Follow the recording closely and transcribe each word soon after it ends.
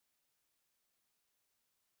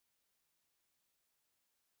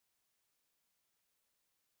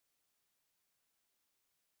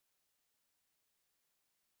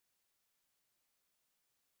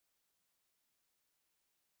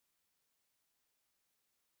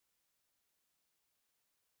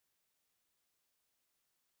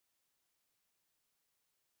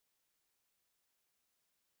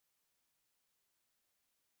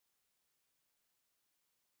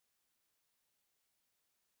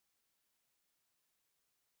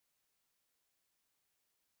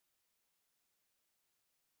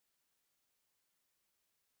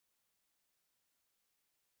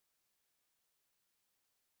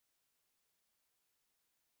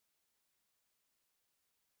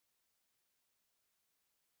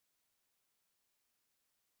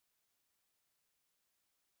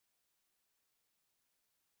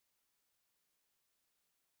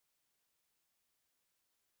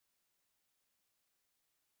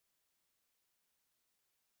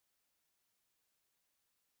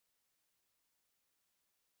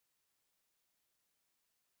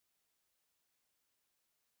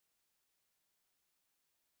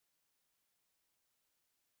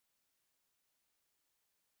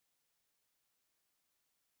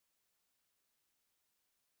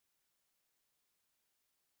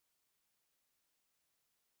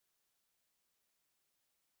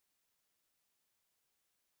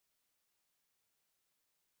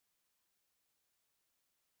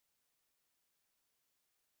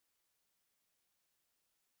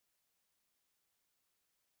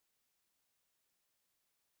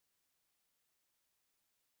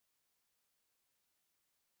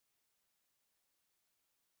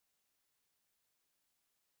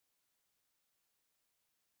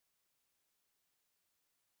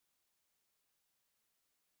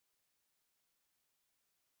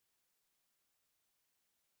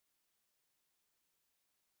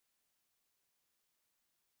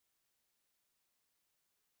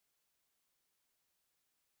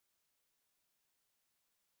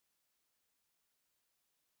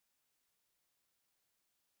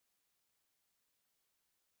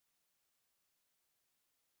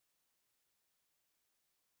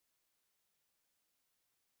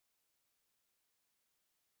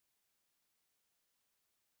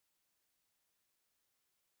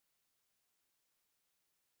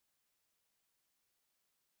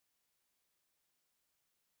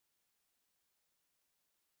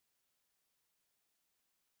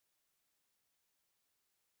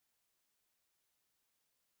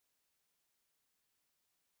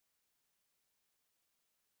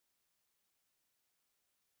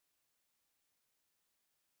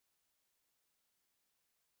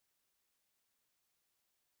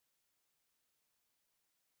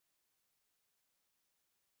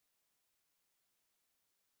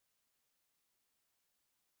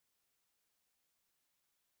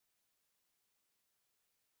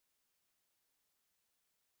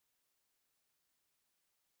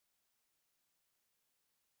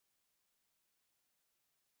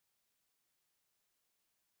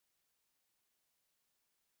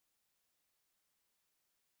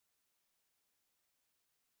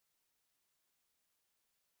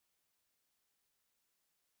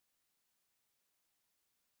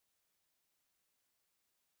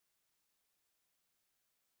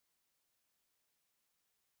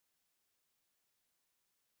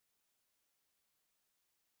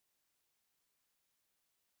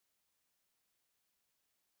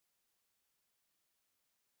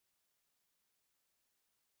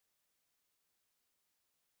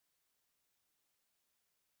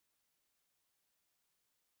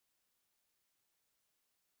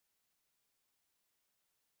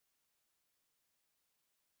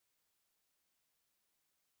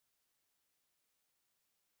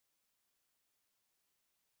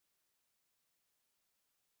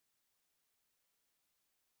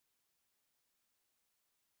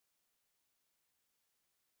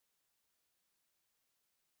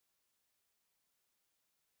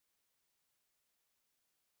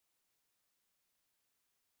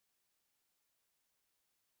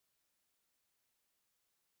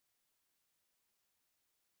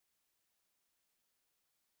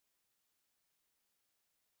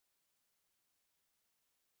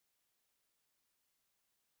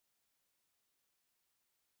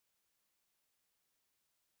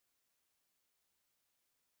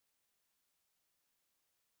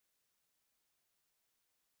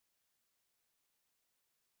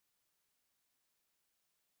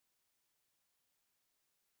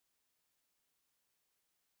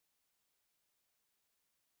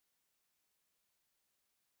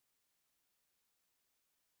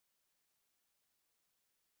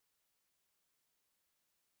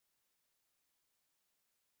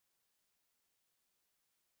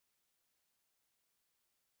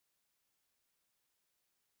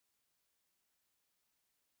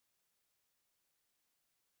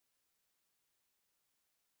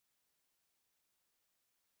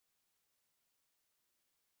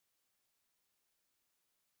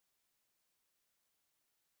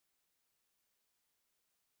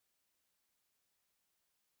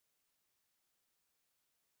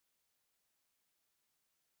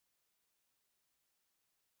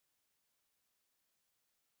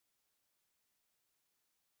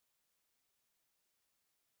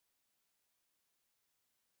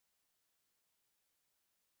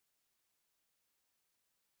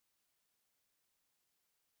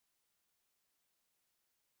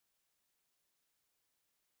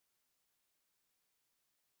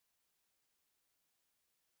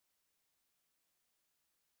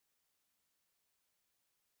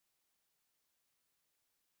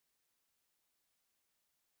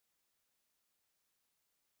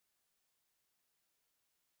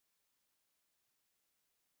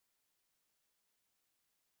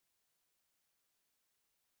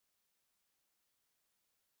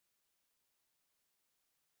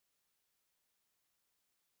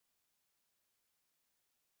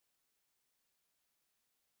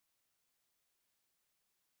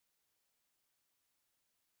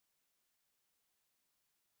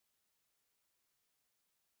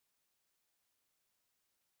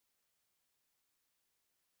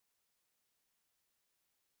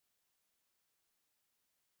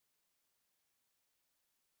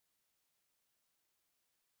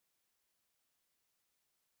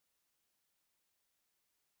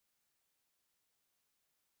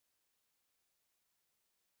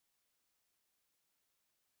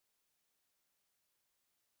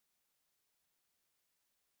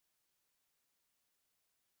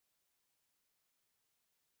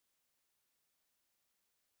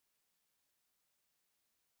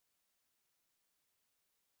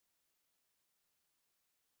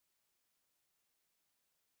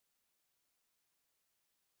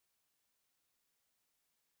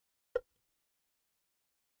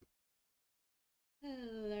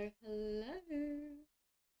Hello, hello.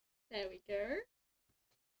 There we go.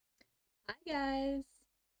 Hi, guys,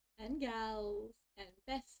 and gals, and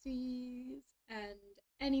besties, and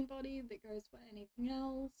anybody that goes for anything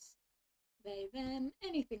else. They, them,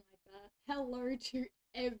 anything like that. Hello to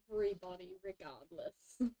everybody, regardless.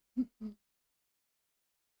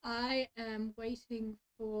 I am waiting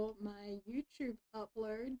for my YouTube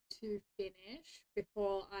upload to finish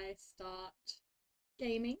before I start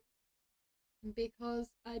gaming because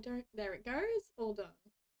I don't. There it goes, all done.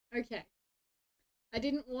 Okay. I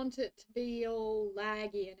didn't want it to be all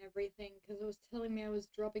laggy and everything because it was telling me I was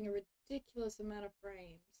dropping a ridiculous amount of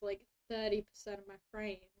frames, like 30% of my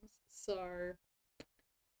frames. So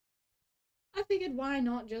I figured why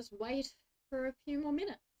not just wait for a few more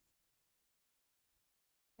minutes.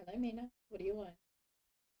 Hello, Mina. What do you want?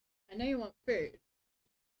 I know you want food,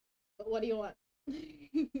 but what do you want?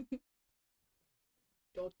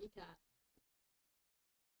 Dorky cat.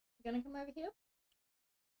 You gonna come over here?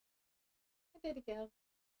 Hey, baby girl.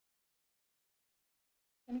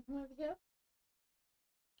 Gonna come over here?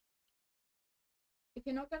 If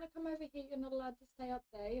you're not gonna come over here, you're not allowed to stay up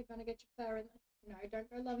there. You're gonna get your fur in the... No, don't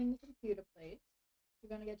go loving the computer, please.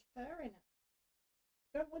 You're gonna get your fur in it.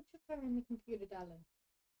 Don't want your fur in the computer, darling.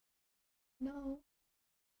 No.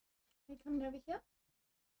 Are you coming over here?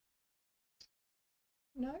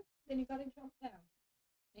 No? Then you gotta jump down.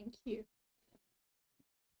 Thank you.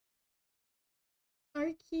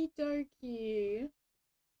 Okie dokie.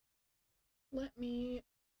 Let me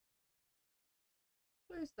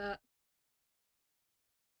close that.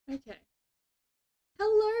 Okay.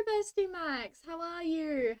 Hello, Bestie Max. How are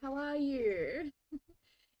you? How are you?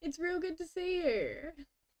 It's real good to see you.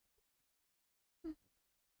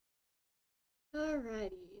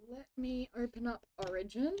 Alrighty, let me open up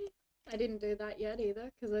Origin. I didn't do that yet either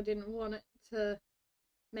because I didn't want it to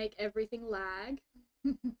make everything lag.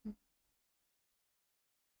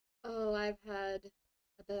 Oh, I've had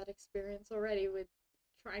a bad experience already with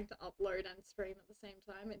trying to upload and stream at the same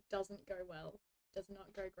time. It doesn't go well. It does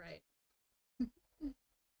not go great.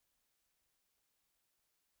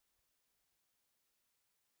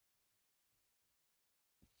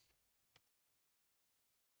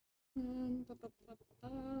 Ba, ba, ba,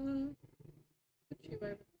 ba. Put you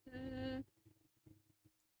over there.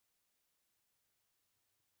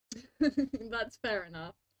 That's fair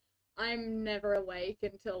enough. I'm never awake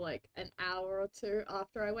until like an hour or two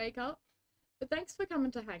after I wake up. But thanks for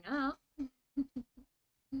coming to hang out.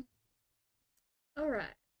 Alright.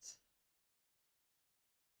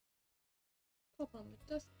 Pop on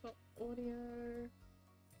the desktop audio.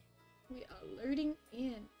 We are loading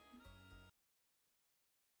in.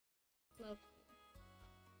 Lovely.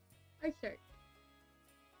 Okay.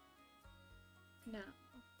 Now,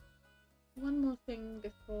 one more thing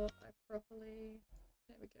before I properly...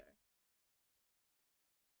 There we go.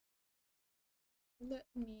 Let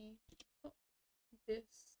me pop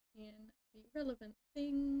this in the relevant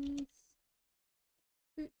things.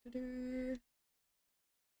 Doo-doo-doo.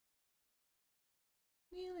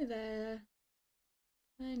 Nearly there.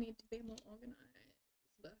 I need to be more organized.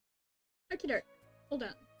 Okie doke. Hold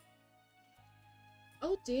on.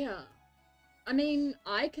 Oh dear. I mean,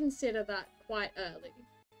 I consider that quite early.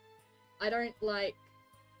 I don't like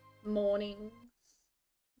mornings,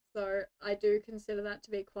 so I do consider that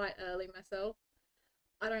to be quite early myself.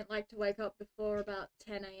 I don't like to wake up before about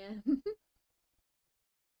 10 a.m.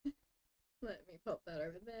 Let me pop that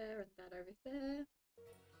over there and that over there.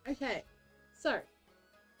 Okay, so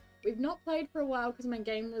we've not played for a while because my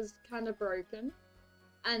game was kind of broken.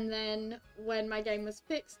 And then when my game was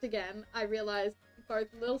fixed again, I realized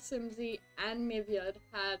both Lil Simsy and Mivyad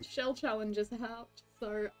had shell challenges out,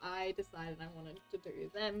 so I decided I wanted to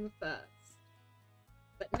do them first.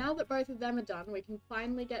 But now that both of them are done, we can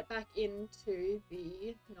finally get back into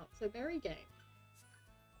the Not So Berry game.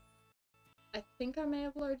 I think I may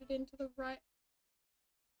have loaded into the right...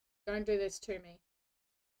 Don't do this to me.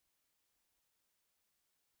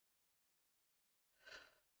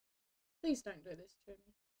 Please don't do this to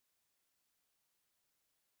me.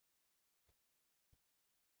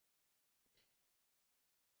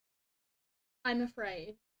 I'm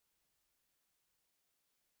afraid.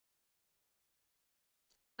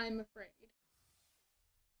 I'm afraid.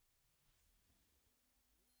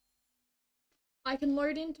 I can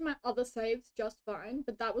load into my other saves just fine,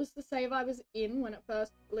 but that was the save I was in when it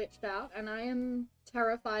first glitched out, and I am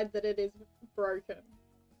terrified that it is broken.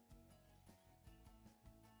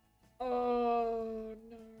 Oh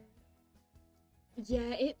no.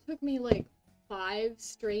 Yeah, it took me like 5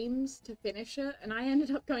 streams to finish it, and I ended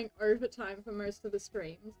up going overtime for most of the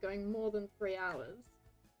streams, going more than 3 hours.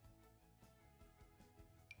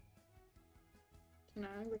 Can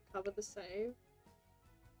I recover the save?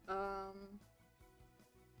 Oh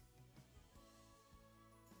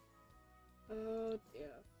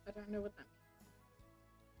dear. I don't know what that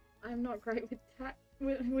means. I'm not great with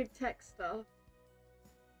tech stuff.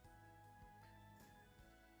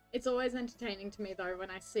 It's always entertaining to me though when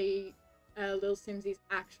I see Lil Simsy's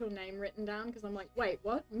actual name written down, because I'm like, wait,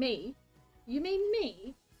 what? Me? You mean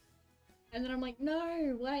me? And then I'm like,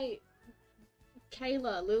 no, wait.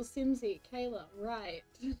 Kayla, Lil Simsy, Kayla, right.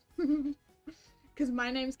 Because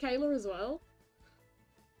my name's Kayla as well.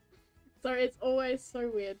 So it's always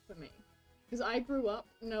so weird for me. Because I grew up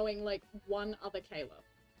knowing like one other Kayla.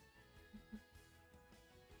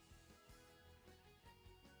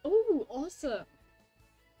 Oh, awesome.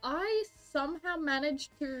 I somehow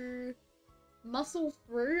managed to muscle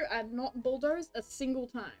through and not bulldoze a single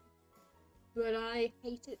time. But I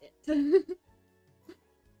hated it.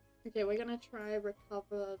 Okay, we're gonna try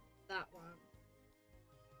recover that one.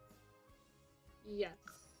 Yes.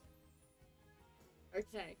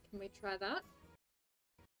 Okay, can we try that?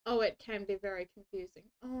 Oh, it can be very confusing.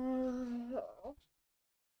 Oh.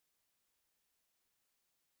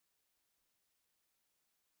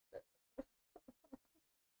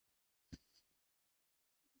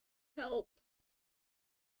 Help.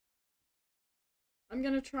 I'm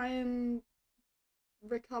gonna try and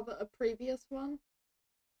recover a previous one.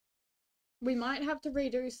 We might have to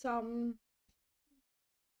redo some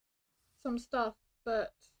stuff,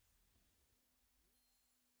 but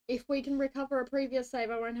if we can recover a previous save,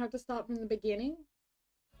 I won't have to start from the beginning.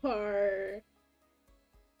 Oh,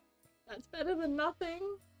 that's better than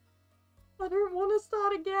nothing. I don't want to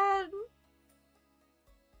start again.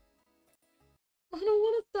 I don't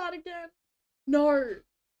want to start again. No.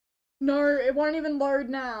 No, it won't even load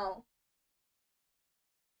now.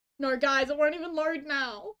 No, guys, it won't even load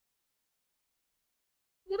now.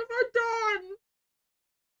 What have I done?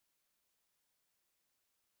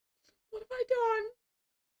 What have I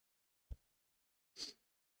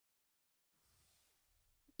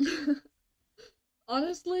done?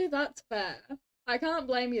 Honestly, that's fair. I can't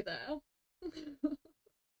blame you there.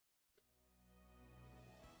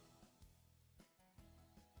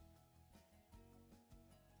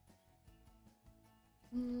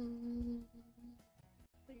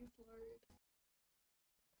 Please load.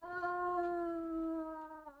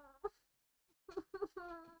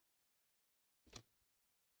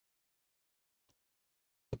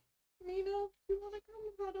 Nina, do you want to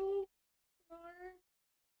come cuddle? No.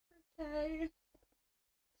 Okay.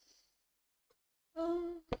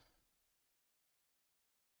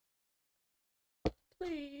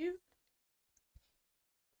 Please.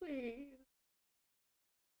 Please.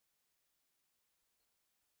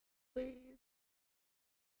 Please.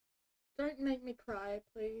 Don't make me cry,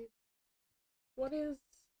 please. What is...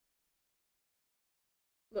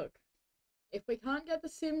 Look. If we can't get The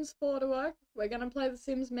Sims 4 to work, we're gonna play The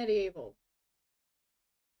Sims Medieval.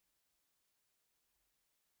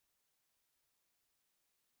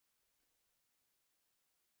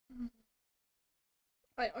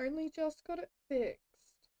 I only just got it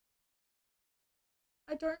fixed.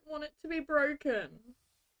 I don't want it to be broken.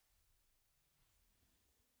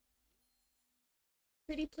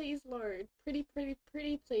 Pretty please load. Pretty please.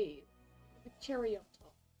 With a cherry on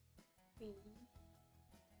top. Please.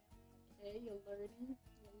 Okay, you're loading.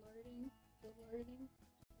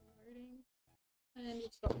 And you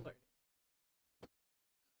stop loading.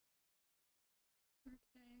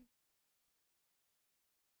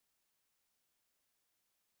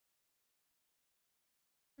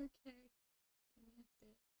 Okay. Okay. Give me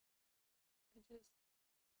a bit.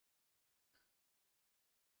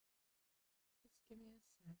 Just give me a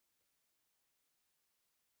sec.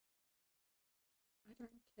 I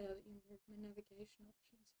don't care that you moved my navigation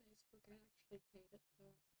options, Facebook. I actually hate it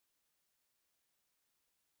though.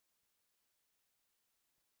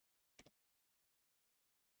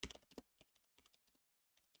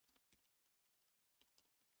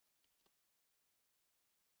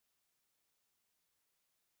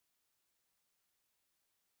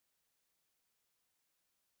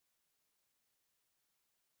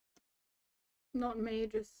 Not me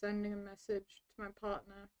just sending a message to my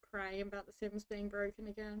partner crying about The Sims being broken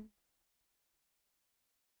again.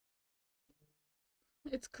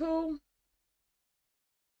 It's cool.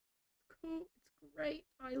 It's cool. It's great.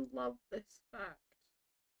 I love this fact.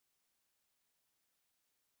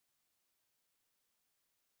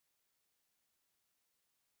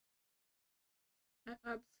 I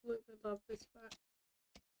absolutely love this fact.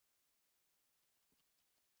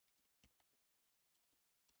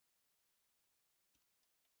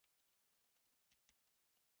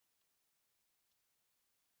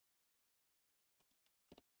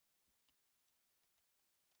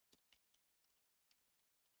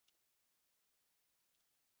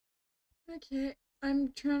 Okay,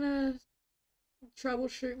 I'm trying to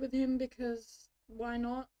troubleshoot with him because why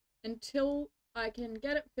not? Until I can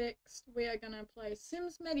get it fixed, we are gonna play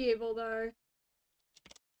Sims Medieval though.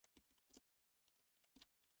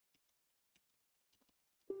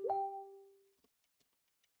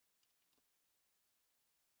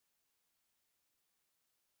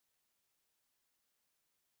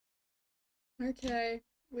 Okay,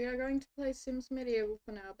 we are going to play Sims Medieval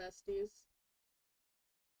for now, besties.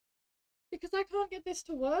 Because I can't get this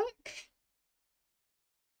to work.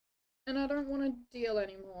 And I don't want to deal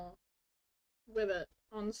anymore with it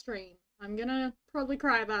on stream. I'm gonna probably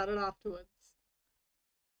cry about it afterwards.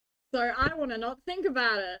 So I want to not think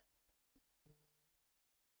about it.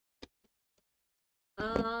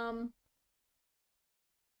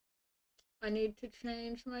 I need to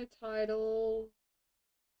change my title.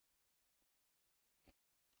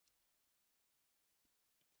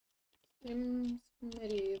 Sims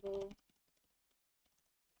Medieval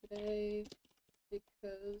today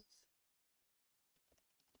because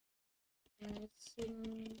my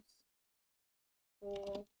Sims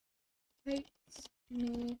 4 hates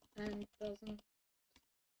me and doesn't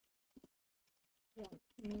want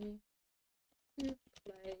me to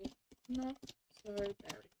play. Not so very.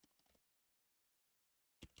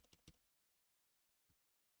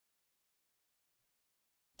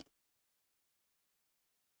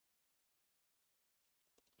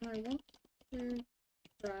 I want to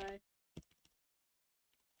try.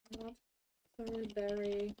 Not so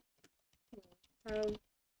very. Will have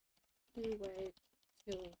to wait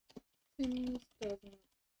till Sims doesn't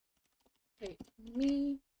hate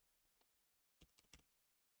me.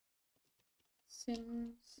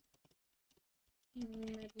 Sims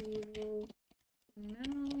Medieval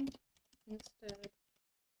now instead.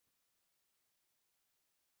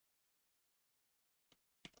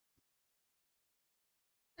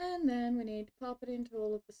 And then we need to pop it into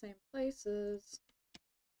all of the same places.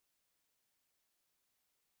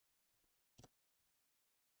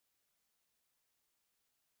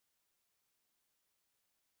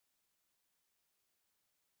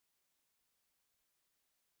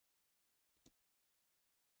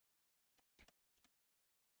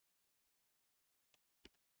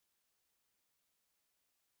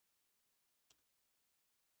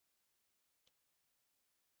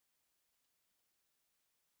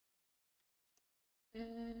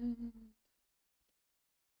 And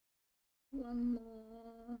one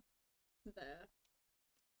more there.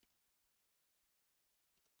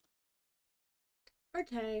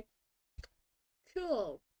 Okay.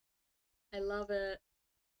 Cool. I love it.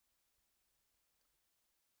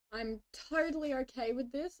 I'm totally okay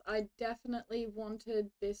with this. I definitely wanted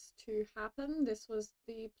this to happen. This was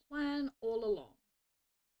the plan all along.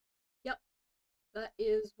 Yep. That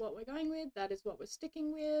is what we're going with. That is what we're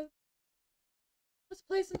sticking with. Let's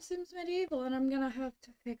play some Sims Medieval, and I'm gonna have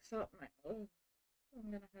to fix up my... Oh, I'm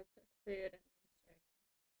gonna have to create a new thing.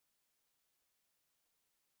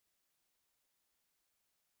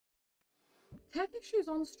 Tech issues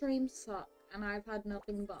on stream suck, and I've had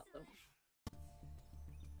nothing but them.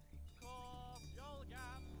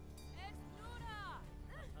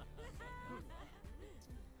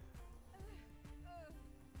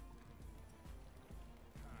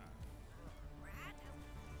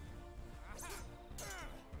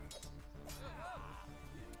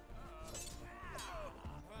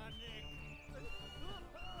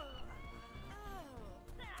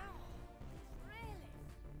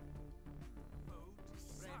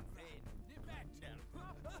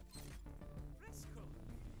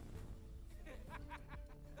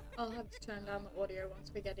 I'll have to turn down the audio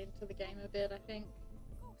once we get into the game a bit, I think.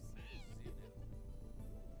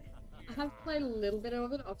 I have played a little bit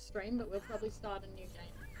of it off stream, but we'll probably start a new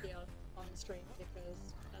game here on stream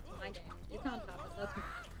because that's my game. You can't have it, that's mine.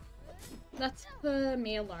 That's for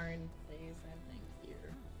me alone, please, and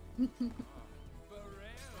thank you.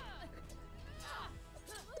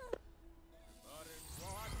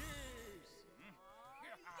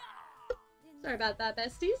 Sorry about that,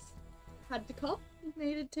 besties. Had to cough.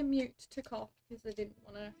 Needed to mute to cough because I didn't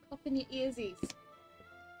want to cough in your earsies.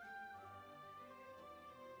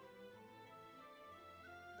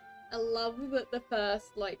 I love that the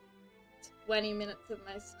first, like, 20 minutes of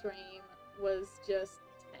my stream was just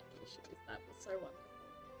tech issues. That was so wonderful.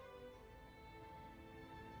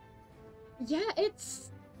 Yeah,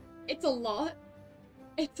 it's a lot.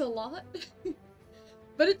 It's a lot.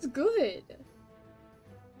 But it's good.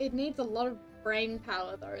 It needs a lot of brain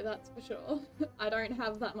power though, that's for sure. I don't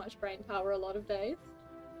have that much brain power a lot of days.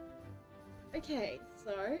 Okay,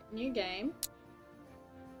 so, new game.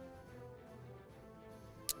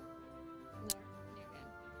 No, new game.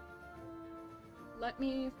 let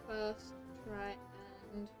me first try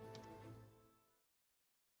and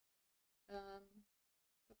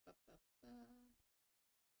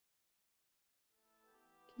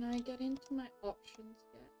can I get into my options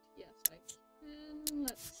yet? Yes, I can.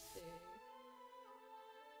 Let's see.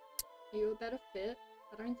 Are you a better fit?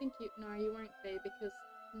 I don't think you. No, you won't be because.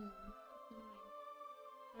 That's annoying.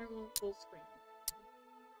 I don't want full screen.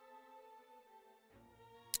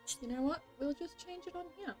 You know what? We'll just change it on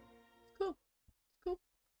here. It's cool. It's cool.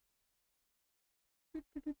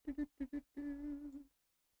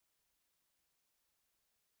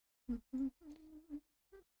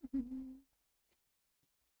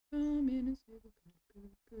 Come in and say the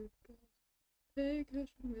good guys. Pay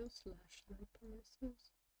cash and we'll slash the prices.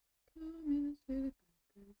 Come in and say the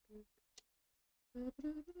good.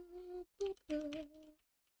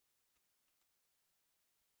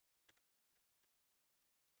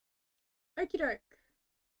 Okie doke.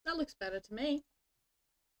 That looks better to me.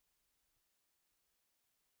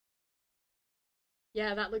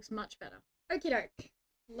 Yeah, that looks much better. Okie doke.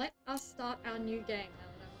 Let us start our new game now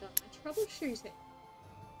that I've done my troubleshooting.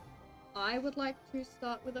 I would like to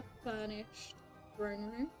start with a furnished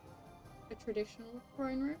throne room. A traditional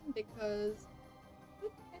throne room because...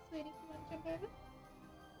 Oop, hi sweetie, you want to jump over?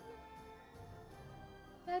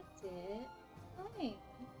 That's it. Fine.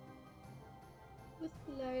 We'll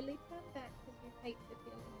slowly turn back because you hate the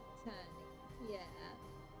feeling of turning. Yeah.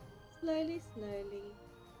 Slowly, slowly.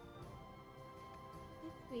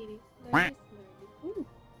 Yes, sweetie. Slowly, slowly. Ooh.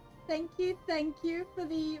 Thank you for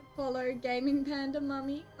the follow, Gaming Panda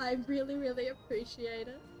Mummy. I really, really appreciate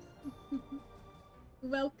it.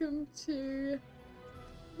 Welcome to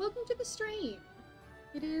the stream.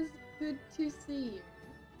 It is good to see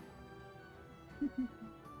you.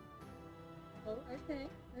 Oh, okay.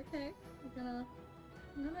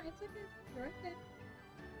 No, it's okay. You're okay.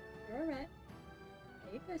 You're alright.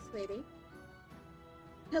 There you go, sweetie.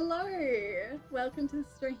 Hello! Welcome to the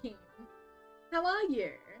stream. How are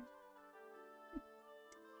you?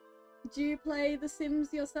 Do you play The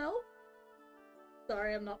Sims yourself?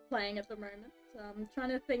 Sorry, I'm not playing at the moment. I'm trying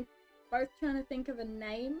to think of a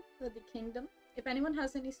name for the kingdom. If anyone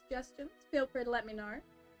has any suggestions, feel free to let me know.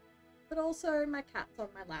 But also, my cat's on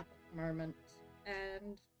my lap at the moment,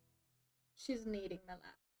 and she's kneading my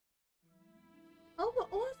lap. Oh,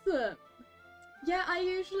 awesome! Yeah, I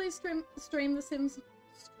usually stream The Sims.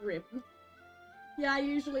 Yeah, I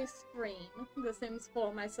usually stream The Sims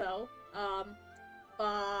for myself.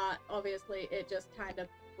 But obviously it just kind of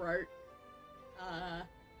broke.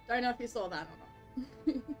 Don't know if you saw that or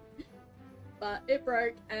not. But it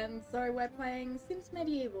broke, and so we're playing Sims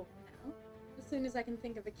Medieval now. As soon as I can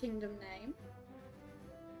think of a kingdom name.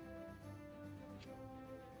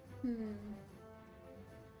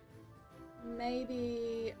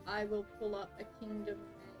 Maybe I will pull up a kingdom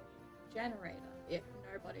name generator if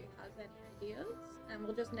nobody has any ideas, and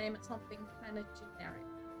we'll just name it something kind of generic.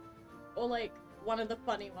 Or like one of the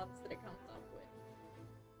funny ones that it comes up with.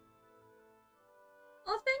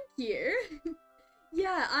 Oh, thank you!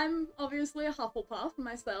 Yeah, I'm obviously a Hufflepuff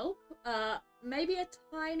myself. Maybe a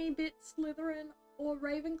tiny bit Slytherin or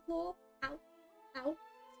Ravenclaw. Ow. Ow.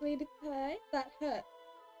 Sweetie pie. That hurt.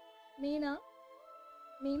 Mina,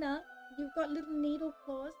 you've got little needle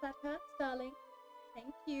claws. That hurts, darling.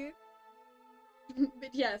 Thank you.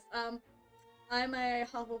 But yes, I'm a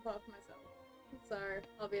Hufflepuff myself. So,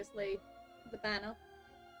 obviously, the banner.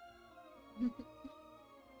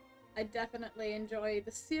 I definitely enjoy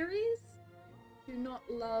the series. Do not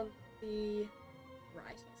love the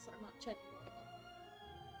writer so much anymore.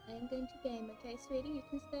 I am going to game, okay, sweetie? You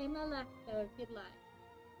can stay in my lap though if you'd like.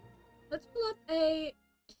 Let's pull up a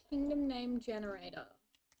kingdom name generator.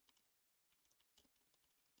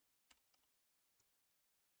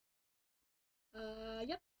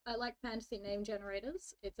 Yep, I like fantasy name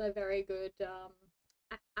generators. It's a very good,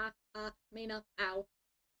 Mina, ow.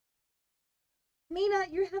 Mina,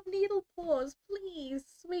 you have needle paws, please,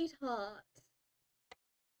 sweetheart.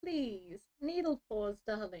 Please, needle paws,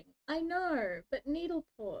 darling. I know, but needle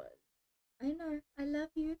paws. I know, I love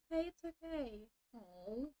you, okay, it's okay.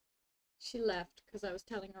 Oh, she left because I was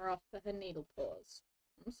telling her off for her needle paws.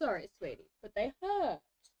 I'm sorry, sweetie, but they hurt.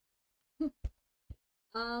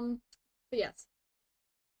 But yes.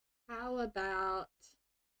 How about...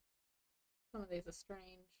 Some of these are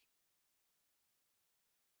strange.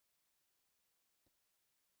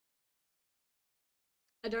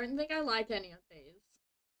 I don't think I like any of these.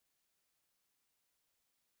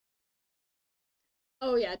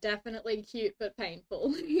 Oh yeah, definitely cute but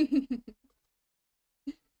painful.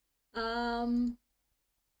 Oh.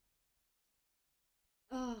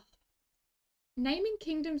 Naming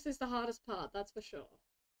kingdoms is the hardest part, that's for sure.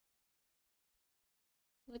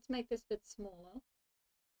 Let's make this bit smaller.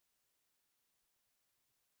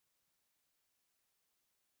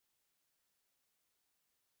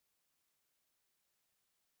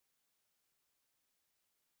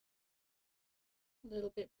 A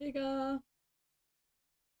little bit bigger.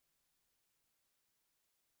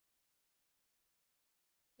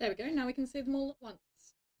 There we go, now we can see them all at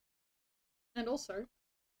once. And also,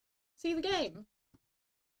 see the game.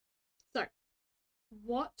 So,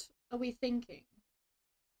 what are we thinking?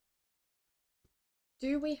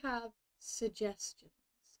 Do we have suggestions?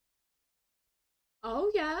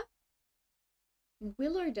 Oh yeah,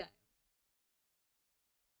 Willowdale.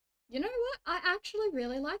 You know what? I actually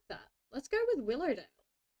really like that. Let's go with Willowdale.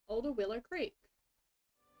 Older Willow Creek.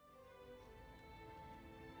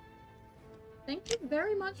 Thank you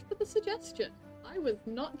very much for the suggestion. I was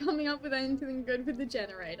not coming up with anything good with the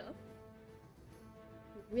generator.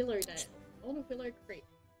 Willowdale. Older Willow Creek.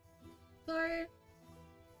 So,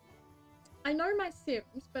 I know my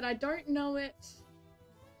Sims, but I don't know it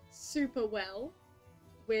super well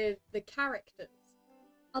with the characters.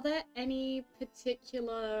 Are there any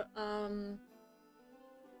particular,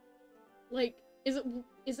 like, is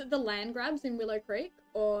it the land grabs in Willow Creek,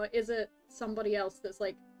 or is it somebody else that's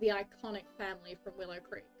like the iconic family from Willow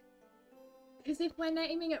Creek? Because if we're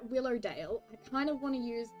naming it Willowdale, I kind of want to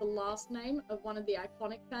use the last name of one of the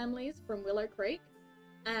iconic families from Willow Creek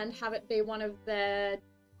and have it be one of their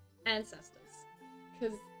ancestors,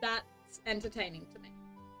 because that's entertaining to me.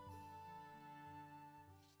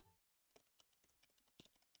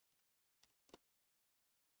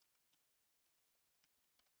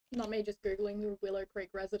 Not me just googling the Willow Creek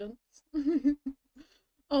residents.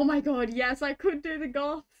 Oh my god, yes, I could do the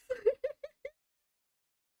goths.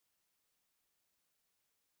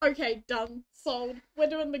 Okay, done. Sold. We're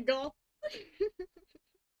doing the goths.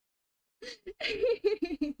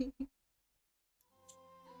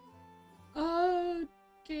 Oh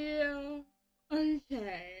dear.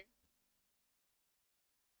 Okay.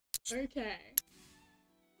 Okay.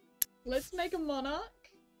 Let's make a monarch.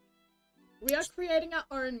 We are creating our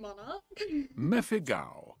own monarch.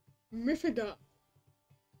 Mefigao. Mifigao.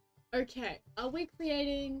 Okay, are we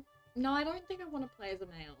creating... No, I don't think I want to play as a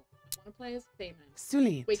male. I want to play as a female.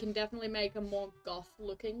 Sulit. We can definitely make a more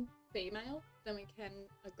goth-looking female than we can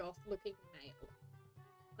a goth-looking male.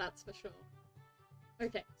 That's for sure.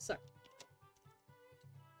 Okay, so.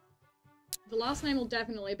 The last name will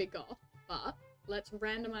definitely be goth, but let's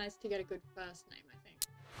randomize to get a good first name, I think.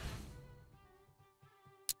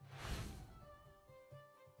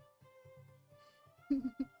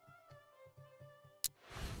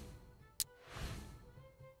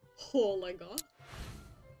 Paula Goth.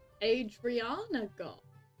 Adriana Goth.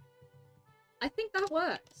 I think that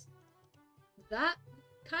works. That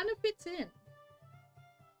kind of fits in.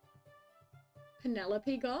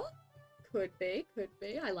 Penelope Goth? Could be, could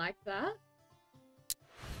be. I like that.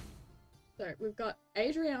 So we've got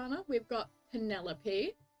Adriana, we've got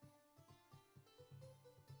Penelope.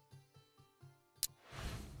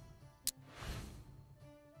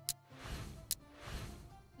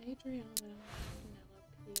 Adriana,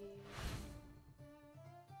 Penelope.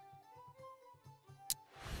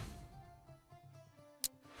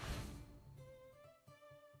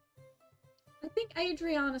 I think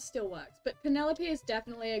Adriana still works, but Penelope is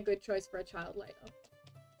definitely a good choice for a child later.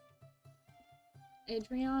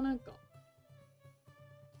 Adriana Goth.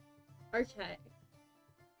 Okay.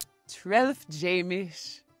 Trelf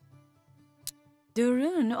Jamish.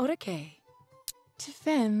 Durun Orake.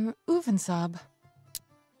 Tifem Uvensab.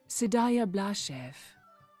 Sidaya Blashev.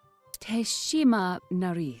 Teshima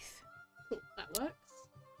Narith. Cool, that works.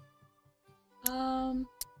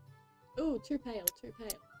 Ooh, too pale, too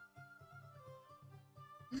pale.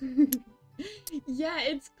 Yeah,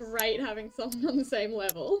 it's great having someone on the same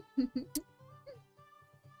level.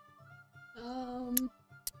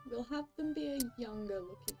 We'll have them be a younger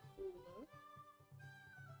looking ruler.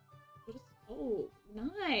 What is, oh,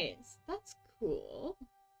 nice. That's cool.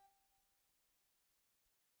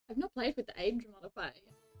 I've not played with the age modifier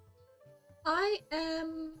yet. I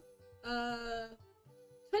am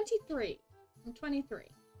 23. I'm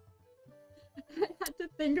 23. I had to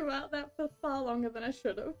think about that for far longer than I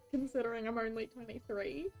should have, considering I'm only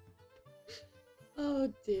 23.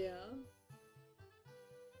 Oh dear.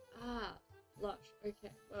 Ah, Lush.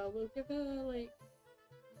 Okay, well, we'll give her, like...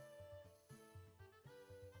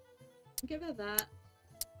 Give her that.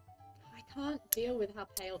 I can't deal with how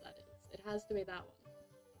pale that is. It has to be that one.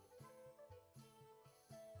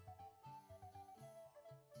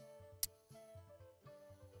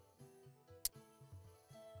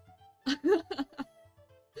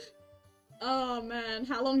 Oh man,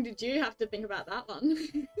 how long did you have to think about that one?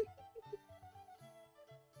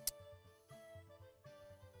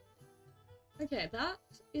 Okay, that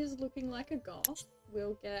is looking like a goth.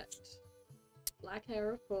 We'll get black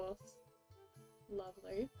hair, of course.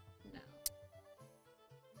 Lovely. Now.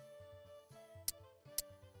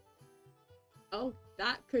 Oh,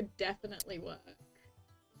 that could definitely work.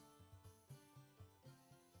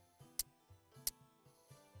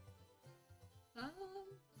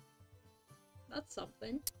 That's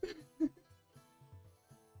something.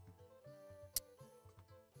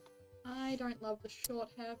 I don't love the short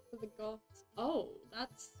hair for the goths. Oh,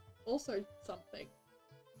 that's also something.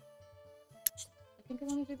 I think I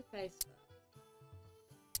want to do the face first.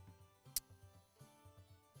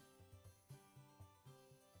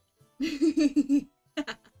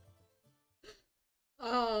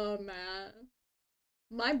 Oh man.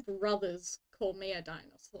 My brothers call me a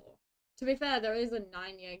dinosaur. To be fair, there is a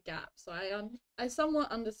 9-year gap, so I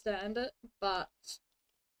somewhat understand it, but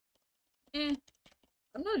I'm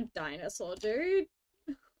not a dinosaur, dude.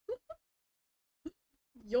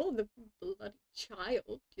 You're the bloody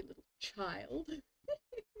child, you little child.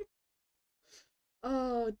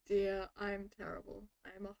 Oh dear, I'm terrible.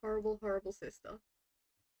 I'm a horrible, horrible sister.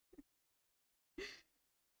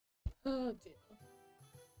 Oh dear.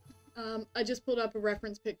 I just pulled up a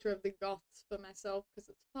reference picture of the goths for myself because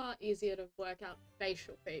it's far easier to work out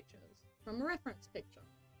facial features from a reference picture.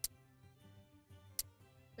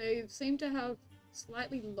 They seem to have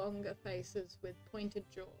slightly longer faces with pointed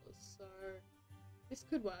jaws, so this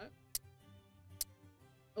could work.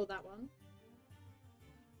 Oh, that one.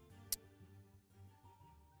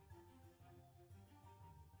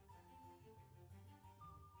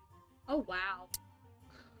 Oh, wow.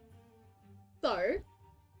 So,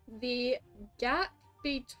 the gap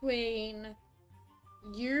between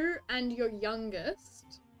you and your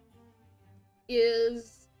youngest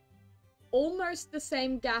is almost the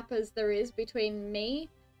same gap as there is between me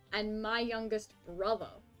and my youngest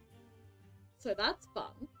brother. So that's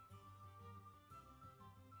fun.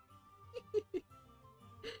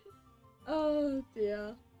 Oh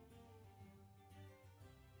dear.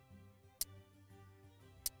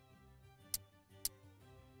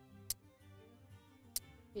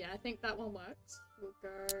 Yeah, I think that one works. We'll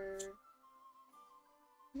go...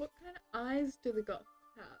 What kind of eyes do the goth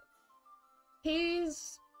have?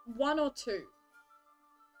 He's 1 or 2.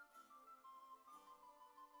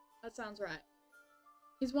 That sounds right.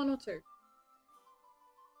 He's 1 or 2.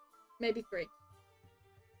 Maybe 3.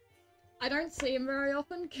 I don't see him very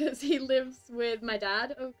often because he lives with my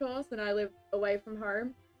dad, of course, and I live away from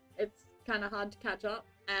home. It's kind of hard to catch up,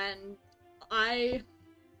 and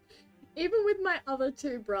even with my other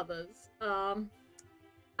 2 brothers,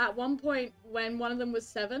 at one point when one of them was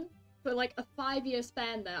 7, for like a 5-year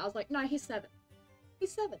span there, I was like, no, he's 7.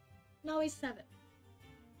 He's 7. No, he's 7.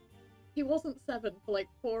 He wasn't 7 for like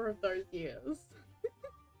 4 of those years.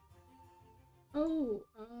 Oh,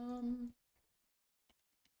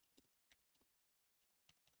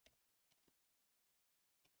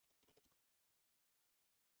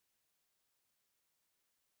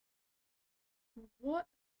 what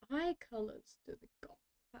eye colors do the goths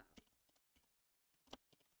have?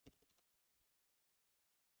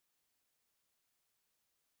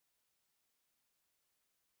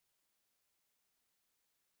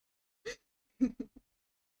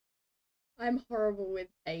 I'm horrible with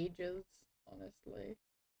ages, honestly.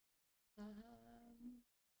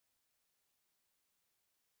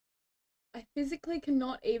 I physically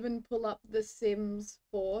cannot even pull up The Sims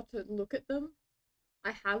 4 to look at them.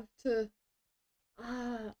 I have to...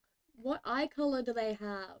 what eye color do they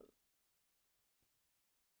have?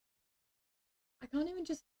 I can't even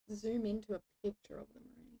just zoom into a picture of them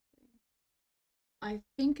or anything. I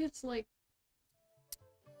think it's like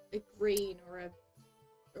a green or a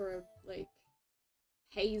like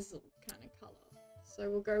hazel kind of color. So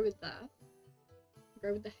we'll go with that.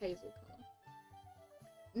 We'll go with the hazel color.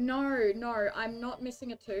 No, I'm not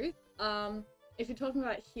missing a tooth. If you're talking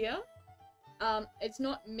about here, it's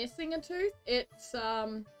not missing a tooth. It's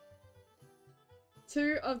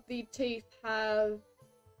 2 of the teeth have...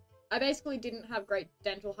 I basically didn't have great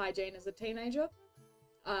dental hygiene as a teenager,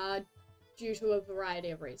 due to a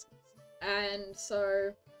variety of reasons. And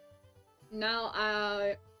so now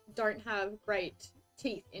I don't have great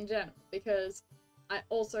teeth in general because I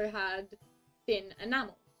also had thin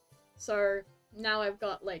enamel. So now I've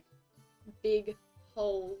got like big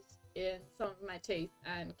holes in some of my teeth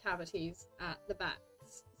and cavities at the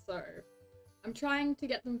backs. So I'm trying to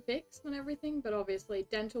get them fixed and everything, but obviously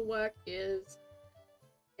dental work is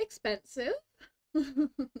expensive.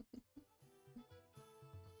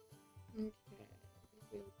 Okay.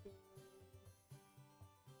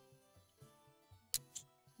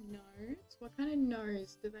 Nose? What kind of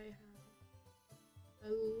nose do they have?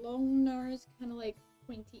 A long nose, kind of like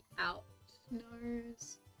pointy out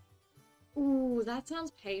nose. Ooh, that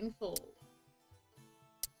sounds painful.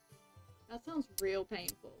 That sounds real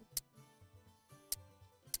painful.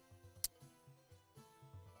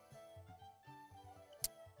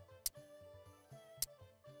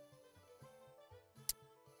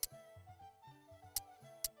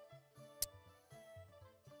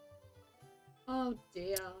 Oh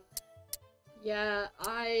dear. Yeah,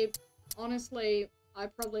 honestly, I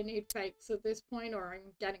probably need fakes at this point, or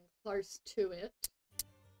I'm getting close to it.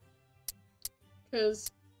 Because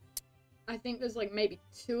I think there's like maybe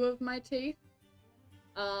 2 of my teeth.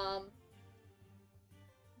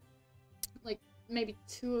 Like maybe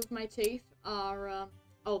 2 of my teeth are,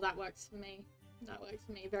 oh, that works for me. That works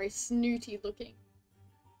for me. Very snooty looking.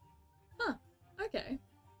 Huh, okay.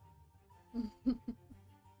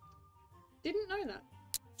 Didn't know that.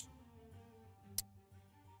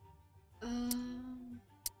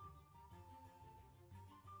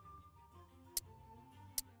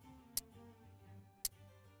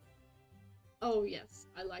 Oh yes,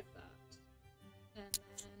 I like that. And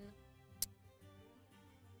then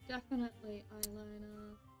definitely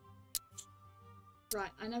eyeliner.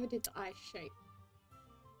 Right, I never did the eye shape.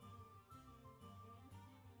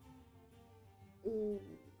 Ooh,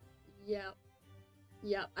 yep.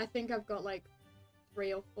 Yep, I think I've got like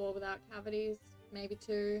 3 or 4 without cavities, maybe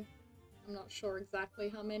 2. I'm not sure exactly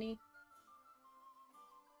how many.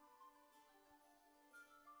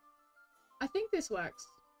 I think this works.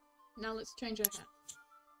 Now let's change our hat.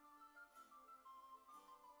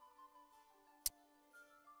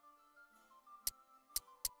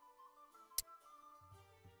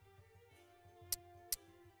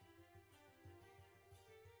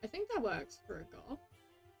 I think that works for a goth.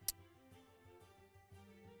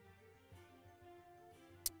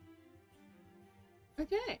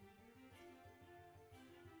 Okay.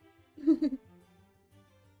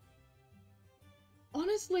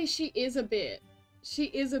 Honestly, she is a bit. She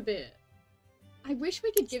is a bit. I wish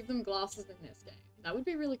we could give them glasses in this game. That would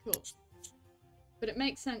be really cool. But it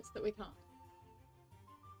makes sense that we can't.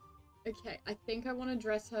 Okay, I think I want to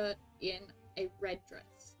dress her in a red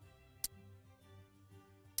dress.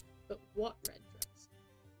 But what red dress?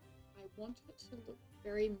 I want her to look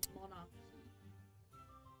very monarchy.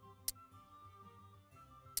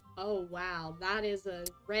 Oh wow, that is a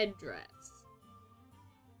red dress.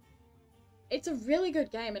 It's a really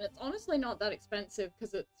good game, and it's honestly not that expensive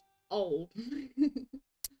because it's old.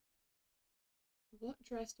 What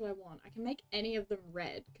dress do I want? I can make any of them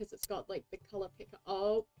red because it's got like the color picker.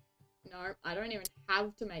 Oh, no, I don't even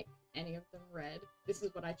have to make any of them red. This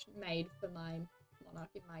is what I made for my monarch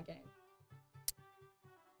in my game.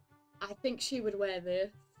 I think she would wear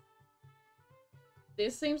this.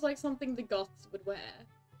 This seems like something the goths would wear.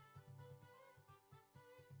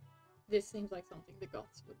 This seems like something the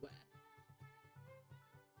goths would wear.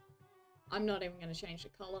 I'm not even going to change the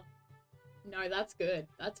color. No, that's good.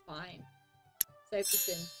 That's fine. Save this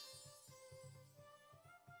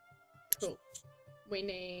in. Cool. We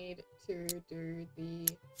need to do the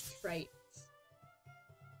traits.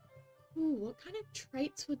 Ooh, what kind of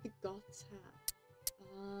traits would the goths have?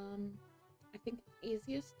 I think it's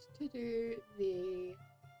easiest to do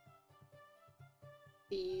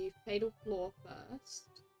the fatal flaw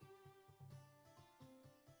first.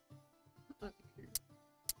 Okay.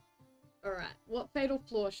 Alright, what fatal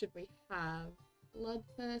flaw should we have?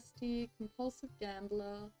 Bloodthirsty, compulsive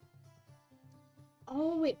gambler.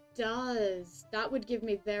 Oh, it does. That would give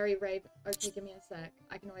me very raven. Okay, give me a sec.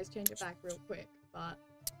 I can always change it back real quick, but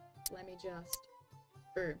let me just.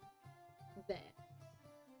 Boom. There.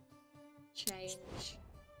 Change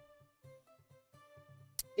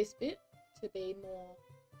this bit to be more.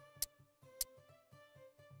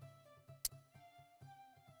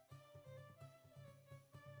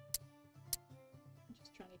 I'm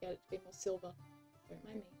just trying to get it to be more silver. Don't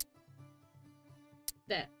mind me.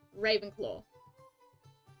 There. Ravenclaw.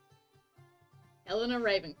 Helena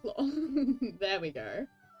Ravenclaw. There we go.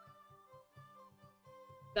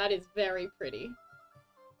 That is very pretty.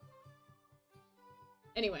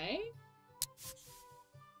 Anyway.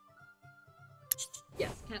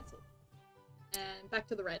 Yes, cancel. And back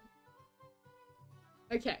to the red.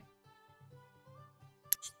 Okay.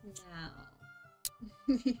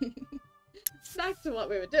 Now. Back to what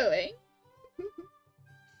we were doing.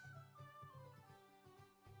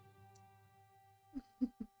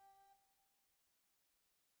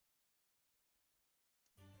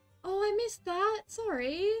 Oh, I missed that.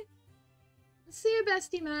 Sorry. See you,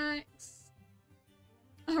 bestie Max.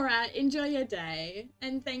 Alright, enjoy your day.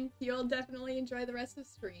 And thank you. I'll definitely enjoy the rest of the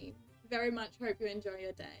stream. Very much hope you enjoy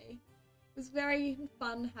your day. It was very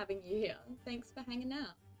fun having you here. Thanks for hanging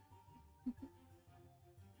out.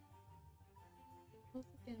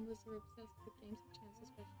 Also, gamblers are obsessed with games of chance,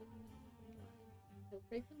 especially when they're online. They'll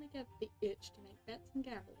frequently get the itch to make bets and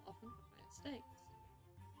gamble, often for higher stakes.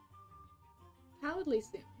 Cowardly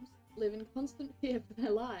Sims live in constant fear for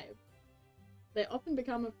their lives. They often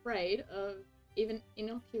become afraid of even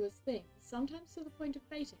innocuous things, sometimes to the point of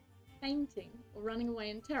fainting, or running away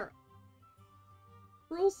in terror.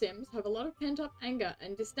 Cruel Sims have a lot of pent-up anger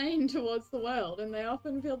and disdain towards the world, and they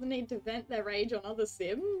often feel the need to vent their rage on other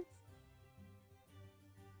Sims.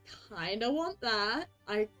 Kinda want that.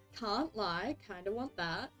 I can't lie, kinda want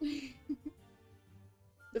that. The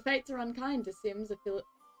fates are unkind to Sims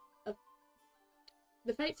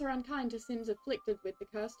afflicted with the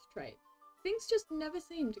cursed trait. Things just never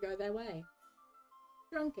seem to go their way.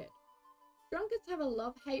 Drunkard. Drunkards have a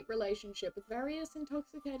love-hate relationship with various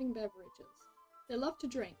intoxicating beverages. They love to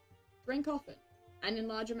drink often, and in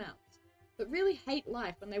large amounts, but really hate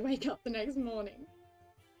life when they wake up the next morning.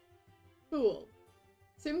 Fool.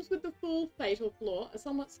 Sims with the Fool fatal flaw are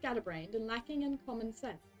somewhat scatterbrained and lacking in common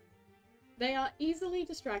sense. They are easily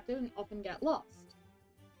distracted and often get lost.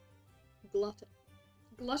 Glutton.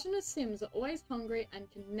 Gluttonous Sims are always hungry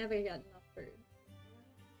and can never get enough food.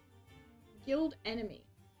 Guild enemy.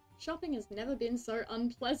 Shopping has never been so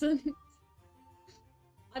unpleasant.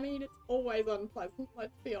 I mean, it's always unpleasant,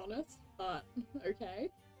 let's be honest, but okay.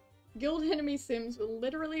 Guild enemy Sims will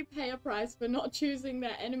literally pay a price for not choosing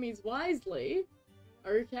their enemies wisely.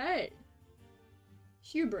 Okay.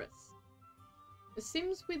 Hubris. The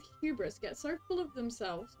Sims with hubris get so full of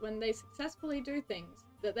themselves when they successfully do things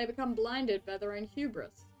that they become blinded by their own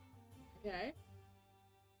hubris. Okay.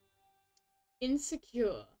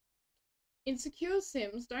 Insecure. Insecure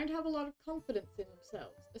Sims don't have a lot of confidence in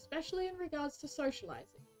themselves, especially in regards to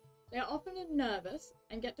socializing. They are often nervous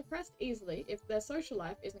and get depressed easily if their social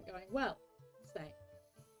life isn't going well. Same.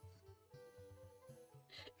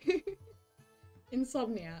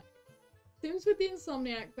 Insomniac. Sims with the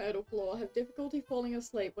Insomniac fatal flaw have difficulty falling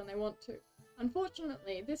asleep when they want to.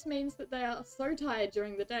 Unfortunately, this means that they are so tired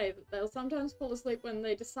during the day that they'll sometimes fall asleep when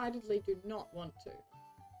they decidedly do not want to.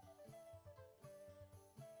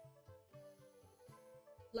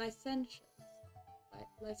 Licentious.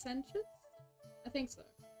 Licentious? I think so.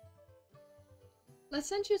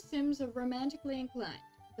 Licentious Sims are romantically inclined,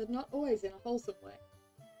 but not always in a wholesome way.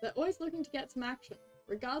 They're always looking to get some action,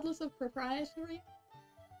 regardless of propriety.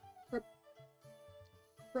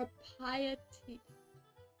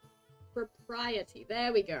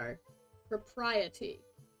 There we go. Propriety.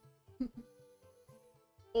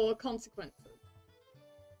 Or consequences.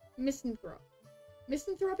 Misanthrope.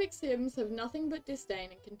 Misanthropic Sims have nothing but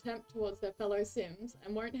disdain and contempt towards their fellow Sims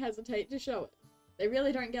and won't hesitate to show it. They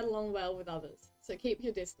really don't get along well with others, so keep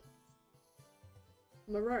your distance.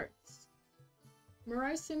 Morose.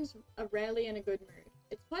 Morose Sims are rarely in a good mood.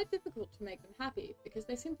 It's quite difficult to make them happy because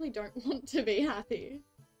they simply don't want to be happy.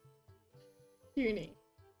 Puny.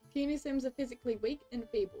 Puny Sims are physically weak and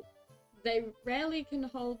feeble. They rarely can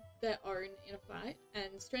hold their own in a fight,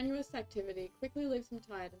 and strenuous activity quickly leaves them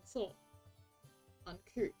tired and sore.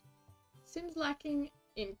 Uncouth. Sims lacking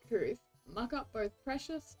in couth muck up both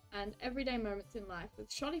precious and everyday moments in life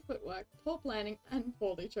with shoddy footwork, poor planning, and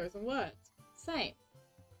poorly chosen words. Same.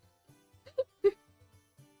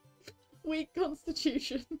 Weak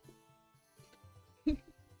constitution.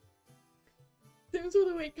 Sims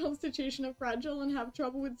with a weak constitution are fragile and have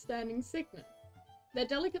trouble withstanding sickness. Their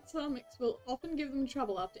delicate stomachs will often give them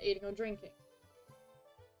trouble after eating or drinking.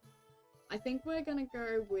 I think we're gonna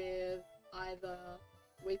go with either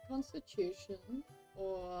weak constitution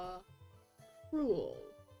or cruel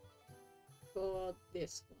for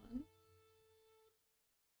this one.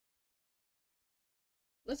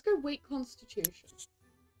 Let's go weak constitution.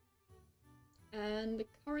 And the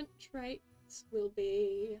current traits will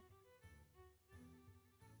be...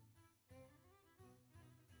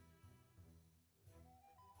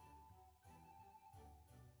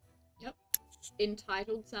 Yep.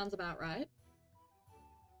 Entitled sounds about right.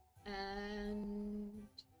 And...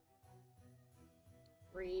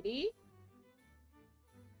 greedy.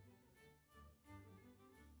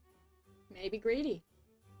 Maybe greedy.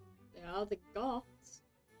 They are the Goths.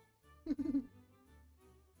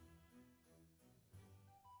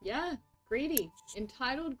 Yeah, greedy.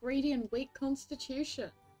 Entitled, greedy, and weak constitution.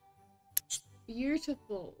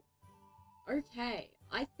 Beautiful. Okay,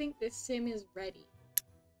 I think this sim is ready.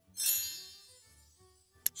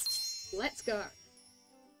 Let's go.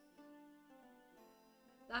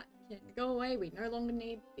 That can go away. We no longer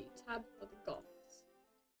need the tab for the Goths.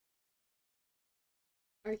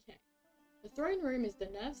 Okay. The throne room is the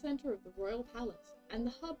nerve center of the royal palace and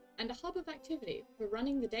a hub of activity for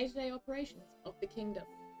running the day-to-day operations of the kingdom.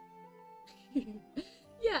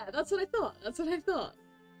 Yeah, that's what I thought. That's what I thought.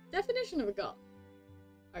 Definition of a Goth.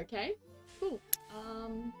 Okay, cool.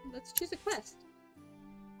 Let's choose a quest.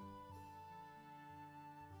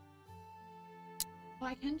 Oh,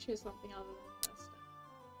 I can choose something other than first step.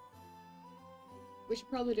 We should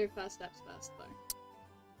probably do first steps first, though.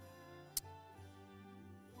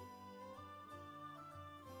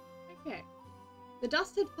 Okay. The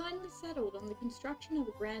dust had finally settled on the construction of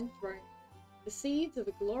a grand throne. The seeds of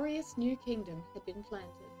a glorious new kingdom had been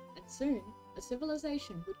planted, and soon a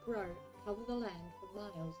civilization would grow and cover the land for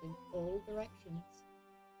miles in all directions.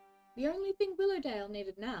 The only thing Willowdale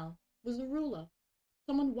needed now was a ruler,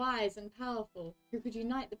 someone wise and powerful who could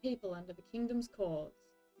unite the people under the kingdom's cause.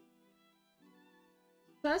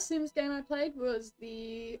 First Sims game I played was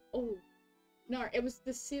the... oh, no, it was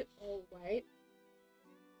the oh, wait.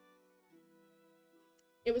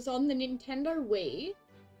 It was on the Nintendo Wii.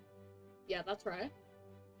 Yeah, that's right.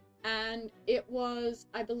 And it was,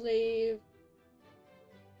 I believe,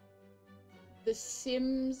 The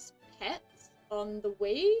Sims Pets on the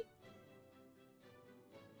Wii.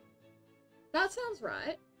 That sounds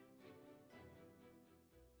right.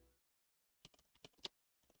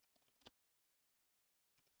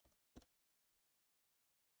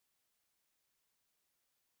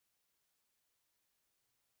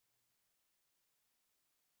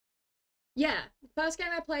 Yeah, the first game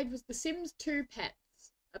I played was The Sims 2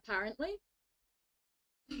 Pets, apparently.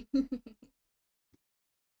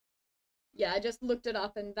 Yeah, I just looked it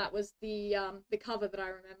up and that was the cover that I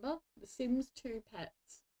remember. The Sims 2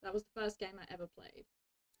 Pets. That was the first game I ever played.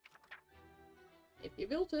 If you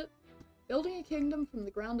built it. Building a kingdom from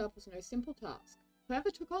the ground up was no simple task. Whoever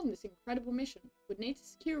took on this incredible mission would need to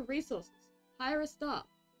secure resources, hire a staff,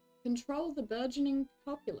 control the burgeoning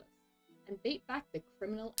populace, and beat back the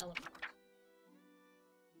criminal element.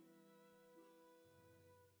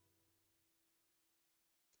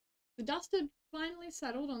 The dust had finally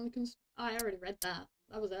settled on the I already read that.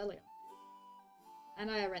 That was earlier. And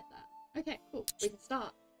I read that. Okay, cool. We can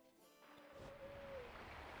start.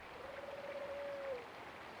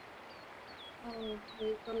 Oh,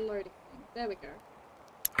 we've got a loading thing. There we go.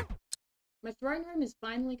 My throne room is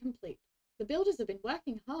finally complete. The builders have been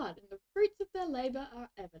working hard and the fruits of their labour are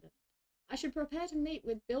evident. I should prepare to meet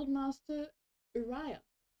with Buildmaster Uriah.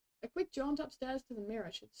 A quick jaunt upstairs to the mirror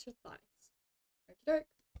should suffice. Okie doke.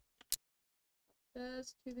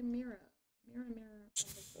 Upstairs to the mirror. Mirror, mirror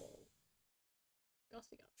on the wall.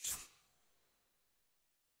 Gussie up.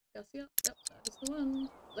 Gussie up. Yep, that is the one.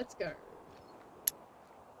 Let's go.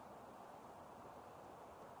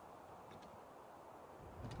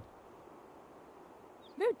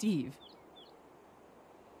 Motive.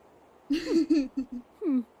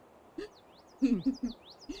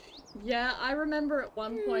 Yeah, I remember at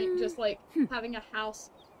one point just like having a house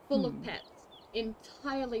full of pets.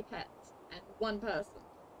 Entirely pets. And one person.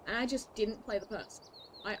 And I just didn't play the person.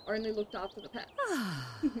 I only looked after the pets.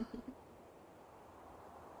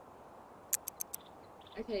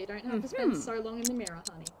 Okay, you don't have to spend so long in the mirror,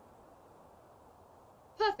 honey.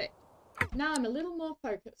 Perfect. Now I'm a little more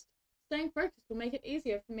focused. Staying focused will make it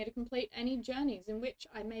easier for me to complete any journeys in which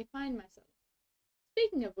I may find myself.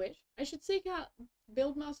 Speaking of which, I should seek out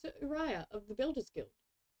Buildmaster Uriah of the Builders Guild,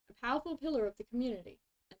 a powerful pillar of the community,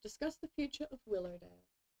 and discuss the future of Willowdale.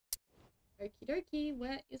 Okie dokie,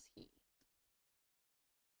 where is he?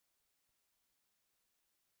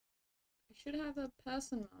 I should have a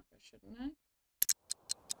person marker, shouldn't I?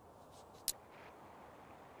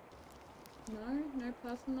 No? No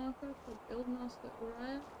person marker for Buildmaster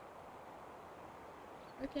Uriah?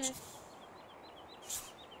 Okay.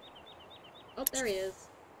 Oh, there he is.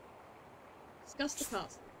 Discuss the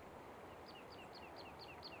castle.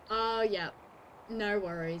 Oh, yeah. No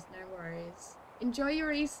worries, no worries. Enjoy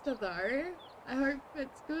your Easter, though. I hope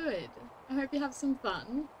it's good. I hope you have some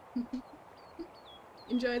fun.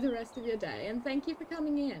 Enjoy the rest of your day, and thank you for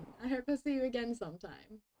coming in. I hope I'll see you again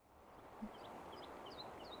sometime.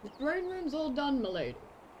 The throne room's all done, my lady.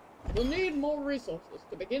 We'll need more resources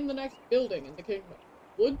to begin the next building in the kingdom.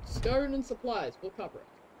 Wood, stone, and supplies will cover it.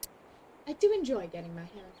 I do enjoy getting my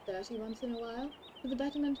hands dirty once in a while, for the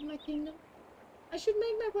betterment of my kingdom. I should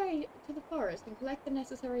make my way to the forest and collect the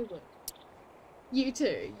necessary wood. You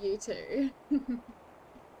too, you too.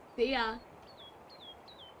 See ya.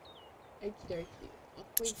 Okie dokie. Off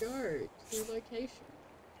we go to the location.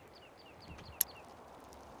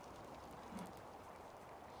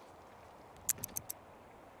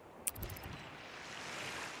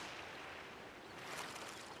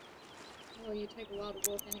 Oh, you take a while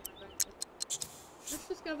to walk anyway, don't you? Let's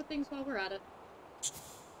discover things while we're at it.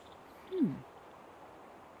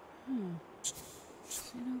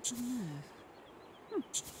 Sit open there.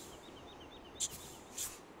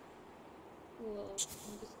 Cool.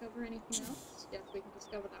 Can we discover anything else? Yes, we can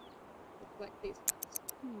discover that one. We'll collect these guys.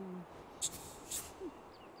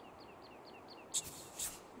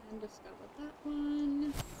 And discover that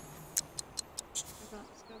one. I can't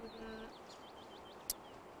discover that.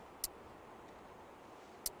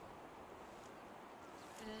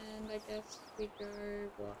 And I guess we go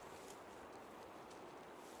what?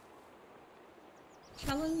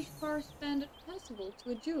 Challenge Forest Bandit Percival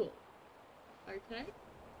to a duel. Okay.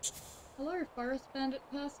 Hello, Forest Bandit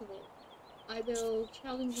Percival. I will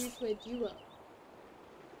challenge you to a duel.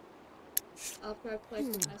 After I've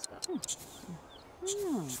collected my stuff.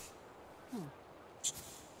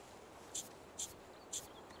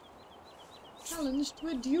 Challenge to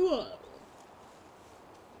a duel.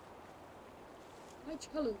 I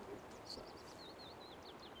challenge you, sir.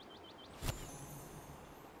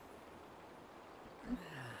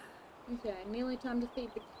 Okay, nearly time to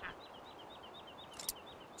feed the cat.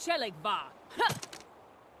 Chelegva.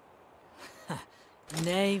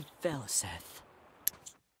 Nay, Veliseth.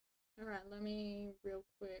 Alright, let me real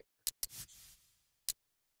quick.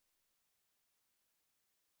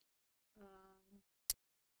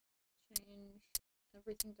 Change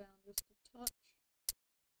everything down just a touch.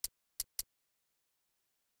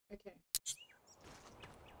 Okay.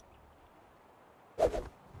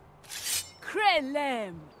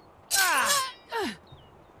 Krelem.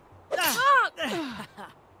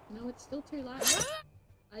 No, it's still too loud.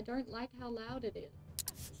 I don't like how loud it is.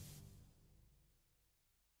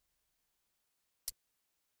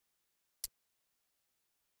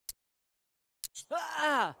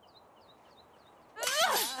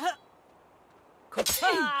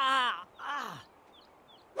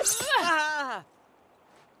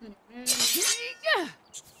 Anyway.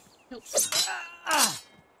 Help.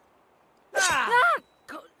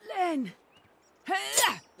 Colin.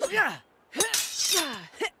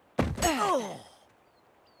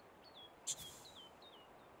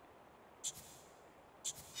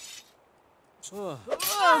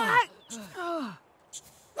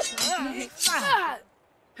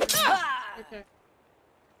 Okay.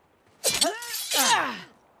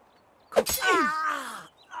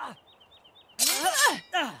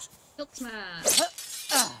 Silk smash.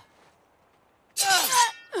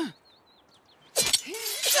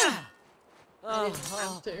 I didn't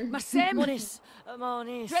have to. Masem. Monis.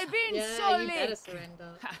 Monis. Trebin Yeah, you better Solik.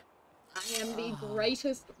 surrender. I am the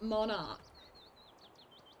greatest monarch.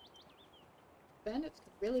 Bandits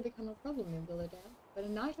could really become a problem in Villadale, but a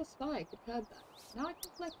knight or spy could curb that. Now I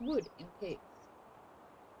can collect wood in peace.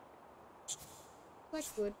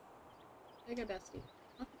 Collect wood. There you go, bestie.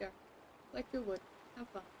 Off you go. Collect your wood. Have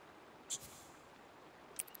fun.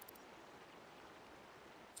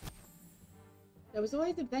 There was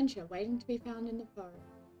always adventure waiting to be found in the forest.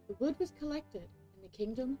 The wood was collected, and the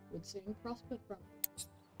kingdom would soon prosper from it.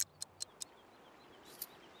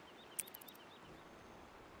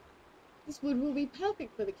 This wood will be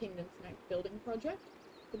perfect for the kingdom's next building project.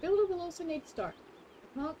 The builder will also need stone.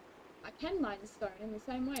 I can mine stone in the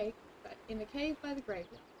same way, but in the cave by the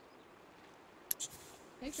graveyard.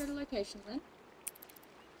 Okay, go to location then.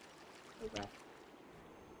 Alright.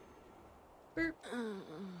 Boop.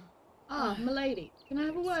 Ah, milady, can I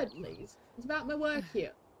have a word, please? It's about my work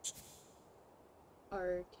here.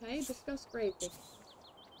 Okay, discuss grave digging.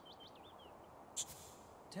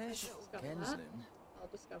 Tesh Discover that. Kenslin. I'll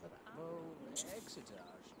discover that. Bo Exeter.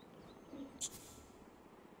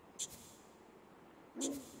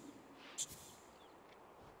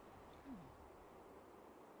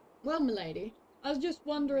 Well, milady, I was just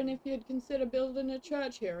wondering if you'd consider building a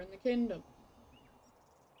church here in the kingdom.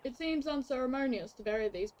 It seems unceremonious to bury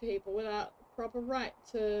these people without proper right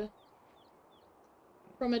to...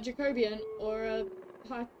 from a Jacobian or a...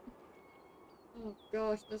 Oh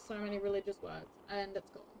gosh, there's so many religious words, and it's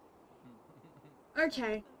gone.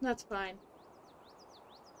 Okay, that's fine.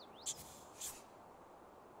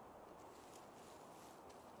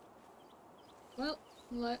 Well,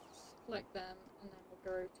 let's collect them, and then we'll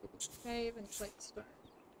go to the cave and collect stone.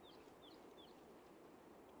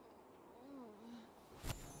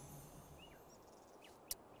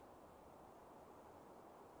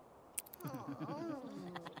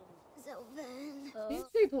 These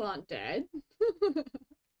people aren't dead.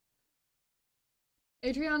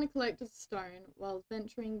 Adriana collected stone while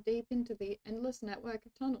venturing deep into the endless network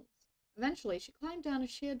of tunnels. Eventually, she climbed down a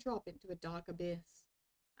sheer drop into a dark abyss.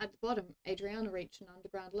 At the bottom, Adriana reached an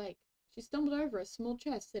underground lake. She stumbled over a small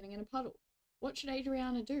chest sitting in a puddle. What should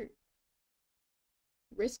Adriana do?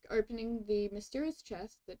 Risk opening the mysterious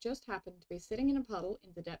chest that just happened to be sitting in a puddle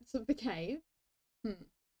in the depths of the cave?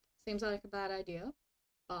 Seems like a bad idea,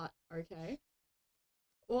 but okay.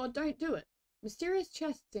 Or don't do it. Mysterious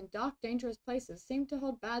chests in dark, dangerous places seem to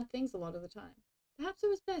hold bad things a lot of the time. Perhaps it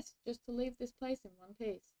was best just to leave this place in one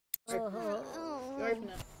piece. Open it. You open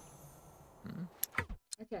it.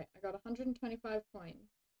 Okay, I got 125 coins.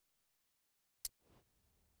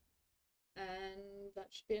 And that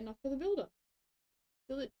should be enough for the builder.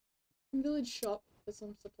 Village shop for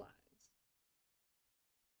some supplies.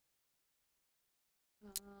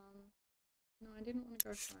 No, I didn't want to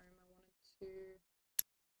go home. I wanted to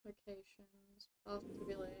locations, past the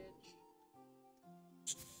village.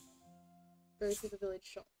 Go to the village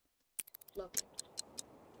shop. Lovely.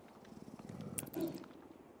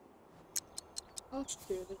 Off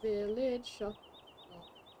to the village shop. Oh.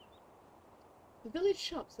 The village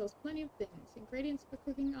shop sells plenty of things, ingredients for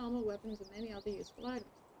cooking, armor, weapons, and many other useful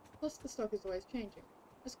items. Plus, the stock is always changing.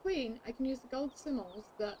 As queen, I can use the gold simoles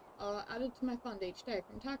that are added to my fund each day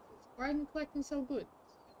from taxes, or I can collect and sell goods.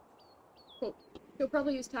 Cool. He'll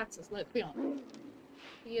probably use taxes, let's be honest.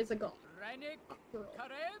 He is a god. Renik After all.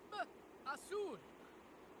 Kareb Asun.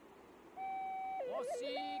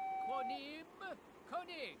 Ossi Konim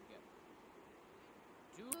Konig.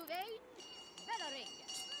 Uvein Velaring.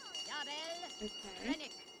 Yabel Okay.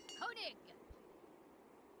 Renik Konig.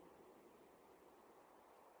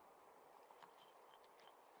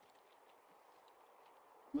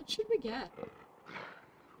 What should we get? Cool.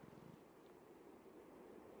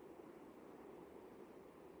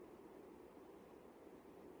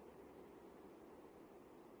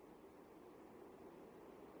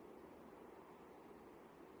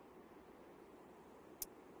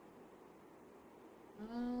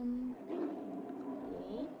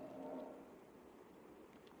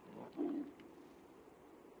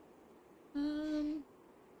 I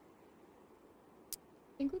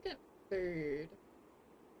think we'll get food.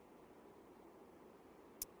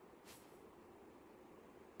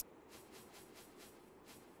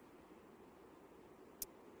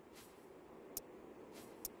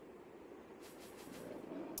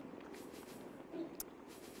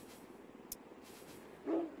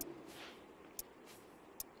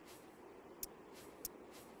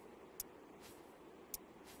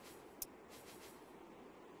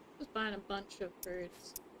 Just buying a bunch of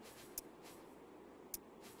foods.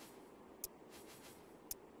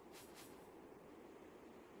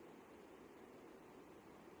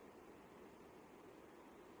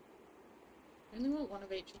 I only want one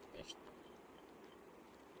of each of the fish.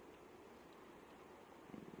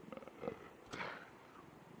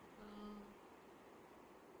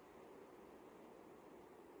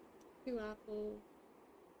 Two apple,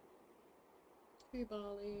 2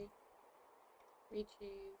 barley, 3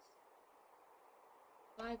 cheese,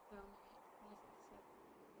 5 pound meat.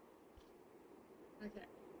 Okay,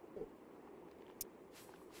 cool.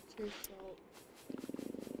 2 salt,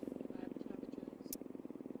 5 cabbages.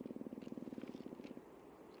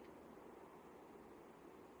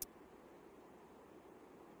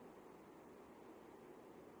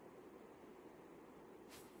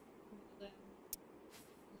 One of them.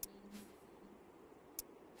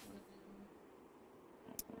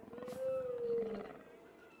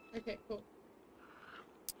 Okay, cool.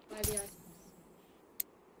 Buy the items.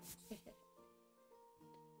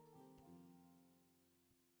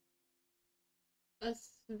 A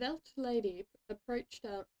svelte lady approached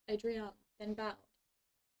Adriana, then bowed.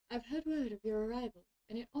 I've heard word of your arrival,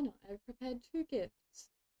 and in honor I have prepared 2 gifts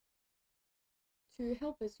to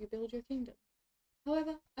help as you build your kingdom.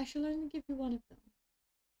 However, I shall only give you one of them.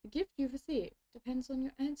 The gift you receive depends on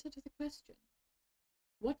your answer to the question.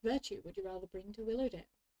 What virtue would you rather bring to Willowdale?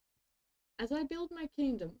 As I build my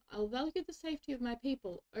kingdom, I'll value the safety of my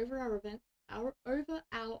people over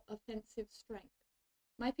our offensive strength.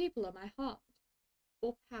 My people are my heart,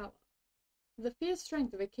 or power. The fierce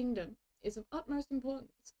strength of a kingdom is of utmost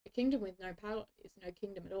importance. A kingdom with no power is no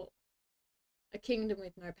kingdom at all. A kingdom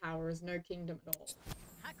with no power is no kingdom at all.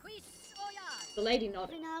 The lady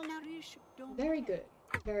nodded. Very good,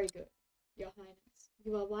 very good, Your Highness.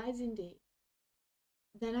 You are wise indeed.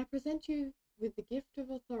 Then I present you with the gift of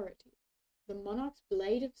authority, the monarch's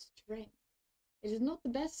blade of strength. It is not the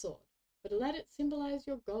best sword, but let it symbolize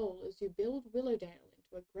your goal as you build Willowdale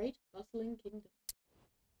into a great bustling kingdom.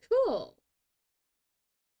 Cool!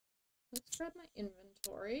 Let's grab my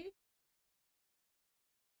inventory.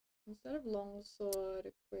 Instead of longsword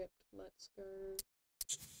equipped, let's go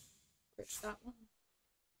equip that one.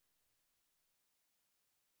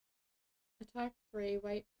 Attack 3,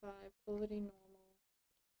 weight 5, quality normal.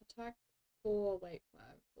 Attack 4, wait, 5,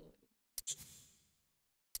 40.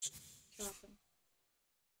 Sharpen.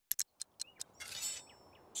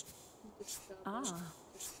 Discover. Ah.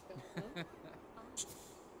 Discover.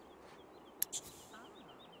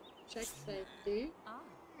 Check safety.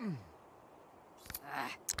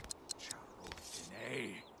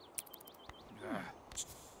 Charotine.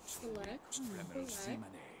 Select. Remel Select.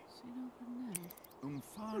 simane. See no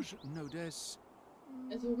Fage nodes.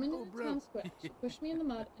 As a woman in the bro. town square, she pushed me in the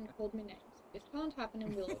mud and called me names. This can't happen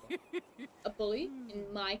in Willowdale. A bully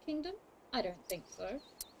in my kingdom? I don't think so.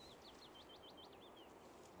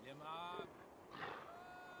 Lima.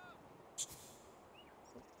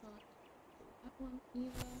 So can't do that one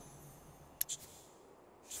either.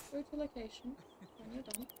 Go to location when you're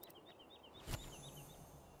done.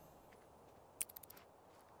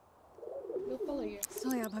 We'll follow you.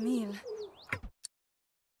 Soya Bamil.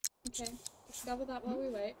 Okay. Discover that while we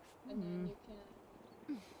wait, and then you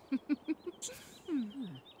can.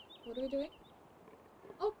 What are we doing?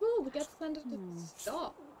 Oh, cool! We get to send it to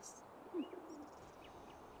stocks.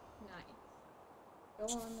 Nice. Go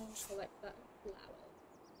on and collect that flower.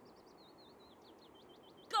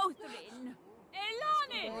 Gothrin!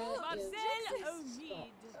 Elanis! Where is Marcel stocks?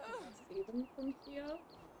 O'Mead! Can I see them from here?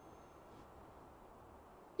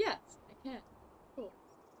 Yes, I can. Cool.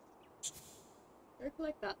 Go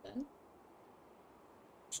collect that then.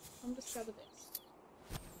 Come discover this.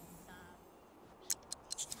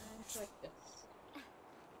 And collect this.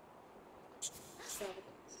 Discover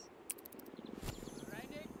this.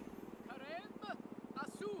 Reinik. Karem.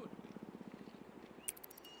 Asun.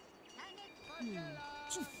 Fagella.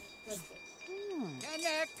 Collect this.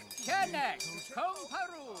 Kenek. Kenek.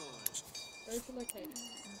 Komparu. Go to location.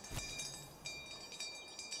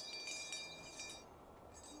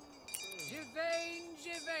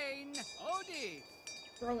 Jivain. Odi.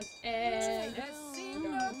 Throw an egg. Essim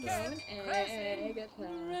Throw an Ken. egg at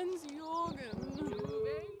her. Renz Jorgen.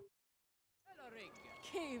 Juvain. Ellerig.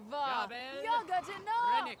 Kiva. Jabel.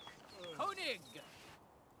 Rennik. Konig.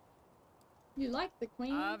 You like the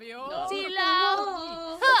queen? Avio. No. Tila.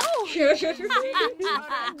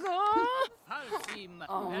 Halsim.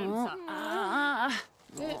 Elsa.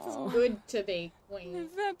 It's good to be queen.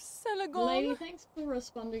 Vep Selagon. Lady, thanks for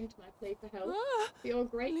responding to my plea for help. For your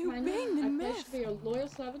great Liu kindness, Bing I and pledge Meth. to be your loyal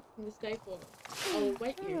servant from this day forward. I will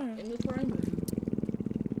await you in the throne room.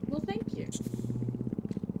 Well, thank you.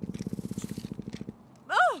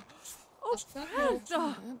 Oh! That's that whole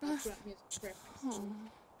Preda. that's what music preference.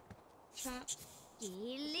 Chat.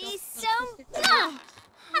 Ilisum.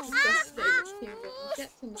 Just stage kingdom. Get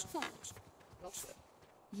to know. Gossip.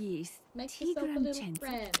 Yes. Make yourself a Tigran little Chen.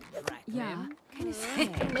 friend. Yeah. Can I say?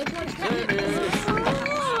 Let's watch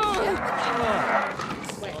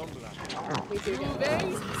Wait. We do get Juvain.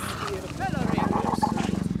 beautiful. Ellerig.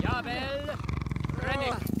 Jabel.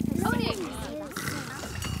 Rennik. Konig.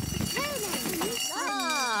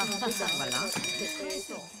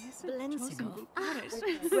 Blensigo.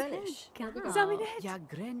 Okay. Relish. Zaminet.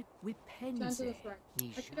 Jagren Turn to the Wipenze. front.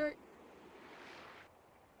 Nisha. Okay.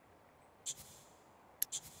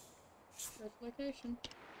 Go to location.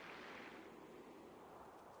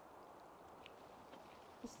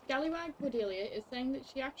 The scallywag Cordelia is saying that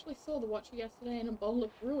she actually saw the Watcher yesterday in a bowl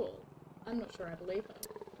of gruel. I'm not sure I believe her.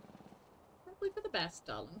 Probably for the best,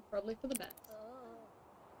 darling. Probably for the best.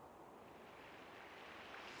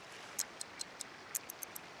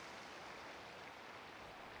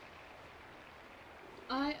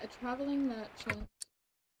 I, a travelling merchant,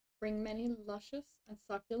 bring many luscious and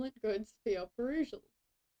succulent goods for your perusal.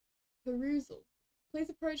 Please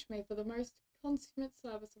approach me for the most consummate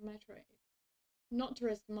service of my trade. Not to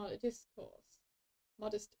risk modest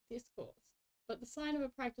discourse, but the sign of a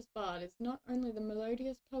practiced bard is not only the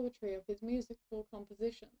melodious poetry of his musical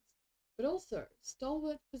compositions, but also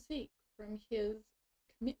stalwart physique from his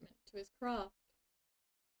commitment to his craft.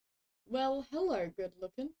 Well, hello, good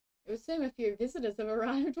looking. It would seem a few visitors have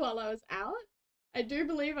arrived while I was out. I do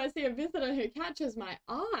believe I see a visitor who catches my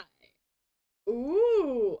eye.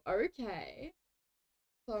 Ooh, okay.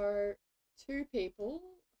 So, 2 people.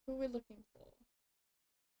 Who are we looking for?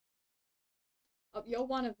 Oh, you're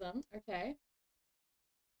one of them. Okay.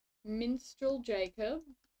 Minstrel Jacob.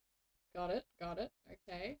 Got it.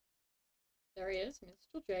 Okay. There he is,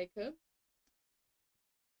 Minstrel Jacob.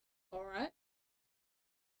 Alright.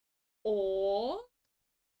 Or...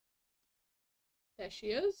 there she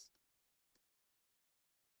is.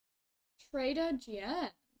 Trader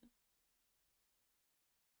Jian.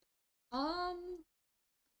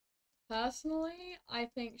 Personally, I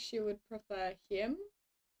think she would prefer him.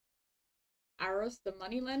 Aros the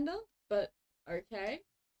moneylender, but okay.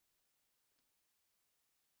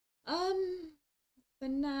 For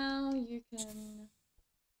now, you can...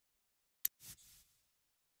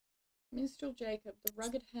 Minstrel Jacob, the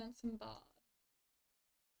rugged, handsome bard.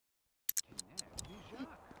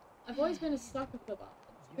 I've always been a sucker for bards.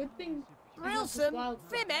 Good thing... Rilson,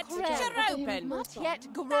 Fimet, Jeropen. Not yet,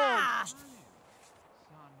 Grom. Ah!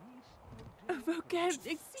 Vocab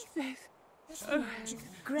existe.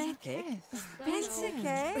 Graphic.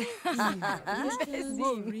 Pensike.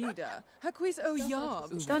 Morida. Haquis o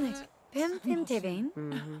yob. Donnet. Pem Tevain.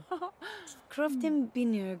 Crofton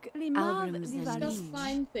Binurg. Albrams Discuss and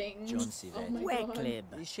fine things. John Oh Sivet. my god. Wecklib.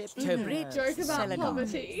 Tobrit. Joke about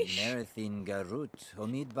poverty. Merethin Garut.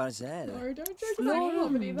 Omid Barzel. No, don't joke about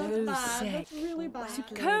poverty. That's bad. That's really bad.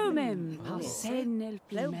 Comem. Parsen el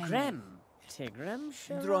Low pimen. Grem. Tigram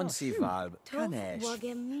Dronsivalb. Kanesh.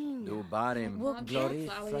 Wagamin. Dubarim. Glory.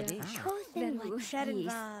 Fradish.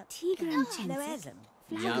 Shadinva. Tigran Loazem.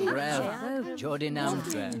 Yabrel. Jordan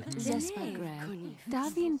Amdrel. Zespagrev.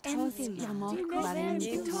 Davin Toth Yamok Barin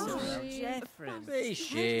Jeffrey.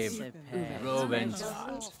 Beishim. Robens.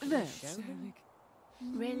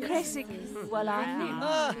 Kresik. Wala.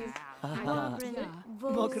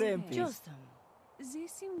 Mokrempis.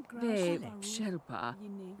 Zisim Babe Shelpa.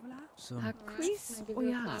 Haquis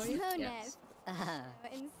oyab. Yes.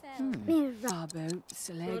 Rabo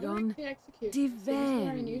Selegon. The execution.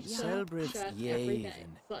 Divan. Selbrith Yaven.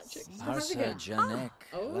 Such Parsa extravagant. Janek.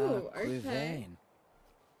 Oh, okay. Quivain.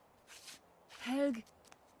 Helg.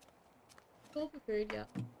 Call for food, yeah.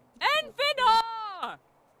 Enfinar!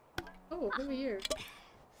 Oh, who are you?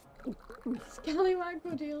 Scallywag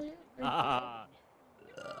Cordelia?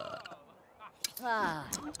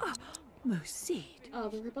 Mosid. Ah,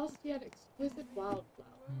 the robust yet exquisite wildflower.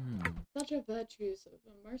 Such are virtues of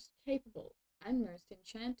a most capable and most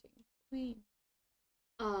enchanting queen.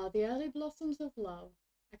 Ah, the early blossoms of love.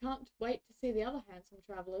 I can't wait to see the other handsome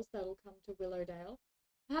travellers that'll come to Willowdale.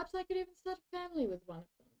 Perhaps I could even start a family with one of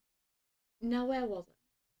them. Now where was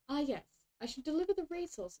I? Ah yes, I should deliver the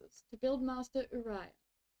resources to build Master Uriah.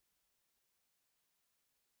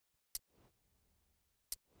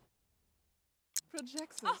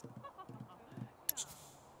 Projections.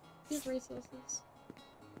 Here's resources.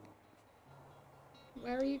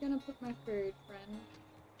 Where are you gonna put my food, friend?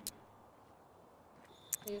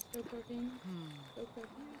 Okay, you're still cooking. Still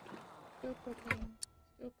cooking. Still cooking.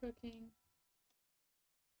 Still cooking.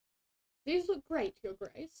 These look great, Your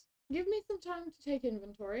Grace. Give me some time to take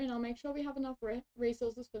inventory, and I'll make sure we have enough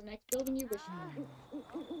resources for the next building you wish for.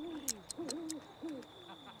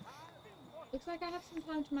 Looks like I have some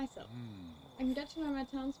time to myself. I can get to know my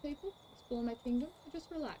townspeople, explore my kingdom, or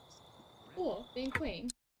just relax. Or, being queen,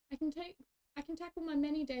 I can tackle my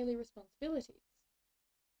many daily responsibilities.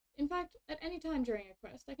 In fact, at any time during a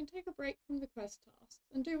quest, I can take a break from the quest tasks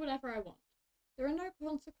and do whatever I want. There are no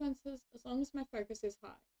consequences as long as my focus is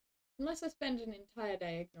high, unless I spend an entire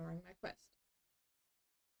day ignoring my quest.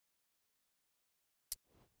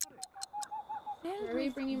 Where are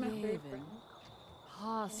you bringing my food from?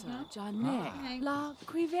 Hasa Thanks. Janek. La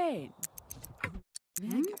Quivain.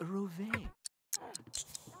 Meg Rove. I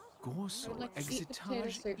Gorso would like to eat the potato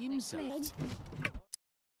exitage soup himself. next.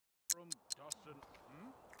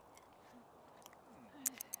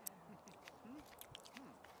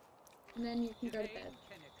 And then you can go to bed,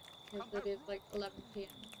 because it is like 11 p.m.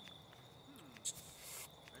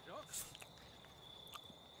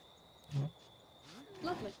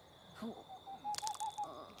 Lovely.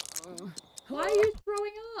 Why are you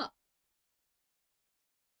throwing up?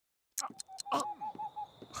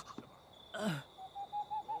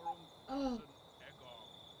 Oh.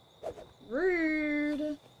 Rude.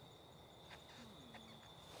 A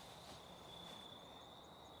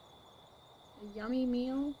yummy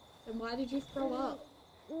meal? Then why did you throw up?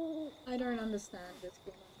 I don't understand this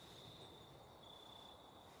woman.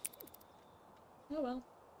 Oh well.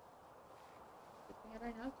 Good thing I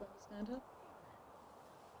don't have to understand her.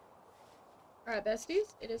 Alright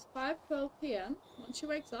besties, it is 5:12 p.m. Once she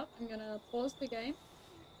wakes up, I'm gonna pause the game,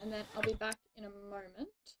 and then I'll be back in a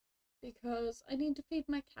moment, because I need to feed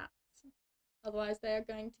my cats. Otherwise they are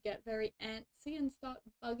going to get very antsy and start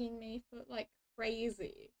bugging me for like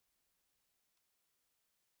crazy.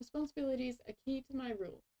 Responsibilities are key to my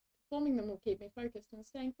rule. Performing them will keep me focused, and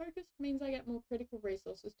staying focused means I get more critical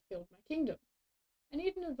resources to build my kingdom. I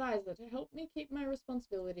need an advisor to help me keep my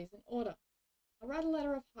responsibilities in order. I'll write a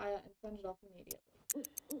letter of hire and send it off immediately.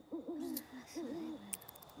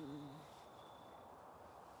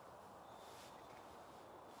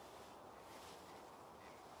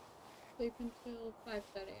 Sleep until 5:30 a.m.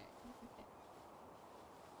 Okay.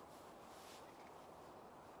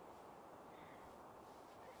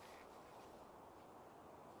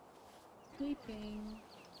 sleeping.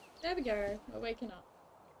 There we go. We're waking up.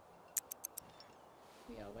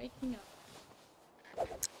 We are waking up.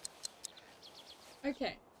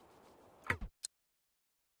 Okay.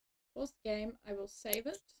 Pause the game. I will save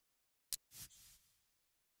it.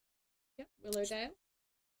 Yep, Willowdale.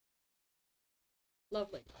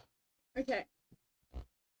 Lovely. Okay.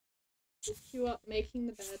 You up making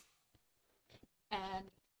the bed. And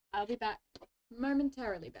I'll be back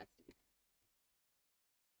momentarily, Bessie.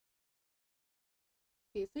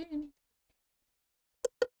 See you soon.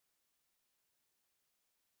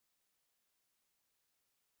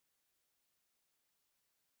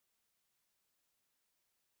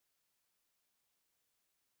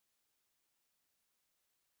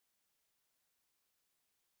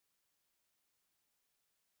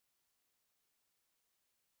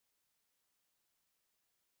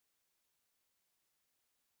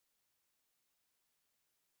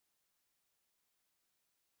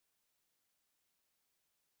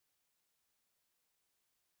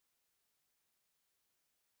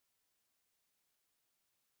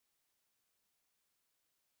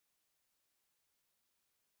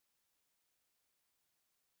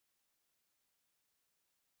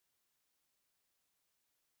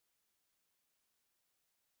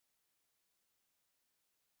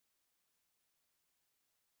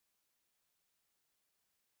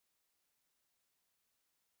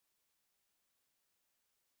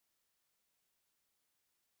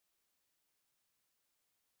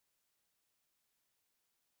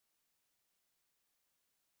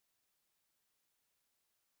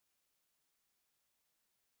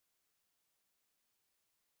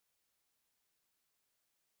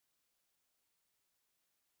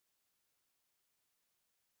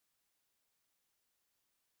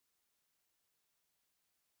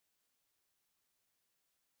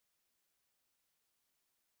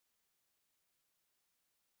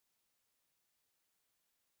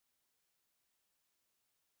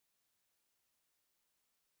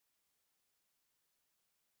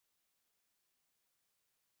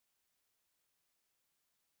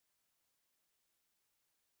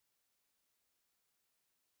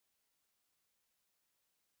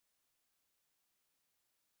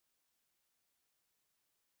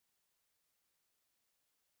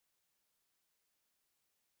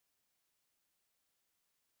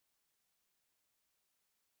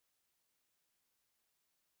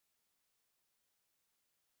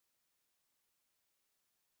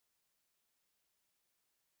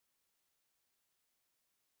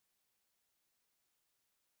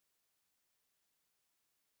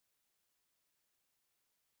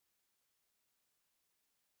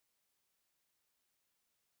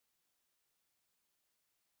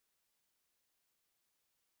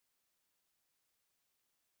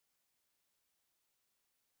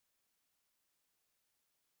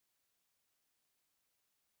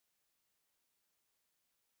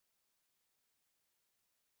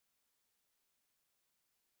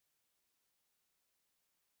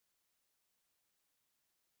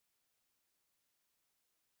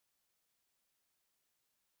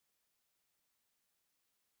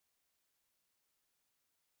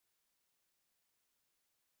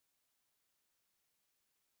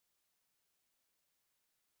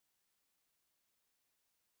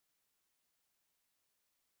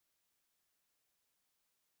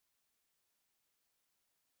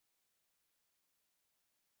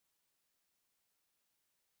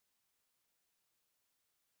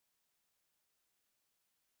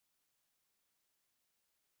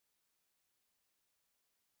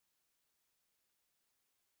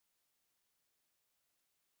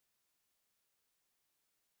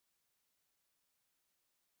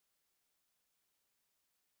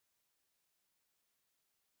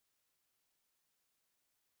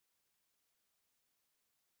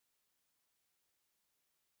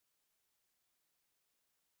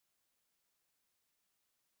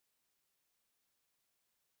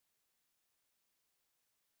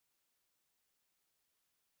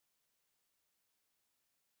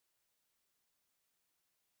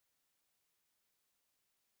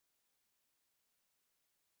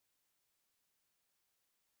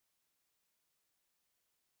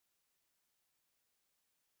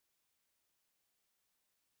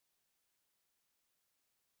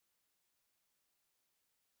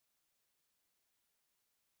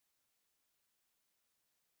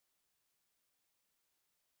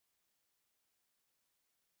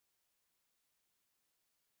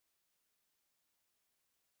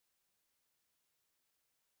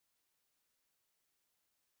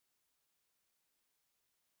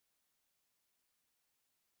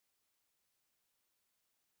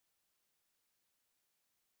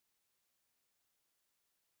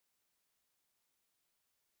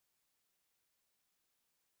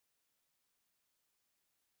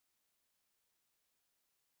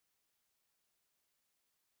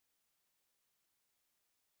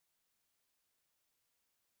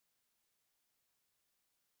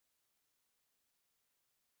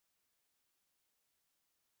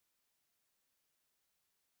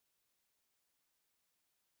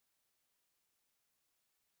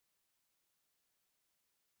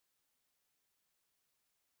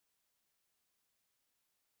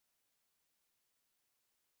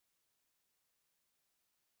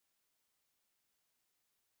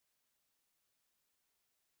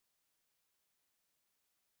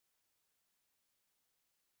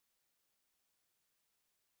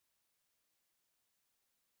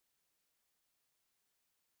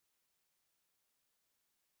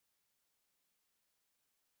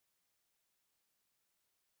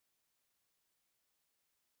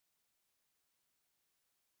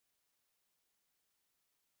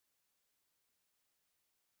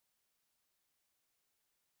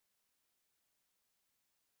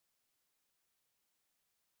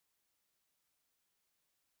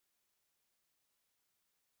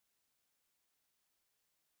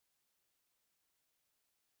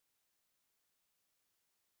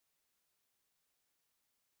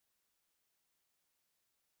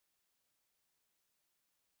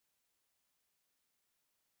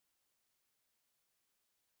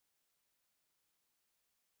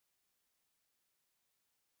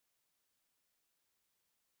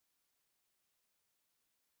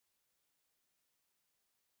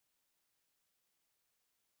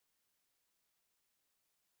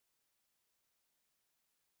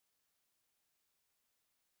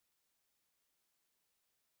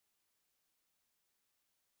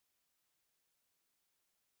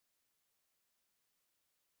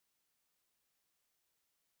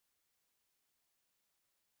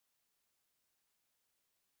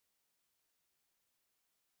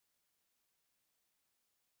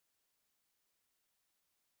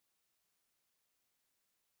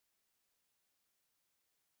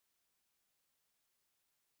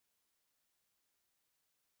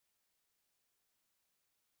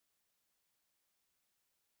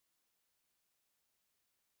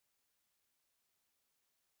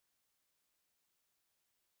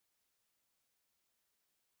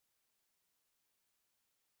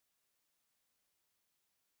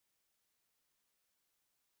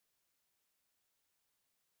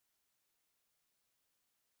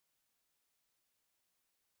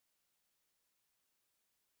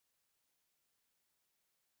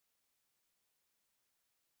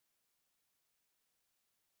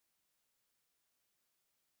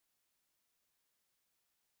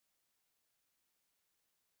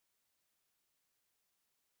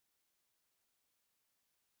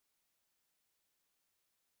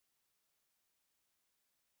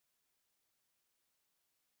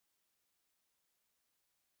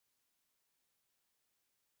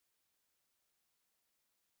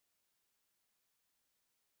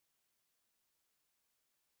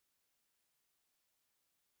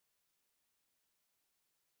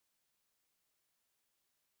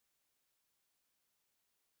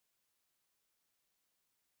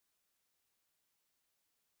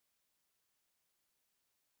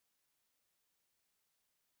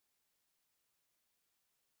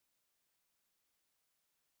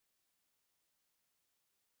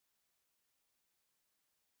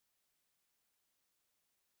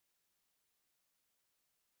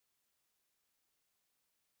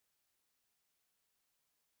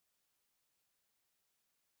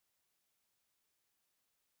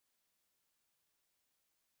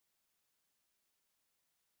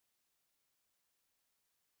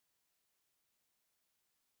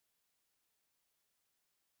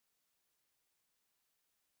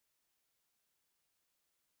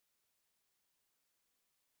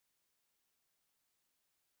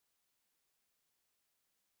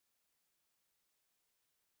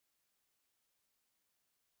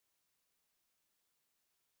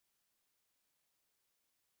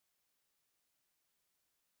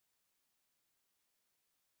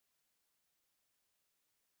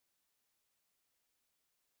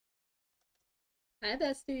 Hi,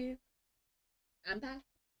 besties. I'm back.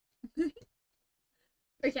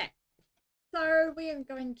 Okay, so we are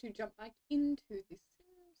going to jump back into The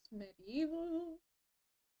Sims Medieval.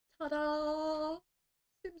 Ta-da!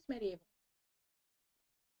 Sims Medieval.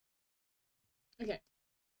 Okay,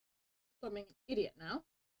 so I'm being an idiot now.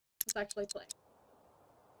 Let's actually play.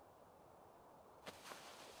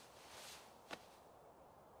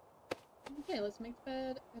 Okay, let's make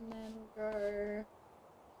bed, and then we'll go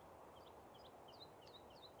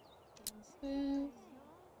downstairs,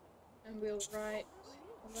 and we'll write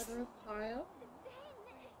a letter of hire,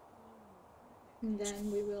 and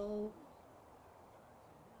then we will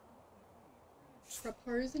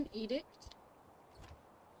propose an edict.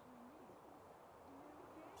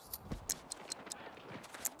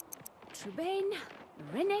 Trubain,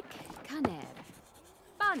 Rinnick, Caner.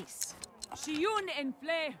 Banis. Shiun en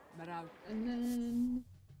flay, Marau. And then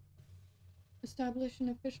establish an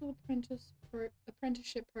official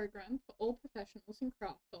apprenticeship program for all professionals in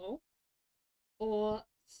Crafthall, or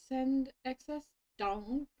send excess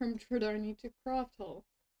dung from Tredoni to Crafthall,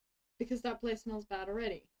 because that place smells bad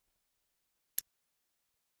already.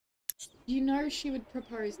 You know she would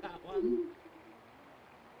propose that one.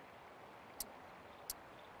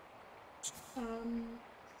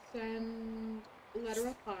 Send letter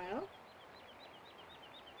of hire.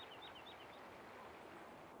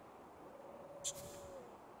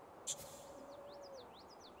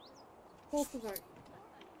 Call for vote.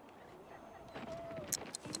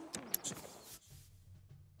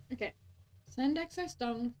 Okay. Send excess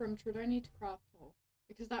dung from Tredoni to Crafthall,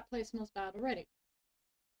 because that place smells bad already.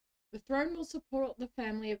 The throne will support the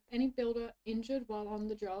family of any builder injured while on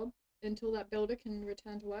the job until that builder can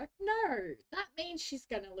return to work. No! That means she's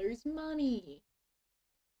gonna lose money.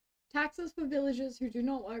 Taxes for villagers who do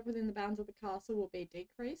not work within the bounds of the castle will be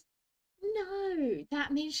decreased. No!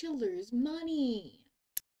 That means she'll lose money.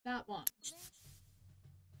 That one.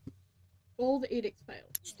 All the edicts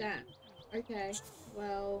failed. Damn. Okay,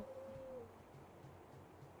 well...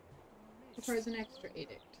 propose an extra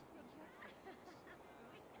edict.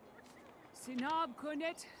 Sinab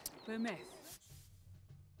Kunet, Bemeth.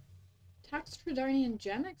 Tax Tredonian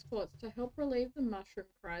gem exports to help relieve the mushroom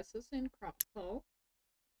crisis in Crafthall.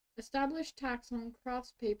 Establish tax on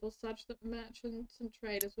craftspeople such that merchants and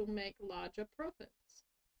traders will make larger profits.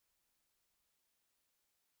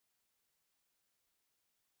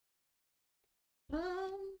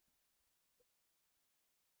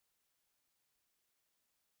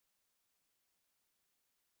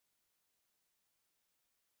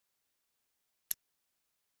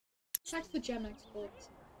 Tax the gem exports.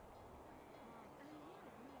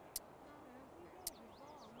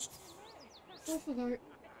 Call for vote.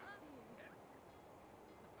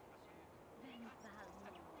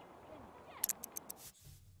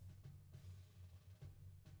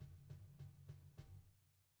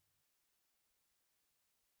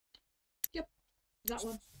 Yep, that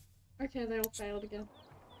one. Okay, they all failed again.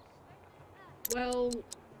 Well,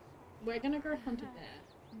 we're gonna go hunt a bear.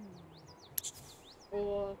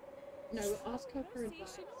 Or, no, we'll ask her for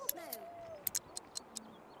advice.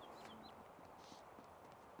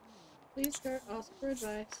 Please go ask for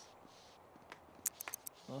advice.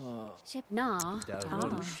 Oh. Shepna.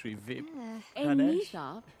 Darwin Shrivip.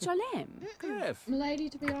 Enitha. Cholem. Gref. Milady,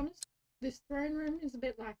 to be honest, this throne room is a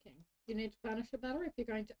bit lacking. You need to furnish it better if you're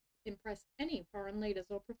going to impress any foreign leaders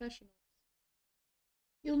or professionals.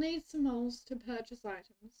 You'll need some moles to purchase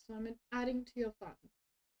items, so I'm adding to your fund.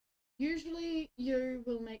 Usually, you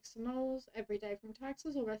will make some moles every day from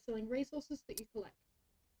taxes or by selling resources that you collect.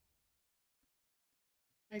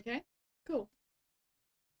 Okay, cool.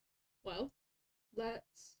 Well,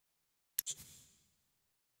 let's...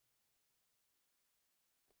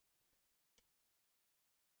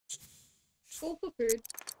 call for food.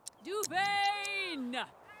 Duvain!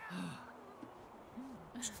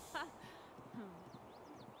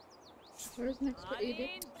 Where's next for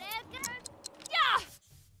edict? Yeah.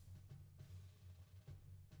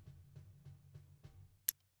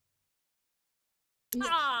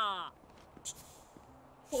 Ah!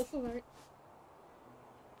 Call for vote.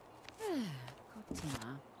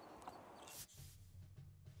 Cotina.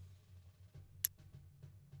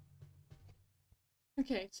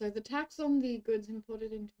 Okay, so the tax on the goods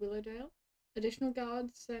imported into Willowdale, additional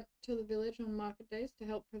guards sent to the village on market days to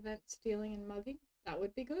help prevent stealing and mugging. That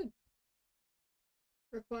would be good.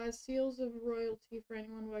 Requires seals of royalty for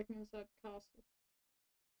anyone working inside the castle.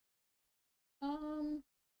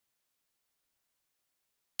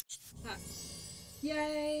 Tax.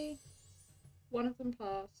 Yay! One of them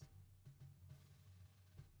passed.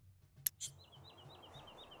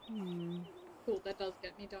 Cool, that does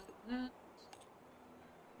get me done on that.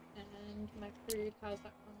 And my food, how's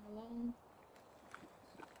that coming along?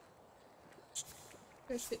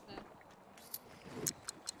 Go sit there.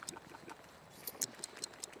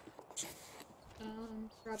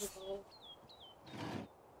 Grab a bowl.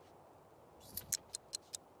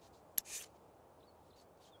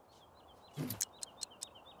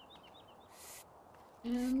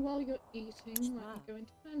 And while you're eating, let me go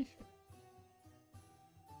into banishment.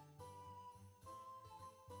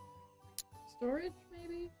 Storage,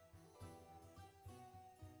 maybe?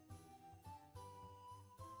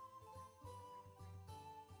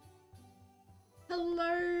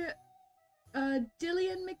 Hello,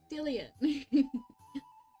 Dillian McDillion.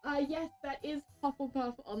 Yes, that is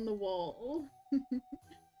Hufflepuff on the wall.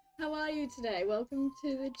 How are you today? Welcome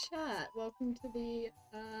to the chat. Welcome to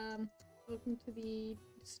the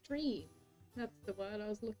stream. That's the word I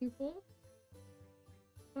was looking for.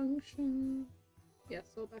 Function. Yeah,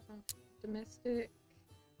 sort by function. Domestic.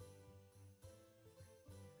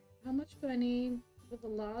 How much do I need for the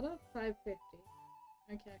larder? 550.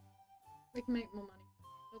 Okay. We can make more money.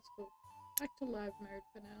 That's cool. Back to live mode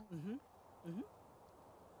for now.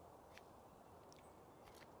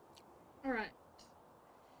 Alright.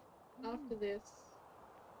 After this,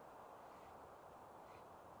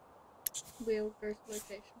 we'll go to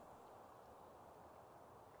location.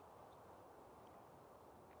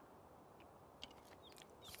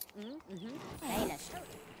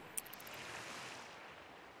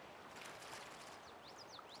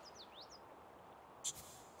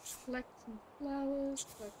 Collect some flowers,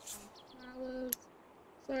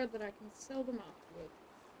 so that I can sell them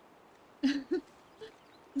afterwards.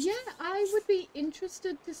 Yeah, I would be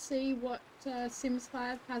interested to see what Sims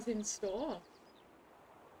 5 has in store.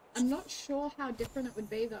 I'm not sure how different it would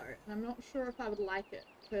be though, and I'm not sure if I would like it,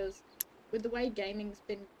 because with the way gaming's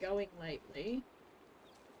been going lately,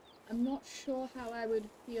 I'm not sure how I would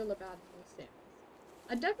feel about new Sims.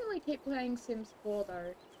 I'd definitely keep playing Sims 4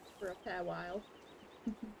 though, for a fair while.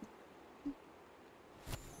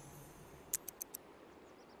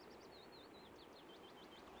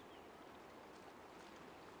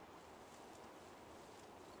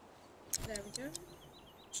 There we go.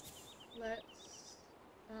 Let's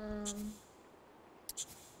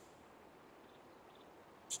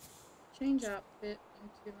change outfit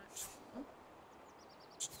into my channel.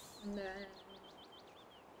 And then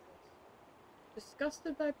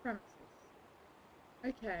disgusted by premises.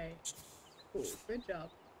 Okay. Cool, good job.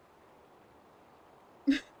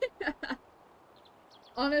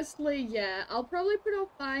 Honestly, yeah, I'll probably put off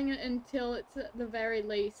buying it until it's at the very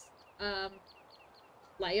least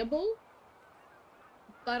playable.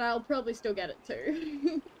 But I'll probably still get it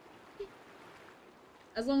too.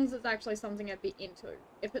 As long as it's actually something I'd be into.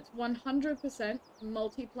 If it's 100%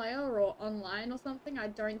 multiplayer or online or something, I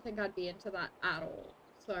don't think I'd be into that at all.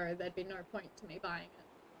 So there'd be no point to me buying it.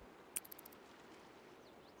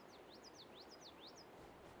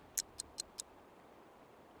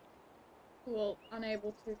 Cool,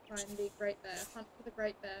 unable to find the Great Bear. Hunt for the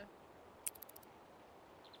Great Bear.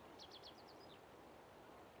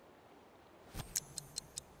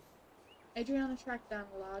 Adriana tracked down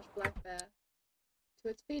a large black bear to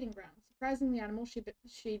its feeding ground. Surprising the animal, she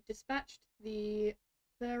dispatched the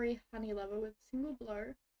furry honey lover with a single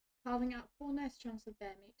blow, carving out 4 nice chunks of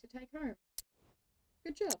bear meat to take home.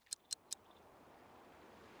 Good job.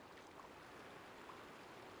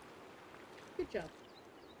 Good job.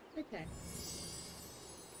 Okay.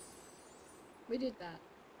 We did that.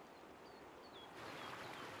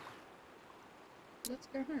 Let's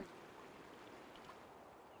go home.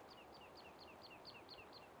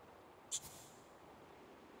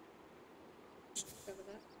 Discover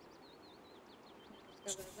that.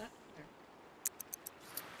 Discover that. There.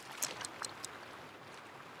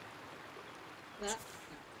 That.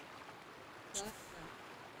 No. That. No.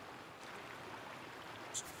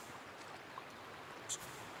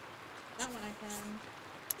 That one I can.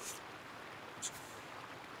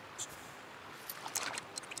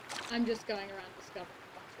 I'm just going around discovering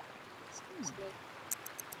a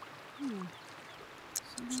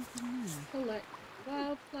bunch of things. Collect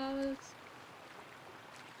wildflowers.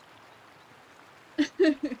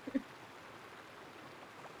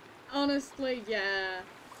 Honestly, yeah.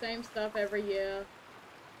 Same stuff every year.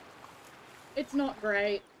 It's not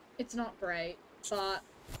great. It's not great, but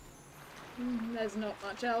there's not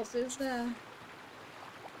much else, is there?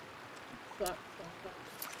 Sucks sometimes.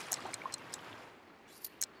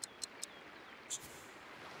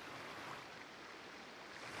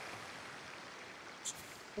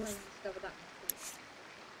 Let me discover that one, please.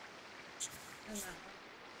 And that one.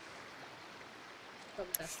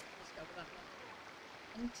 Probably best to discover that one.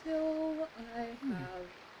 Until I have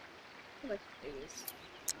Collect these.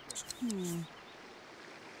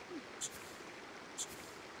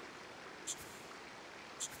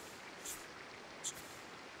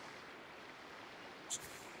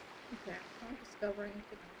 Okay, I can't discover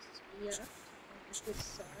anything else yet on this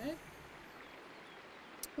side.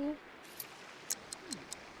 Cool.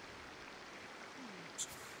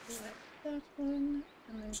 Select that one,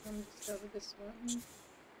 and then come discover this one.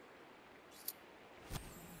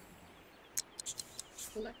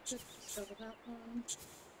 Select it, discover that one. Is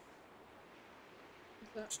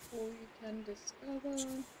that all you can discover?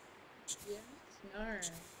 Yes, no,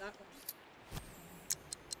 that one.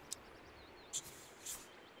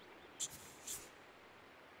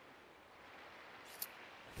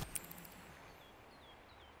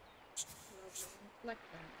 Lovely, collect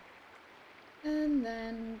them. And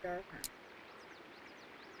then go home.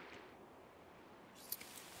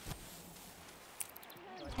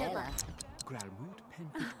 Gralmud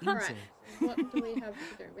Penfit Alright, what do we have to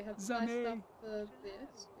do? We have to buy stuff for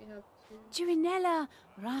this. We have to Jurinella,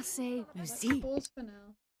 Rase, let's Musi. pause for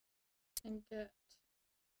now and get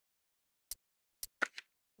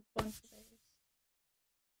a bunch of these.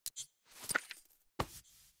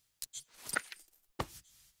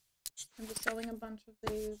 I'm just selling a bunch of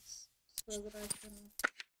these so that I can...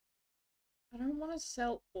 I don't want to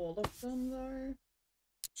sell all of them though.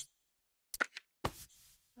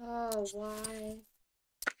 Oh, why?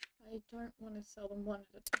 I don't want to sell them one at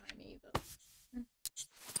a time either.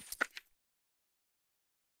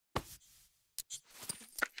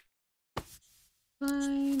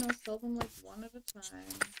 Fine, I'll sell them like one at a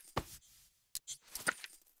time.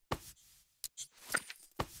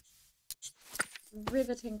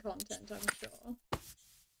 Riveting content, I'm sure.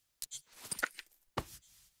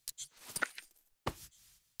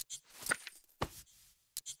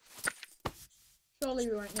 Surely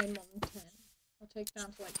we won't need more than 10. I'll take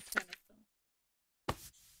down to like 10 of them.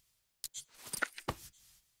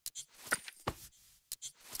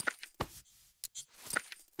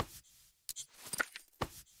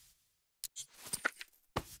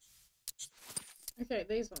 Okay,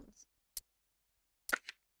 these ones.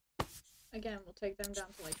 Again, we'll take them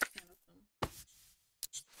down to like 10 of them.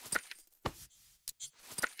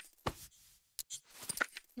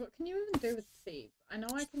 What can you even do with seeds? I know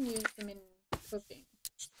I can use them in cooking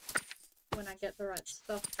when I get the right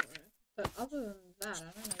stuff for it, but other than that,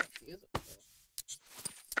 I don't know what to use it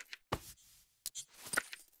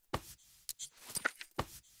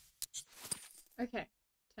for. Okay,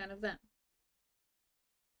 10 of them.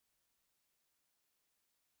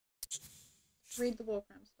 Read the war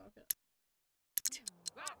crimes docket.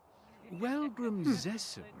 Welgrim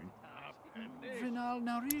Zesson. Vrinal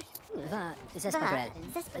Nari. Va, Zespagrel.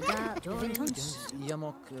 Da, Jovintuns.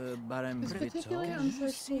 Yamok Barem This particularly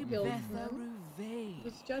unsocial guild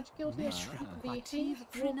was judged guilty of the heinous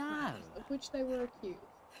war crimes of which they were accused.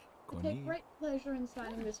 I take great pleasure in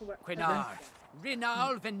signing this arrest. Quinar.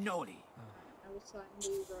 Rinal Venoli. I will sign the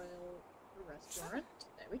royal arrest warrant.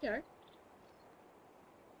 There we go.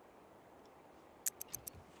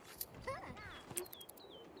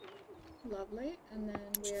 Lovely, and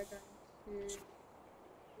then we are going to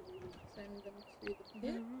send them to the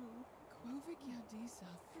pit.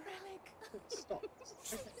 With stocks.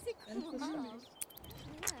 Okay, send for stocks.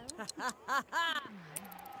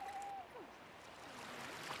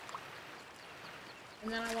 And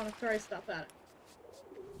then I want to throw stuff at it.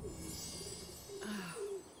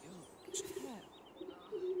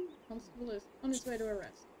 Constable is on his way to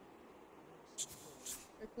arrest.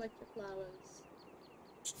 Go collect your flowers.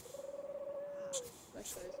 Collect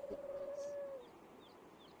those flowers.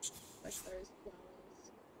 Collect those flowers.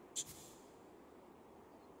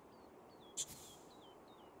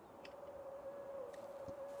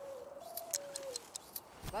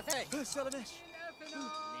 Vathe. Salamesh.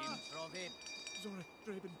 Nim Trovin. Zora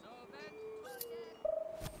Draben.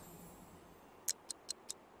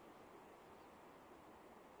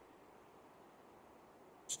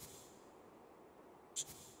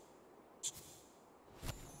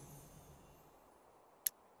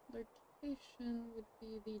 Location would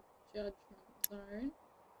be the judgment zone.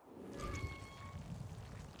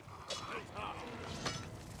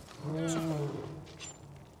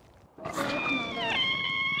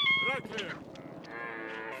 Right here.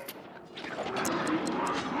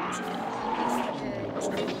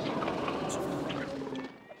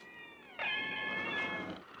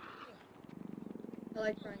 I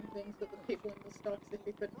like throwing things at the people in the stocks if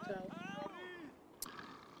you couldn't tell.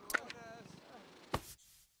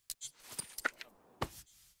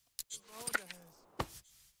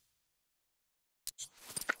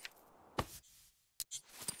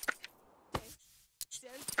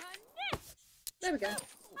 go.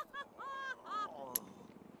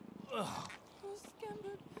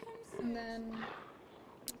 And then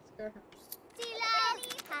let's go home.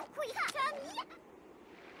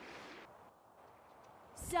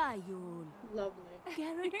 Sayun. Lovely.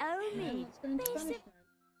 Garrett And Omi. let's go into Spanish mode.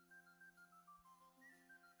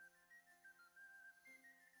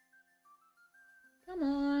 Come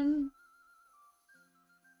on.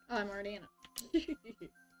 Oh, I'm already in it. Killing me.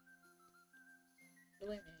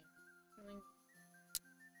 Killing me.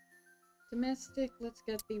 Domestic, let's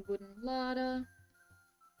get the wooden ladder.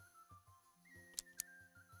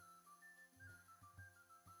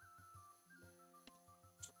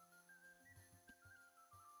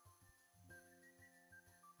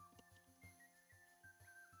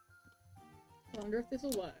 Wonder if this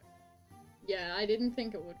will work. Yeah, I didn't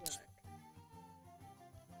think it would work.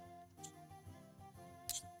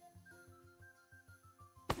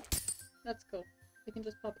 That's cool. We can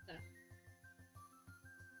just pop it there.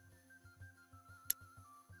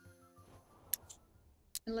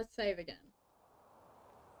 And let's save again.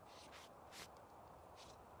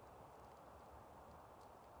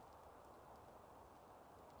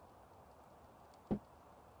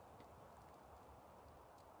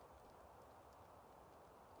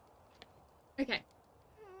 Okay.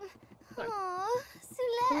 So,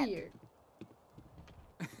 who are you?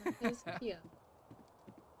 Here's here.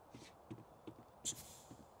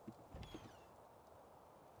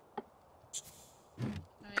 Can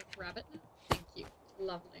I grab it now? Thank you.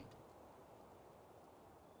 Lovely.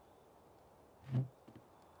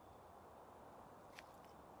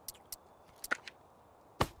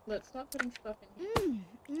 Let's start putting stuff in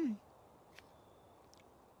here.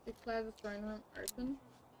 Declare the throne room open.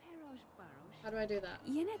 How do I do that?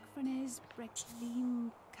 Yenek Frenez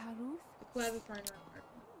Breklim Karuth. Declare the throne room open.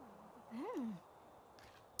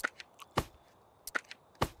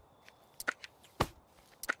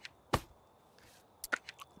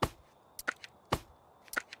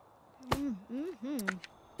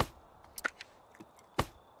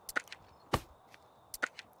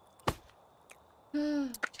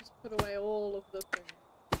 Just put away all of the food.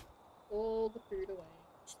 All the food away.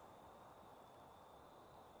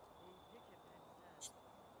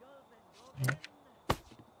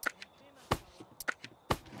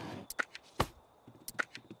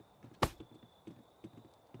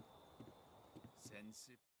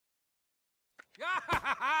 Sensi.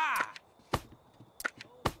 Ha!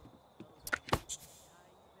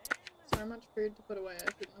 So much food to put away, I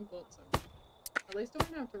shouldn't have bought so much. At least I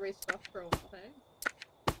won't have to restock for a while, hey?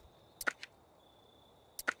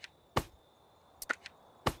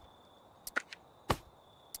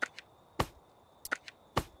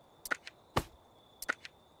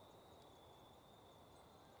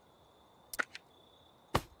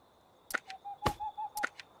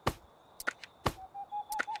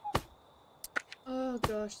 Oh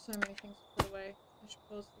gosh, so many things to put away. I should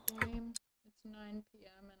pause the game. It's 9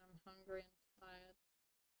 PM and I'm hungry and tired.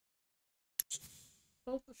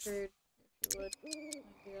 Call for food, if you would. Oh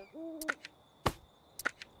dear.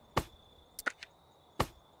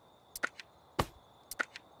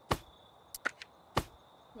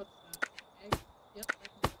 What's that? Egg? Yep, I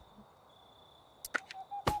can do that.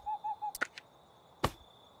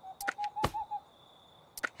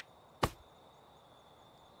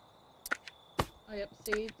 Oh yep,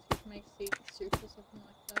 seeds. You can make seed soup or something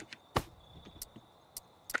like that.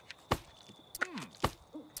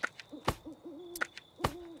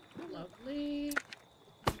 Lovely.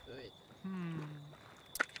 Good.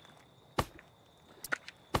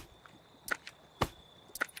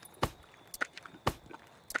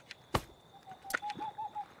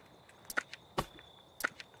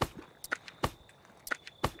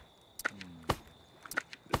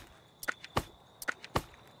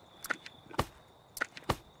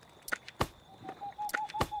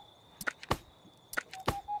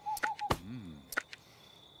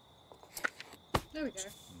 There we go.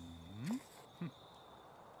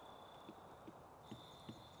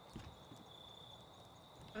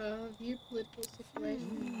 View political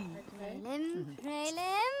situation. Okay.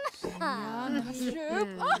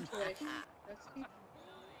 Situation. Recipe.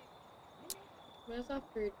 Where's our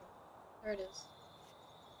food? There it is.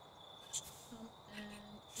 Come and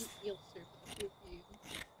eat eel soup. Review.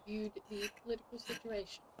 Viewed the political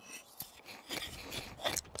situation.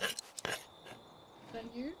 Is that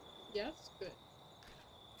you? Yes? Good.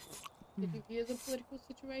 Did you view the political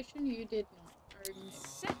situation? You did not. Okay.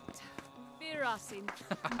 Set. Virasin.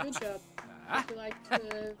 Good job. Would you like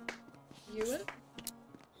to view it?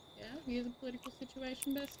 Yeah, view the political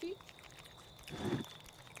situation, bestie?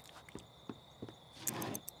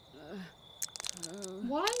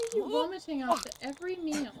 Why are you vomiting after every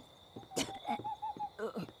meal?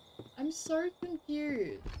 I'm so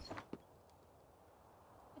confused.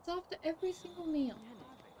 It's after every single meal.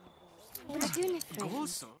 Okay,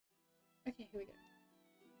 here we go.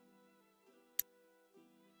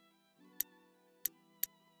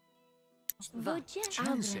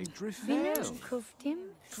 Chance Drifel. Kuftim,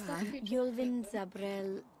 Yulvin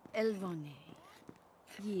Zabrel Elvone.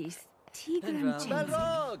 Yes, Tigran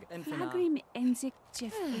Balrog! Hagrim Enzik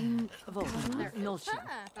Jeffin Nolshin.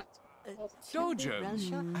 Dojo.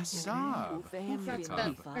 Asar. That's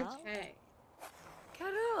done. Okay.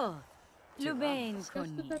 Caro. Lubain Discuss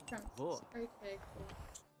the Koni. preferences. Okay, cool.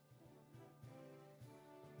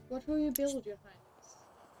 What will you build, Your Highness?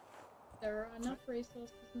 There are enough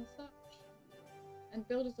resources and such. And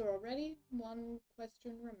builders are already. One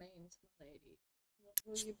question remains, my lady. What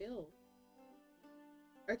will you build?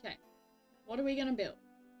 Okay. What are we gonna build?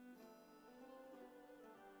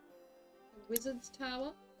 The Wizard's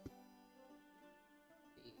Tower.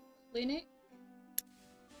 The Clinic.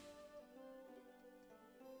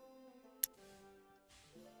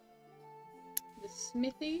 The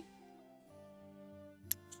Smithy.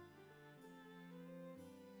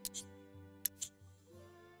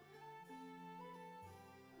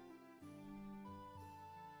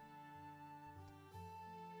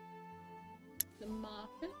 The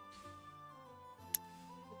Market.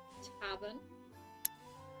 The Tavern.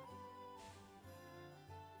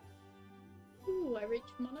 Ooh, I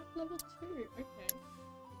reached Monarch level 2. Okay.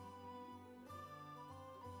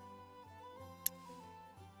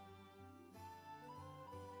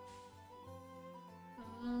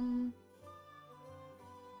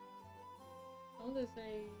 Oh, there's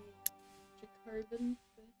a Jacobin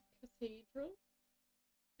Cathedral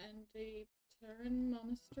and a Pateran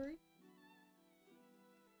Monastery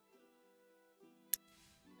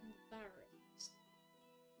and barracks.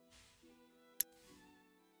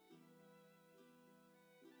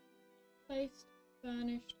 Placed,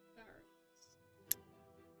 furnished barracks.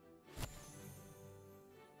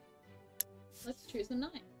 Let's choose a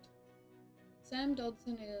knight. Sam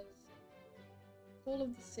Dodson is full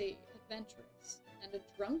of the sea, adventurous, and a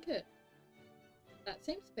drunkard. That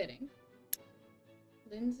seems fitting.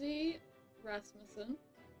 Lindsay Rasmussen.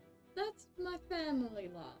 That's my family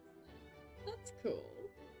last name. That's cool.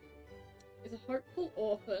 Is a hopeful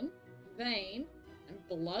orphan, vain, and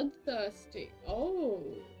bloodthirsty. Oh.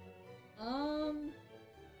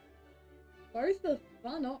 Both are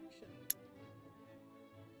fun options.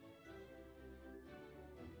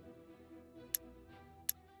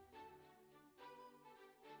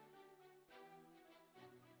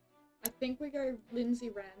 I think we go Lindsay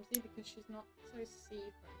Ramsey because she's not so sea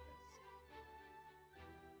focused.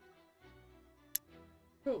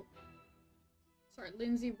 Cool. Sorry,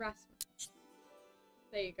 Lindsay Rasmussen.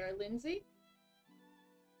 There you go, Lindsay.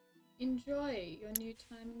 Enjoy your new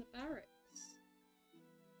time in the barracks.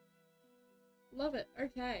 Love it.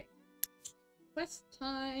 Okay. Quest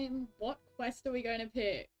time. What quest are we going to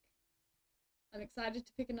pick? I'm excited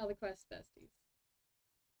to pick another quest, besties.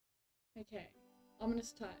 Okay.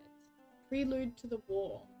 Ominous Tides. Prelude to the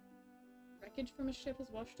War. Wreckage from a ship has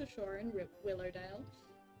washed ashore in Willowdale,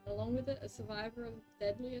 and along with it a survivor of a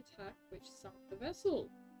deadly attack which sunk the vessel.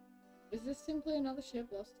 Is this simply another ship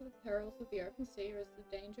lost to the perils of the open sea, or is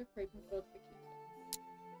the danger creeping towards the keeper?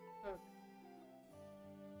 Okay.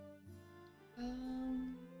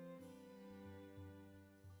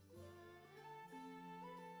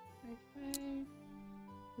 Okay.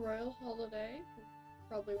 Royal Holiday. We'll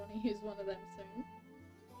probably want to use one of them soon.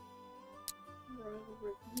 Royal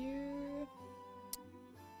Review.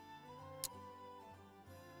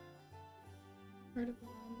 Coat of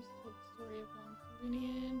Arms told the story of one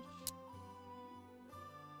lineage.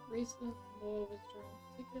 Recent law was during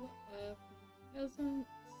particular ire from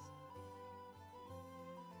peasants.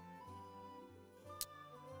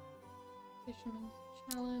 Fisherman's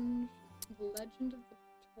Challenge. The Legend of the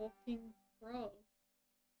Talking Frog.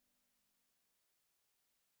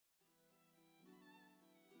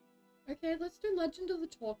 Okay, let's do Legend of the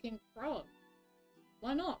Talking Frog.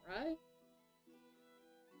 Why not, right?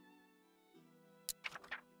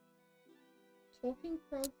 Talking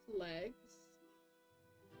Frog's legs.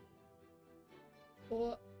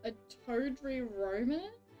 Or a Toadry romance?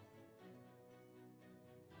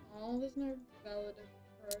 Oh, there's no valid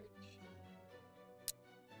approach.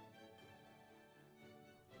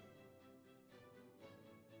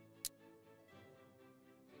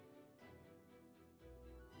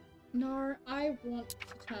 No, I want to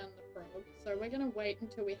turn the frog, so we're gonna wait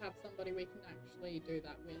until we have somebody we can actually do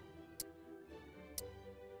that with.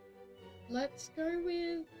 Let's go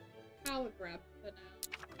with Power Grab for now.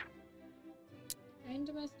 Train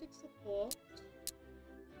domestic support.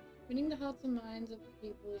 Winning the hearts and minds of the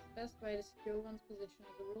people is the best way to secure one's position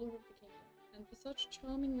as a ruler of the kingdom, and for such a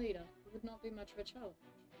charming leader, it would not be much of a challenge.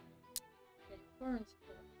 Okay, foreign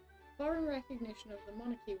support. Foreign recognition of the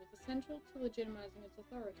monarchy was essential to legitimizing its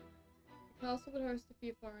authority. The castle would host a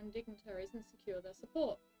few foreign dignitaries and secure their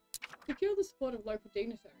support. Secure the support of local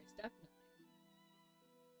dignitaries, definitely.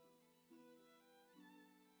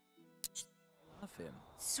 Love him.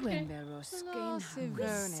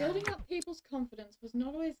 Building up people's confidence was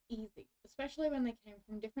not always easy, especially when they came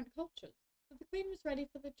from different cultures, but the Queen was ready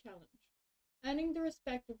for the challenge. Earning the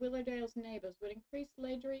respect of Willowdale's neighbours would increase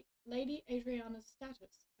Lady Adriana's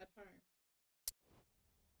status at home.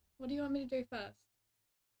 What do you want me to do first?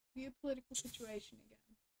 View political situation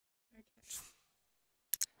again.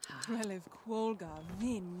 Okay. Reliv Quolga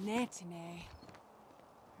Vinetine.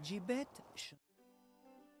 Gibet.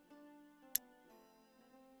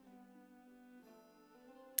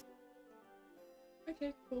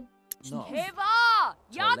 Okay, cool. No. Heva!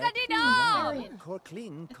 Yagadina!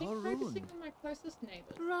 Korklin I think Korun. focusing on my closest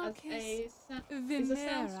neighbours Rakis is a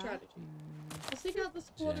sound Vimera. strategy. I'll seek out the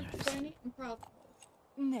support of Tony and Proudful.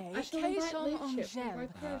 Nay, I shall invite Kaison leadership from Angel.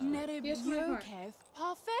 both parties. Nerib Here's my heart. Yokev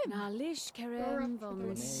Parfum. Nalish Go Kerem up to von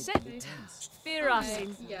the Set. Okay, Virasin.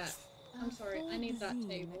 yeah. I'm sorry, I need that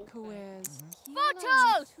table.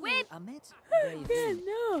 Bottle! With Amet.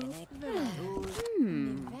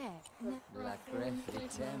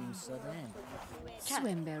 Lacrefritem Soden.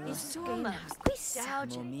 Swimberos.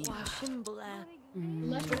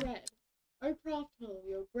 Letter read. O Proudful,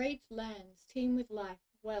 your great lands teem with life,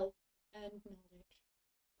 wealth, and knowledge.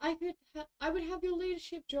 I would have your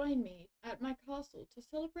leadership join me at my castle to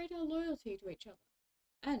celebrate our loyalty to each other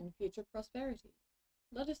and future prosperity.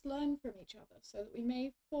 Let us learn from each other so that we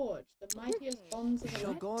may forge the mightiest bonds of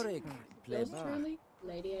alliance. Shogoric. Yours Plebar. truly,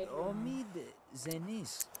 Lady Adriana. Omid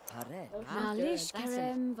Zenis. Paret. Oh, she's Nalish good.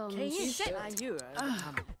 Kerem von She's Set. good.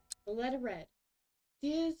 The letter read,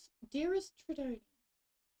 Dearest Tridoni,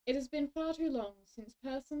 it has been far too long since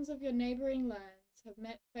persons of your neighbouring lands have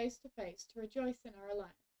met face to face to rejoice in our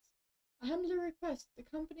alliance. I humbly request the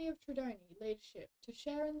company of Tridoni leadership to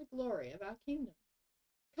share in the glory of our kingdom.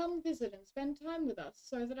 Come visit and spend time with us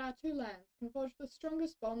so that our two lands can forge the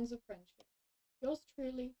strongest bonds of friendship. Yours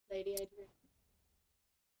truly, Lady Adriana.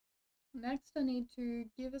 Next, I need to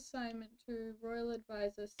give assignment to Royal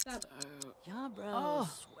Advisor Sabbath. Yabra.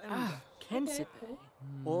 Okay, Kensipe. cool.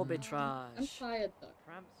 I'm Arbitrage. tired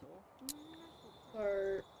though.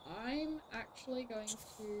 So I'm actually going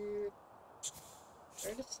to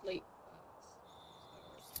go to sleep first.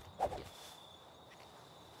 So, yeah.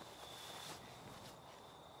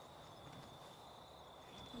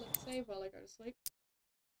 Let's save while I go to sleep.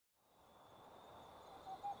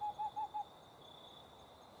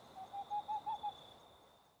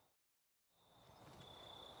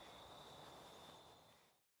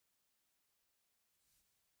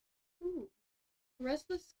 Ooh.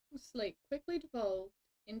 Restless sleep quickly devolved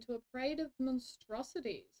into a parade of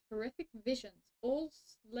monstrosities, horrific visions, all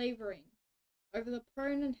slavering over the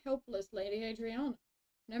prone and helpless Lady Adriana.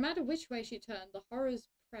 No matter which way she turned, the horrors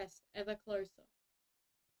pressed ever closer.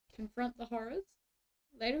 Confront the horrors?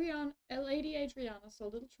 Lady Adriana saw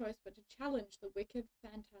little choice but to challenge the wicked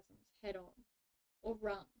phantasms head on, or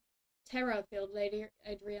run. Terror filled Lady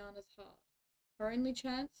Adriana's heart. Her only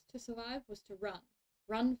chance to survive was to run.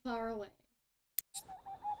 Run far away.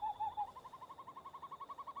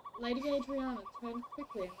 Lady Adriana turned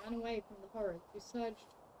quickly and ran away from the horrors, who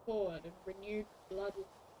surged forward in renewed bloodlust.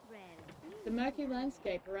 The murky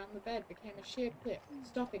landscape around the bed became a sheer cliff,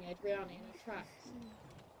 stopping Adriana in her tracks.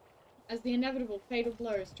 As the inevitable fatal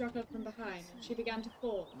blow struck her from behind and she began to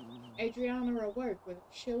fall, Adriana awoke with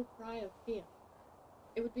a shrill cry of fear.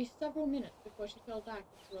 It would be several minutes before she fell back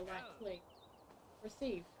into a light sleep.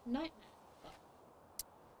 Received nightmare.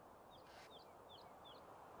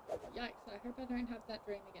 Yikes, I hope I don't have that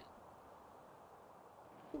dream again.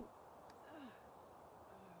 Ooh.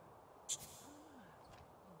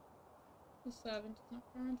 The servant is not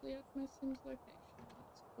currently at my Sims location.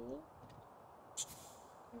 That's cool.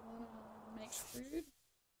 Do you wanna make food?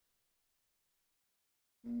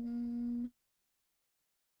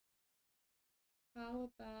 How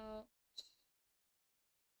about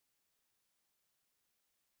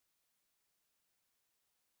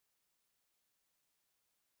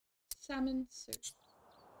salmon soup?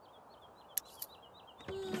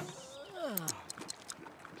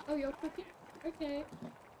 Oh, you're cooking? Okay.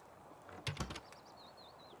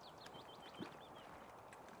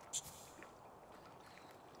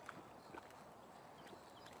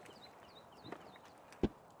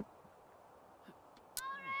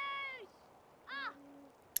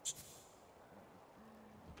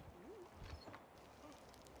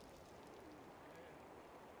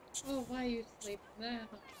 Oh, why are you sleeping there?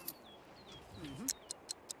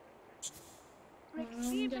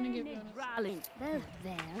 I'm gonna give you Rally. Well,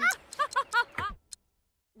 there.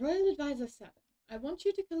 Royal Advisor 7. I want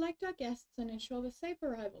you to collect our guests and ensure the safe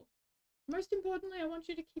arrival. Most importantly, I want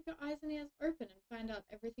you to keep your eyes and ears open and find out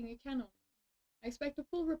everything you can on them. I expect a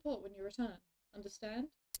full report when you return. Understand?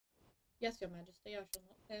 Yes, Your Majesty, I shall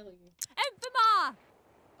not fail you. Emphama!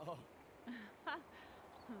 Oh.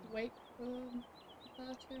 Wait for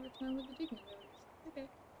her to return with the dignitaries. Okay.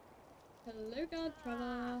 Hello, God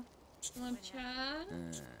Trevor. You want to chat?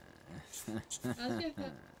 How's your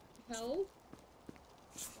health?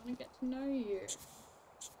 I want to get to know you.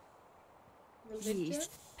 Religion? Yes,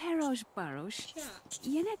 Perosh Barosh. Chat.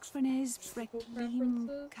 Yenek Frenez Physical Breklim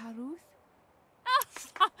preferences? Karuth.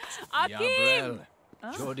 Akim!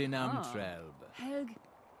 Yabrel. Jordinam Trelb. Helg.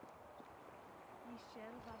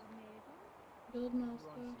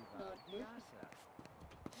 Guildmaster? Hardwood.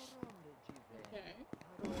 Okay.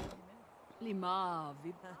 Lima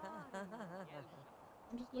Vip.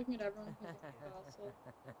 I'm just looking at everyone who's at the castle.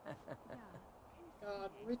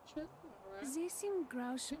 God, Richard. Alright. Zesim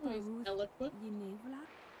Graush Oh, he's Baruth. eloquent. Yenevla.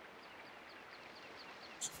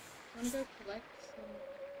 Wanna go collect some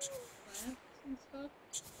plants and stuff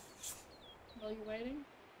while you're waiting?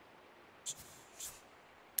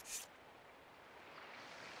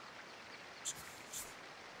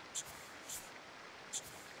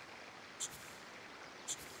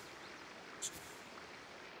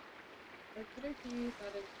 Okie dokie,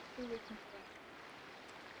 that is who we can collect.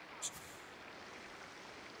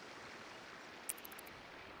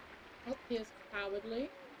 Oh, he is cowardly.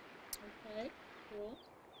 Okay, cool.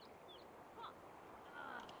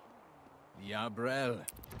 Yabrel.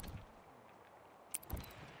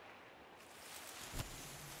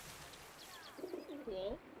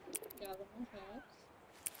 Cool. Gather more herbs.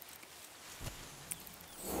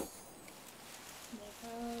 More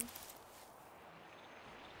herbs.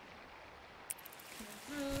 More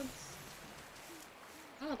herbs.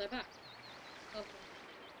 Oh, they're back. Lovely.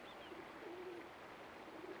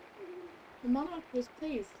 The monarch was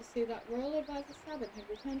pleased to see that Royal Advisor Sabin had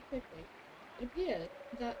returned quickly. It appeared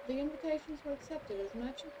that the invitations were accepted as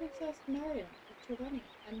Merchant Princess Marian of Trevani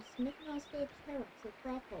and Smithmaster Terence of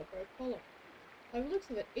Crafthold both followed. By the looks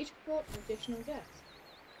of it, each brought an additional guest.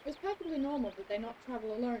 It was perfectly normal that they not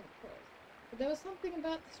travel alone, of course, but there was something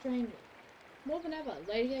about the strangers. More than ever,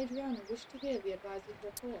 Lady Adriana wished to hear the advisor's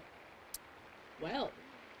report. Well,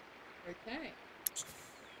 okay.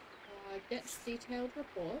 Get detailed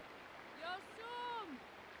report. Yosum!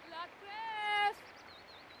 La Cref!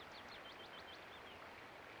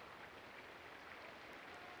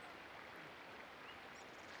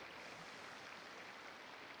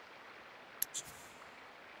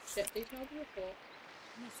 Get detailed report.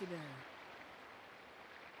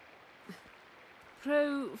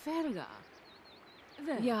 Pro Ferga.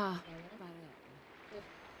 Yeah.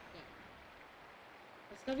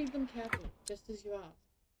 I studied them carefully, just as you asked.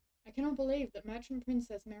 I cannot believe that Merchant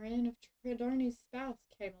Princess Marianne of Tredoni's spouse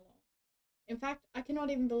came along. In fact, I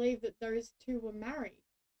cannot even believe that those two were married.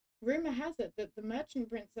 Rumor has it that the Merchant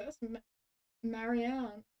Princess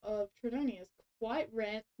Marianne of Tredoni is quite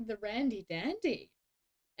the randy dandy.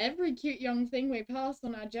 Every cute young thing we passed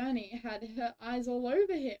on our journey had her eyes all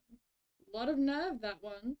over him. A lot of nerve, that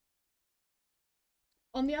one.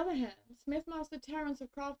 On the other hand, Smithmaster Terence of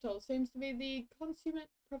Crafthold seems to be the consummate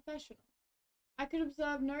professional. I could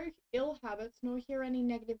observe no ill habits nor hear any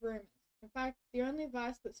negative rumors. In fact, the only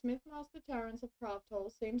vice that Smithmaster Terence of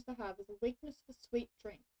Crafthold seems to have is a weakness for sweet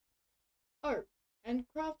drinks. Oh, and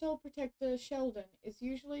Crafthold Protector Sheldon is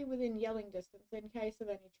usually within yelling distance in case of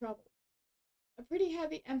any trouble. A pretty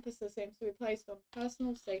heavy emphasis seems to be placed on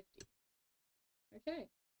personal safety. Okay.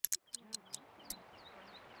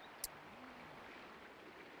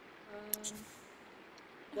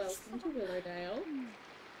 Welcome to Willowdale.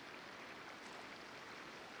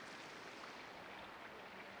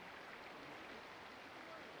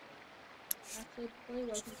 Acid boy,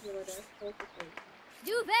 welcome to Willowdale. Hold the food.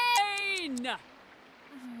 Duvain!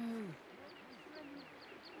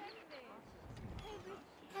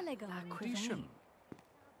 Disham.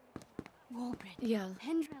 Yal.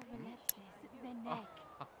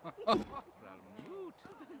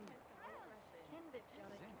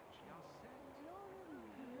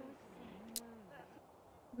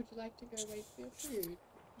 Would you like to go wait for your food?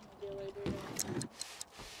 Dear lady.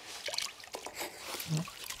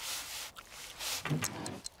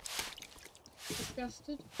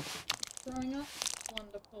 Disgusted? Throwing up?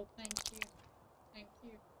 Wonderful, thank you. Thank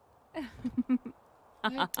you. I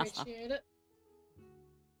appreciate it.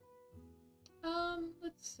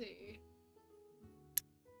 Let's see.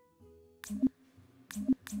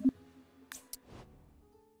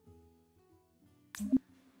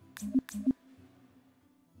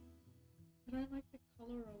 I don't like the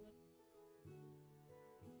color of it.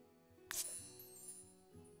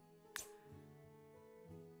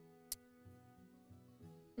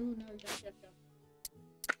 Oh no, go.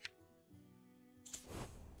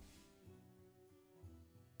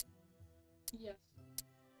 Yes.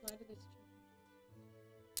 Fly to this tree.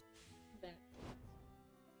 That.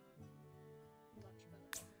 Much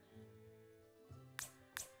better.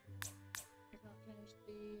 I can't change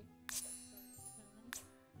the...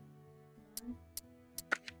 No.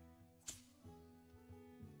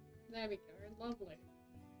 There we go. Lovely.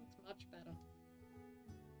 That's much better.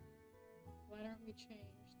 Why don't we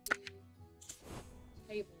change the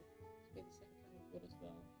table to be the same kind of wood as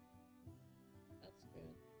well? That's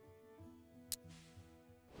good.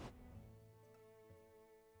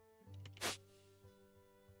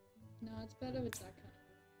 No, it's better with that kind of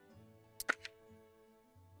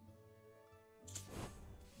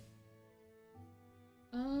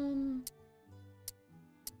wood.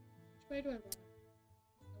 Which way do I want it?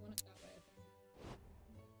 I want it that way, I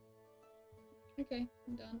think. Okay,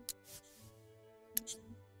 I'm done.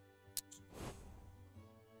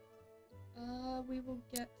 We will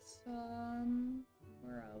get some...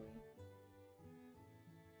 Where are we?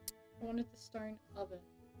 I wanted the stone oven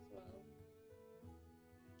as well.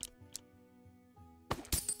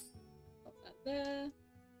 Pop that there.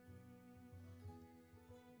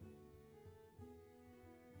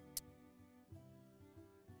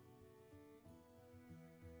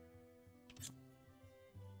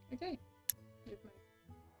 Okay.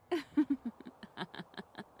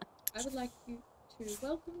 I would like to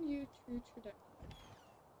welcome you to Tredoni.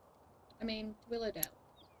 I mean, to Willowdale.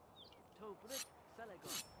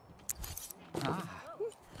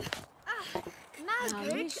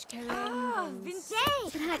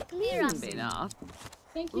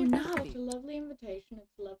 Thank you for such a lovely invitation.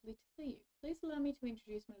 It's lovely to see you. Please allow me to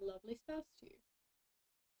introduce my lovely spouse to you.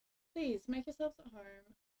 Please, make yourselves at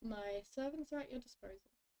home. My servants are at your disposal.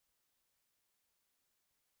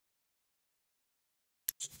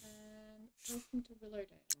 And welcome to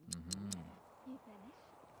Willowdale. You finished?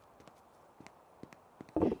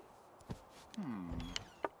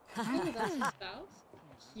 Oh, that's your spouse?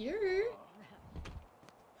 Cute!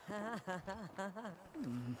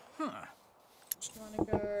 You wanna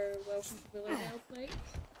go welcome to Willowdale, please?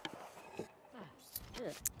 Thank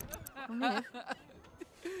you for having us.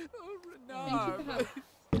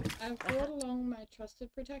 I've brought along my trusted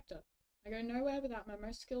protector. I go nowhere without my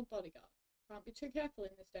most skilled bodyguard. Can't be too careful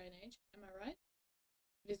in this day and age, am I right?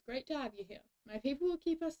 It is great to have you here. My people will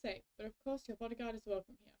keep us safe, but of course your bodyguard is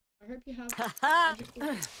welcome here. I hope you have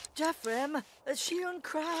Jeffrem, Shion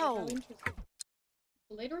Crow. How interesting.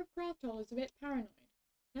 The leader of Crafthole is a bit paranoid.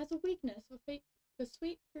 He has a weakness for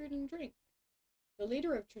sweet food and drink. The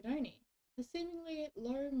leader of Tredoni has seemingly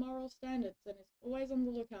low moral standards and is always on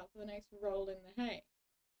the lookout for the next roll in the hay.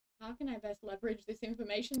 How can I best leverage this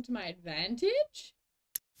information to my advantage?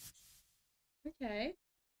 Okay.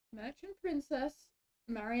 Merchant Princess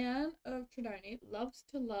Marianne of Tredoni loves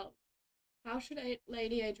to love. How should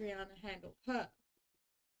Lady Adriana handle her?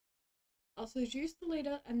 I'll seduce the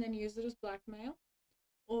leader and then use it as blackmail.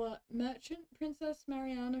 Or Merchant Princess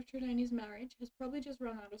Marianne of Tredoni's marriage has probably just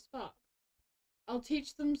run out of spark. I'll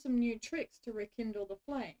teach them some new tricks to rekindle the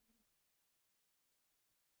flame.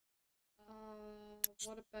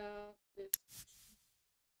 What about this?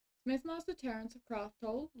 Smithmaster Terence of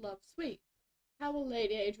Crafthole loves sweets. How will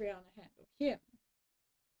Lady Adriana handle him?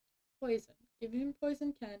 Poison. Give him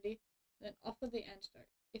poison candy, then offer the antidote,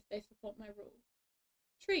 if they support my rule.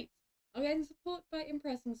 Treats. I'll gain support by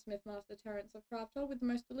impressing Smithmaster Terence of Crafthole with the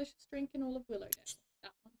most delicious drink in all of Willowdale.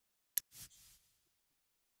 That one.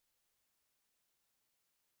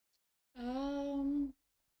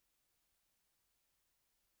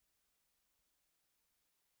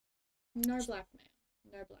 No blackmail.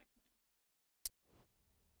 No blackmail.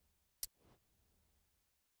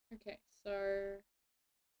 Okay, so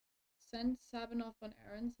send Sabin off on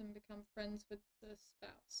errands and become friends with the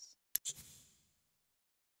spouse.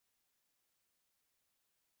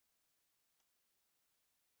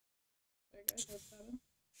 There you go, there's Sabin.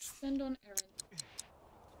 Send on errands.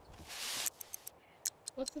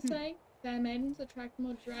 What's the saying? Fair maidens attract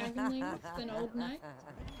more dragonlings than old knights.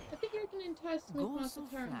 I think you can entice Smithmaster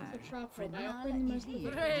Terence of Crafthole by offering the most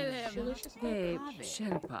delicious beverage.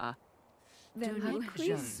 Shelpa. Then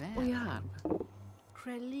Chris Oyar.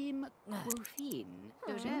 Krelim Krufin.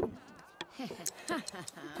 Dojem.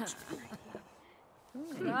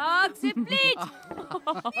 Ratsiplit!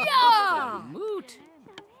 Ja! Moot.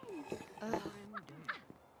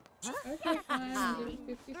 Okay, fine, I'll give you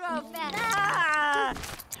 50 Ah!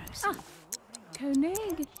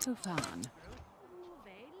 Konig Tufan.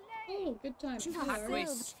 Oh, good time.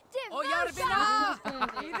 Aquis. Oh, Yarbina!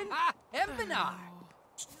 Empinar!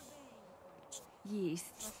 Yes,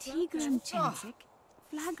 Tigran Chensik.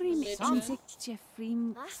 Flagrim Chensik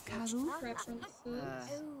Jeffrim Karu.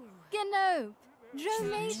 Preferences. Gano.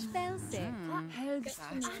 Drone Spelsik. Helga.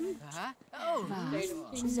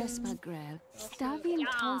 Zespagrel. Davin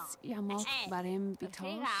Tos Yamok Barim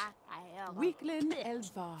Bitos. Weaklin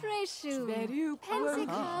Elvar. Freshu. Veru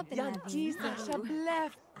Pensik Yantis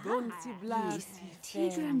Shablef. Gonsi Blas.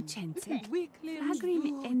 Tigran Chensik. Weaklin Flagrim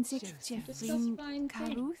Enzik Jeffrim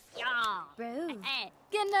Karuth.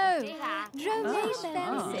 Gano. Drone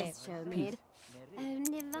Spelsik. Showmid.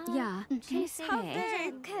 Ja, Cheshe.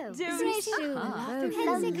 Freshu.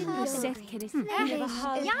 Pensik Seth Kedis.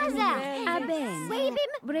 Yaza. Aben.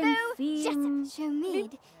 Wabim. Brimfim.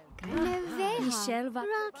 Shomid. Noveha. Mishelva.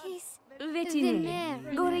 Rakis. Vetine.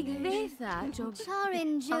 Gorig Vetha. Job.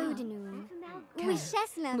 Charin Jodanum.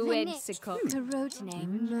 Wishesna Muedsiko. Karotene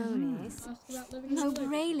Monis. Asked about living in the village.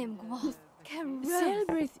 Mobralim Gwath. Karot.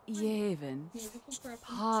 Selbrith Yevon. Musical preferences.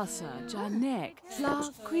 Pasa Janek. Fla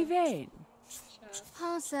Quivain. Chat.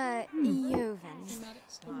 Pasa Jovan. Thematic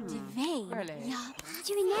story. Devane. Ya.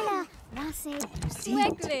 Juinella. Rase.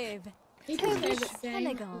 Weglev. People say that Dame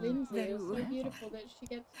Telegon. Lindsay is so beautiful that she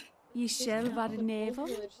gets Yishelva discounts on all Nevom.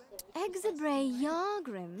 village stores. Exabre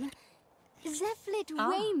Yargrim. Zeflit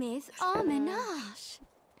Weymouth Armenash.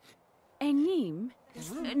 Enim.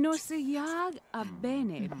 Norse jag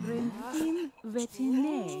abene. Brimfim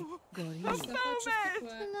Vetine. Gorig.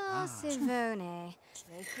 La Sivone.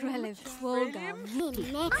 Krelev Quolgam.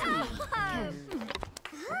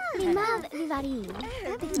 Limav Vivarin.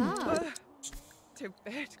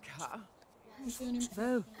 Tibetka.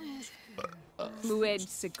 Vo.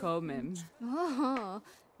 Muedsikomim. Oh.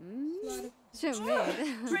 Shomid.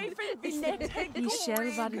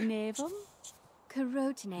 Yishelva Nevom.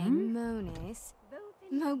 Karotene Monis.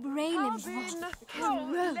 Mobralim Gwath.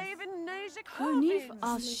 Karot. Kunif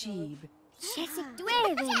Ashib. Chesik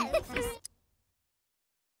Dwevin.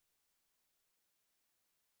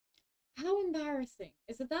 How embarrassing.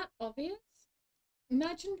 Is it that obvious?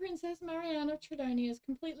 Imagine Princess Marianne of Tridonia is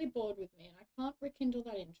completely bored with me and I can't rekindle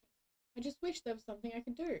that interest. I just wish there was something I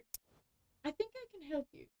could do. I think I can help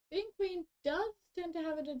you. Being queen does tend to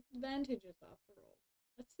have advantages after all.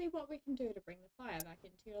 Let's see what we can do to bring the fire back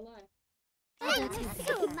into your life.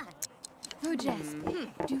 Hojas.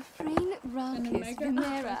 Dufresne And Rakis. Omega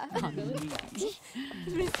Venera. village.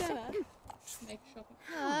 Brisella. Make shopping.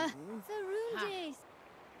 Varundes.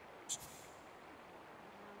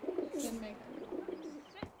 Then make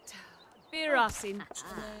Birasin.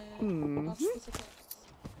 and then auspicious effects.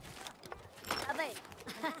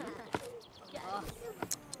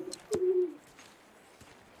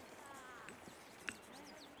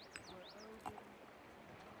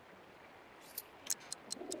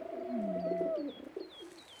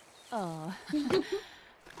 Oh.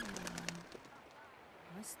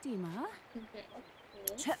 Stima. Okay,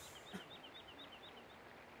 cool.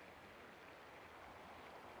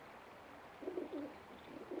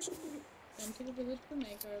 Send to the village for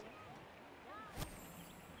makeover.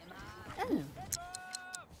 Oh.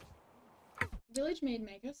 Village maid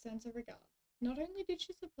maker sends her regards. Not only did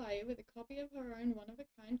she supply you with a copy of her own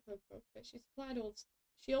one-of-a-kind cookbook, but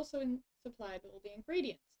she also supplied all the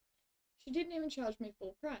ingredients. She didn't even charge me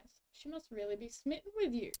full price. She must really be smitten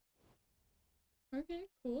with you. Okay,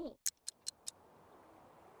 cool.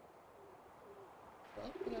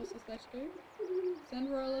 Well, what else is there to do?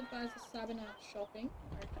 Send royal advisor Sabin out shopping.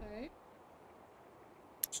 Okay.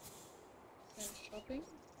 Send shopping.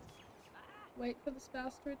 Wait for the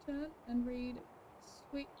spouse to return and read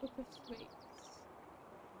Sweet Book of Sweets.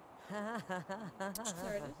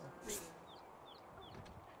 There it is.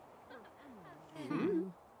 Read.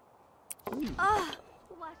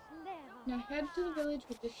 Now head to the village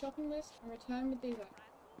with this shopping list and return with these items.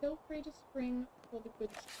 Feel free to spring for the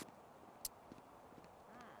good stuff.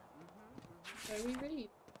 So we read.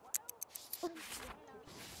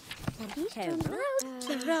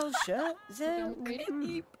 Terosha, Done with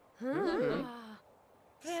reading? Lovely.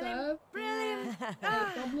 Serve a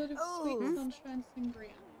goblet of sweet sunshine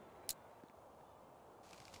sangria.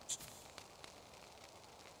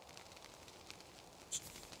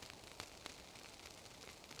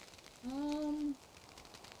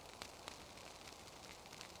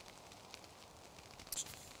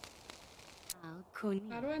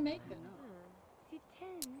 How do I make it?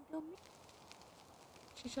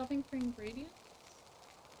 She's shopping for ingredients?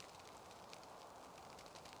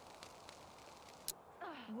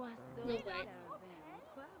 We'll wait.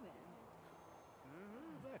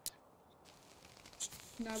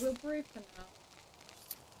 No, we'll brew for now.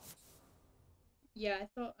 Yeah, I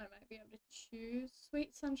thought I might be able to choose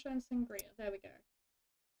Sweet Sunshine Sangria. There we go.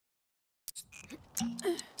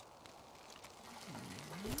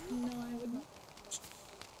 No, I would not.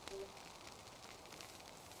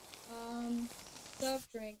 Serve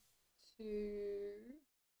drink to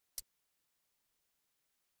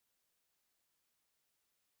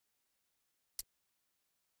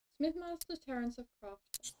Smithmaster Terence of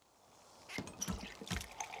Craft.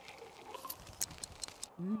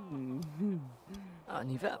 On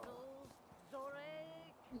y va.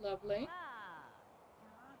 Lovely.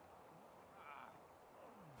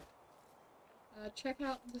 Check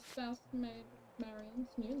out the Spouse-Maid Marion's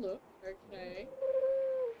new look. Okay.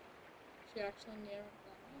 She actually near it.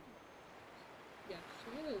 Yes, she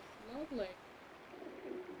is. Lovely.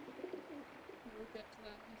 We'll get to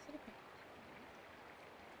that in a second.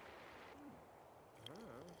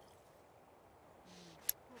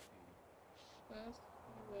 First,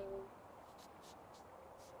 we will...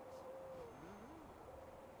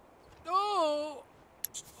 Oh!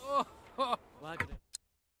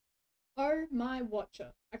 Oh my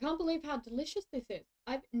watcher. I can't believe how delicious this is.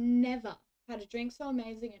 I've never had a drink so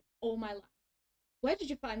amazing in all my life. Where did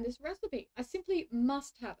you find this recipe? I simply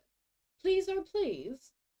must have it. Please, oh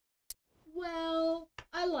please. Well,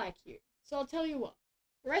 I like you, so I'll tell you what.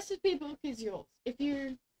 The recipe book is yours. If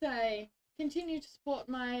you say, continue to support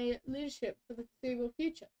my leadership for the foreseeable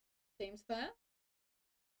future. Seems fair?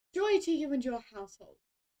 Joy to you and your household.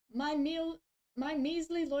 My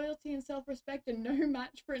measly loyalty and self-respect are no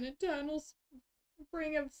match for an eternal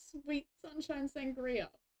spring of sweet sunshine sangria.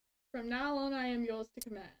 From now on, I am yours to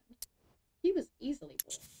command. He was easily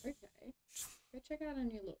born. Okay. Go check out a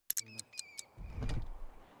new look.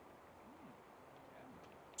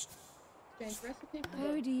 Exchange recipe for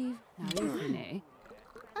Podiv, Narithine.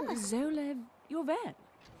 Zolev, you're there.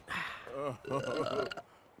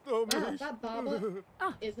 Wow, that barber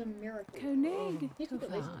is a miracle. Konig, He took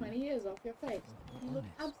at least 20 years off your face. You look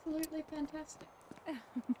absolutely fantastic.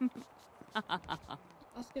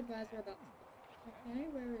 Ask advisor about... Okay,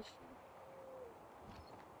 where is she?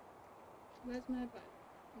 Where's my advisor?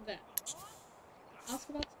 There. Ask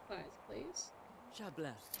about supplies, please.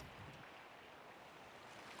 Chabla.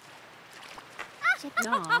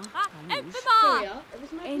 Nah, Here we are. It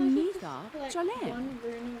was my pleasure Enitha, to collect Jolene. one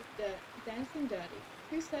rune of Dancing Dirty,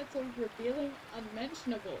 2 sets of Revealing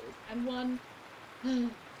Unmentionables, and one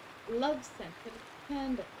love-scented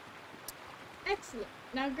candle. Excellent.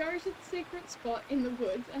 Now go to the secret spot in the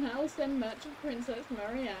woods and I'll send Merchant Princess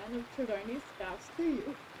Marianne of Tredoni's spouse to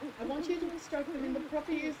you. I want you to instruct them in the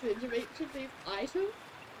proper usage of each of these items.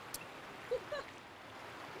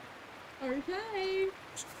 Okay.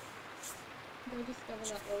 Go discover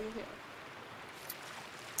that while you're here.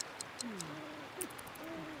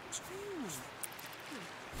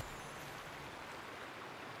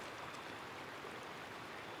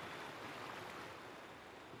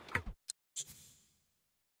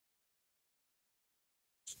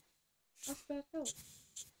 Ask about help.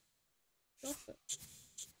 Gossip.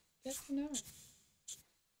 Get to know.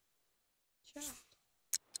 Chat.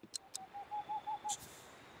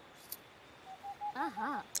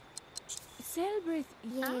 Aha. Celebrate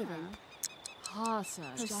Jeden. Hasa,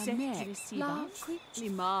 Possessed Jamet, receiver. La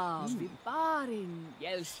Lima, Vibarin,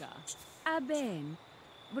 Yelsha, Aben,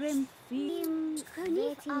 Bremfim,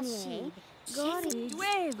 Vetine. Gori,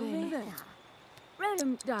 Dweve,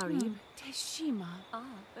 Redum Darib, Teshima,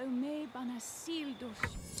 Bome Banasil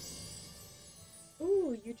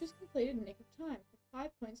Ooh, you just completed Nick of Time for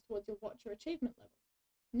 5 points towards your Watcher achievement level.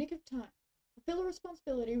 Nick of Time. Fulfill a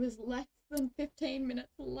responsibility with less than 15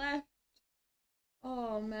 minutes left.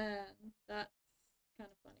 Oh man, that's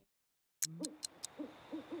kind of funny.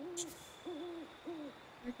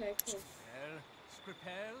 Okay, cool.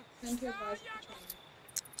 Send to advise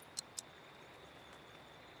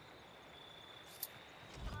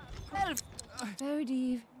for training.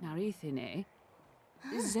 Podiv, Narithine,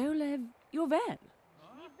 Zolev, you're there.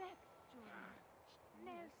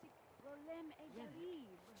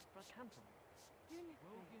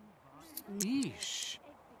 Yeesh.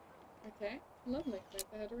 Okay, lovely. Wait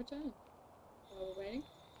for her to return. While we're waiting,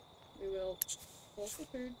 we will call for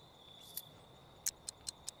food.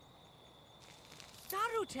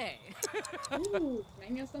 Darute! Ooh,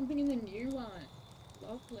 making us something in the new one.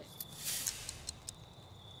 Lovely.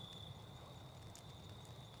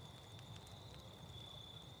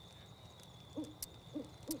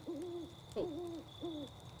 Cool.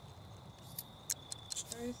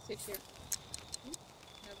 Go sit here.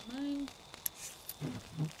 Never mind.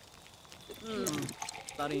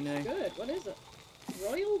 Buddy, no. Good. What is it?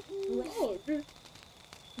 Royal Grog.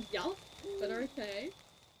 Yup, but okay.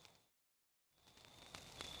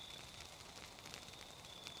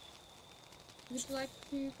 Would you like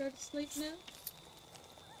to go to sleep now?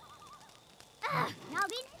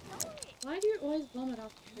 Why do you always vomit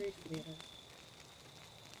after food, weirdo?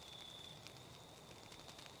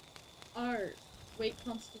 Oh, weak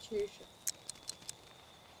constitution.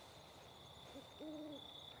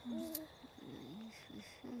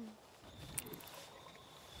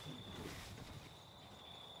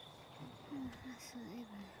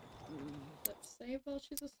 Let's save while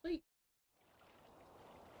she's asleep.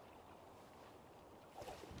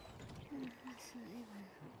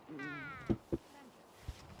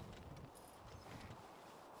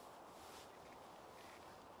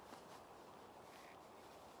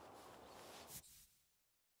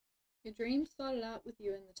 Your dream started out with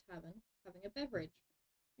you in the tavern, having a beverage.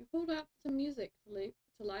 You called out for some music to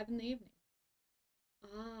liven the evening.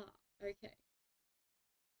 Ah, okay.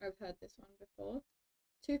 I've heard this one before.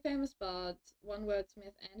 Two famous bards, one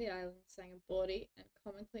wordsmith, Andy Island, sang a bawdy and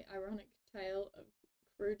comically ironic tale of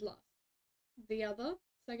crude lust. The other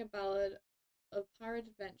sang a ballad of pirate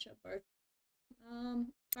adventure, both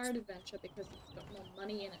pirate adventure because it's got more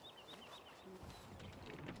money in it.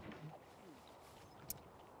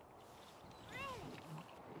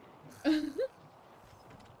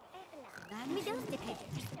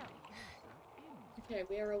 Okay,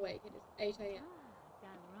 we are awake. It is 8 AM.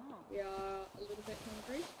 We are a little bit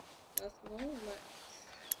hungry. First of all,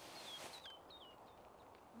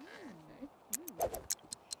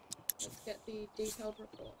 let's get the detailed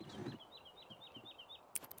report.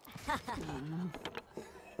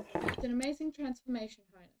 It's an amazing transformation,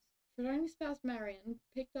 Highness. Tredoni's spouse Marion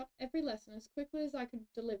picked up every lesson as quickly as I could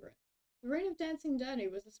deliver it. The Ring of Dancing Dirty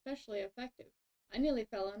was especially effective. I nearly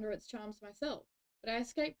fell under its charms myself, but I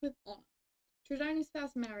escaped with honor. Tredoni's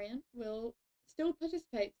spouse Marion will still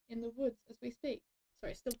participates in the woods as we speak.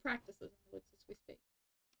 Sorry, still practices in the woods as we speak.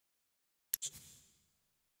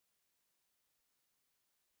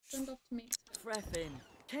 Send off to meet Freffin.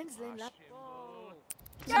 Kenslin lap.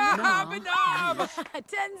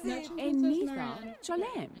 Tenzin. Enitha.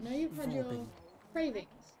 Cholem. I know you've had your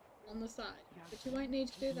cravings on the side, but you won't need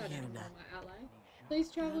to do that anymore, my ally. Please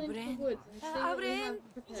travel into the woods and see what we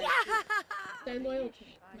have prepared. Stay loyal to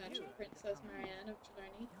me, Merchant Princess Marianne of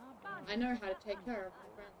Tredoni. I know how to take care of my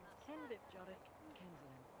friends. And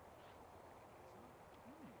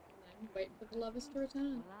then wait for the lovers to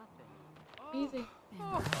return. Easy.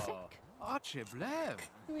 Archiblev.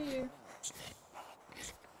 Who are you?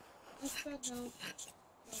 That's about help.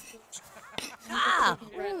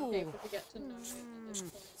 Forget to know at this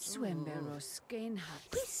point. Swemberosken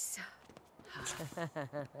hapis.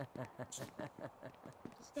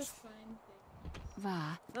 Discuss fine things. Va,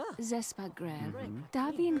 Zespagrel,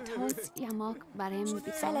 Davin Tots Yamok Barem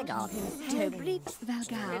Selegar, Tobri,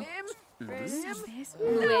 Valgal, Wishesla,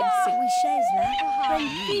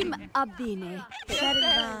 Prenfim Abine,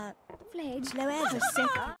 Sherva, Flage, Loever,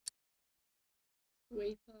 Sweeper.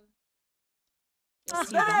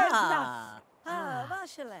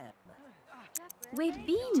 Vashalem. We've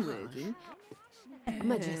been working.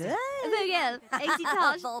 Vogel,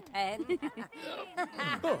 Exitage. Volpen.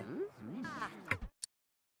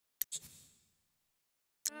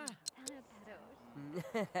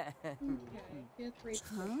 Okay, tier 3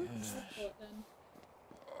 report then.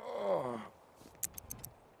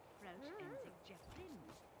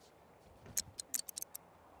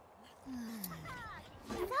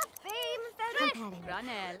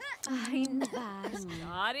 Ranel. Ein Bas.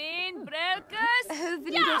 Karin Brelkus.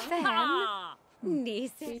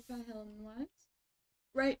 Nise. Sweeper Helen Wise.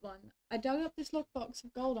 Great one. I dug up this lockbox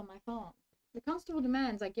of gold on my farm. The constable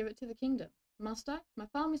demands I give it to the kingdom. Must I? My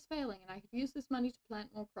farm is failing and I could use this money to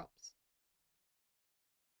plant more crops.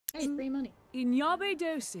 Hey, free money. In Yabe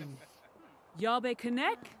Dosin. Yabe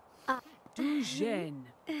Connect. Dujen.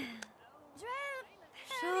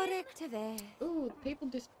 Ooh, the people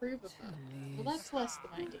disapprove of her. Well, that's less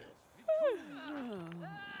than ideal.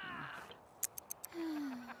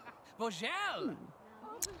 Vogel.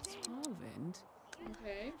 Solvent.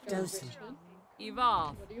 Okay, go Dosin. Richard.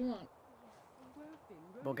 Evolve. What do you want?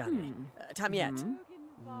 Bogani. Tamiet.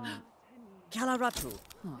 Kalaratu.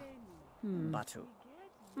 Batu.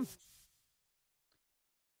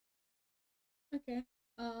 Okay.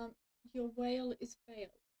 Your whale is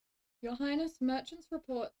failed. Your Highness, merchants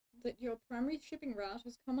report that your primary shipping route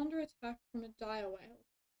has come under attack from a dire whale.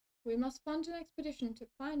 We must fund an expedition to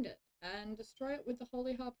find it and destroy it with the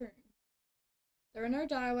Holy Harpoon. There are no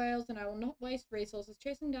dire whales, and I will not waste resources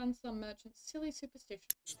chasing down some merchant's silly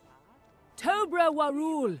superstitions. Tobra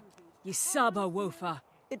Warul. Yisaba Wofa.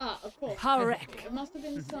 Of course. Harek. It must have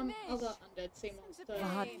been some other undead sea monster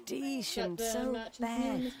Vardishan, that the so merchants bad.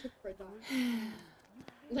 nearly mistook for a dog.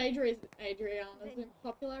 Adriana's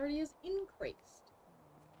popularity has increased.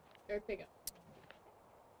 Go figure.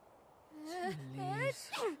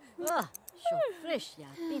 Oh, so fresh,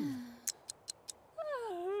 yeah.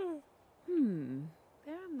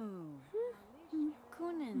 Bermu.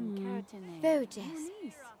 Kunin, Karatane. Bojas.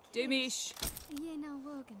 Dimish. Yena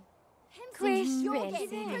Wogan. Chris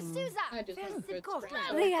I just want good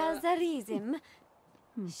spread. Real Zarizim.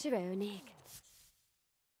 Shironik.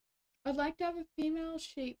 I'd like to have a female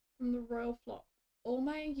sheep from the royal flock. All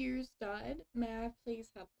my ewes died. May I please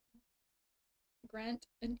have them? Grant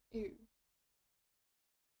an ewe.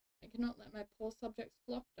 I cannot let my poor subject's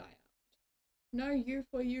flock die out. No ewe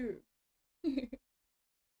for you.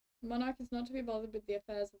 Monarch is not to be bothered with the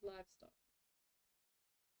affairs of livestock.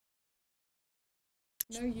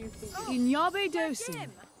 No ewe for you. In Yabe Dosin.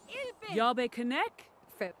 Yabe Connect.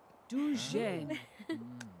 Dujen.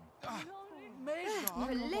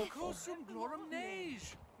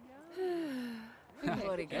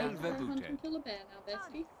 Hunting kill a bear now,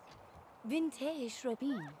 bestie. Vintage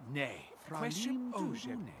Robin. Nay, question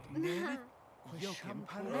ocean. Yokim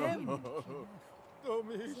parem.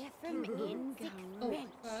 Jeffrem in Oh,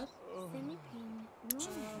 first,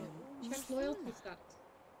 check loyalty stats.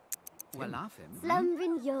 Well, off him.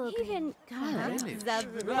 Slumvin Yogan.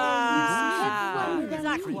 Exactly. I need to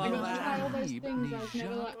try all those things I was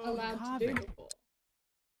never allowed to do before.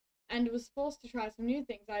 And was forced to try some new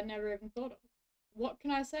things I'd never even thought of. What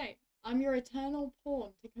can I say? I'm your eternal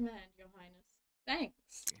pawn to command, your highness.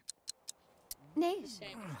 Thanks. Nish.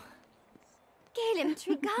 Thanks. Galim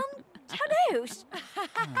Trigam. Tadosh.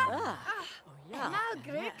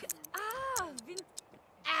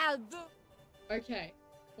 Okay,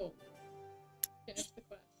 cool. Finish the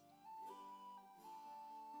quest.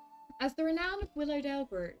 As the renown of Willowdale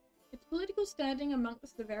grew, its political standing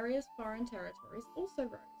amongst the various foreign territories also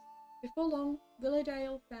rose. Before long,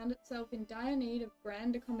 Willowdale found itself in dire need of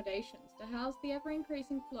grand accommodations to house the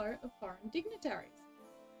ever-increasing flow of foreign dignitaries.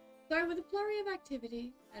 So with a flurry of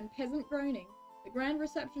activity and peasant groaning, the grand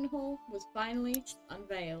reception hall was finally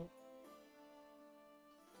unveiled.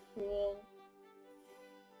 Cool.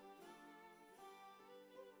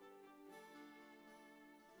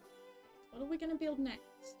 What are we going to build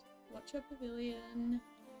next? Watcher Pavilion,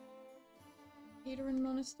 Peterin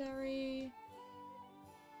Monastery,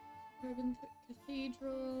 Urban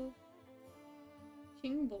Cathedral,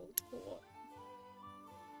 Kingball Court.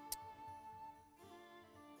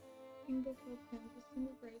 Kingball Court campus,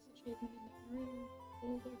 single grace achievement in the area,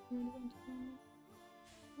 all the community entertainment.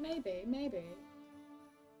 Maybe.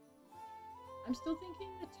 I'm still thinking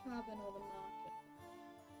the tavern or the market.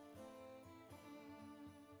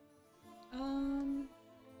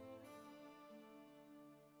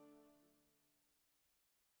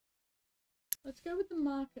 Let's go with the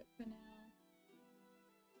market for now.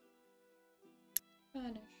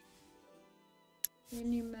 Furnish. Your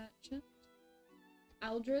new merchant.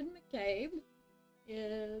 Aldred McCabe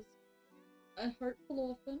is a hopeful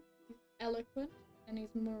orphan. He's eloquent and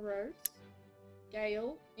he's morose.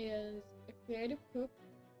 Gale is a creative cook,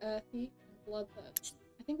 earthy, and bloodthirsty.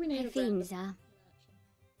 I think we need a random merchant.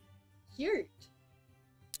 Cute.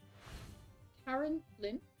 Karen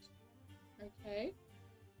Flint. Okay.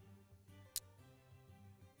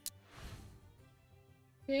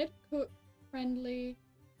 Creative cook, friendly,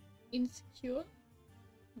 insecure.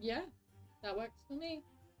 Yeah, that works for me.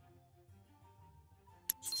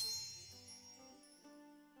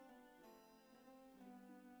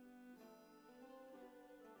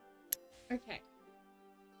 Okay.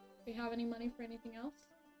 Do we have any money for anything else?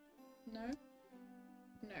 No?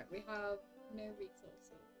 No, we have no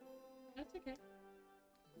resources. That's okay.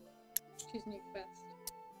 Choose new quest.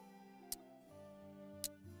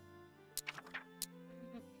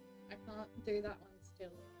 I can't do that one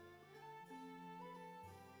still.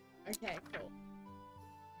 Okay, cool.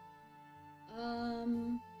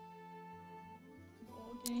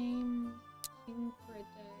 War game, King for a day.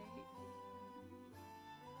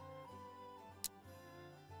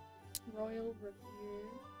 Royal Review.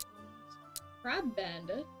 Crab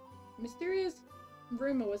Bandit? A mysterious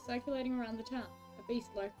rumor was circulating around the town. A beast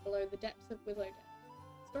lurked below the depths of Willowdale.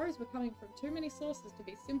 Stories were coming from too many sources to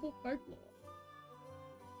be simple folklore.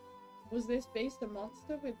 Was this beast a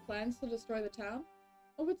monster with plans to destroy the town?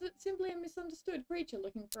 Or was it simply a misunderstood creature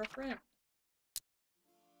looking for a friend?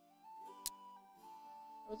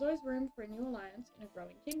 There was always room for a new alliance in a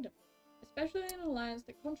growing kingdom, especially an alliance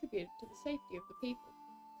that contributed to the safety of the people.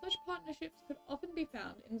 Such partnerships could often be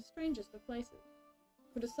found in the strangest of places.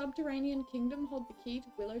 Could a subterranean kingdom hold the key to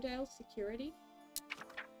Willowdale's security?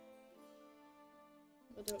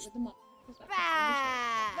 We'll do it with the mob.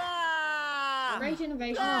 Great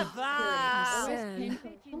innovation and security always came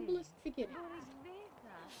from humblest beginnings.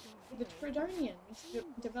 The Tridonians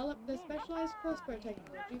developed their specialized crossbow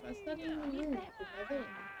technology by studying the wounds of their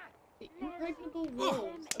villains. The impregnable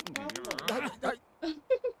walls of Crafthold.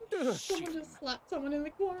 Someone just slapped someone in the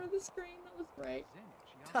corner of the screen. That was great.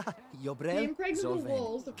 The impregnable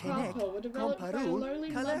walls of Crafthold were developed by a lowly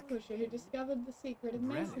mud pusher who discovered the secret of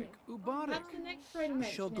masonry. Perhaps the next great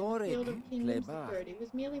invention in the field of kingdom security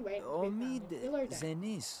was merely waiting to be found in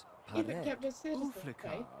Willowdale. If it kept its citizens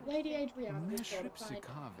safe, Lady Adriana was sure to find it.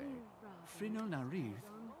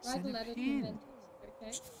 Write a letter to the inventors,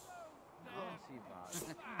 okay?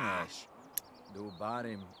 Ash. Du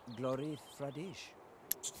barim glorith fradish.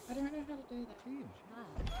 I don't know how to do that.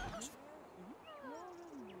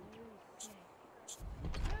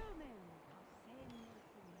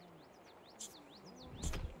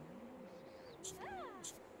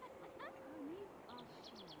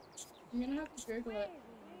 I'm gonna have to Google it.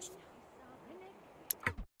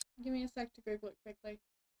 Give me a sec to Google it quickly.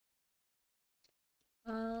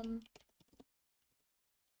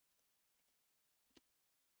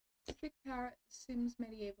 Sick Parrot Sims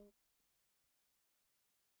Medieval.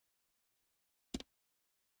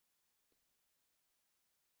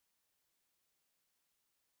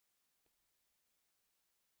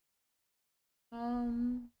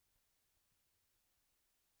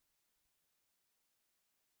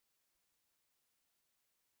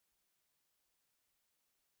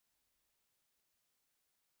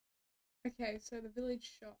 Okay, so the village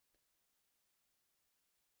shop.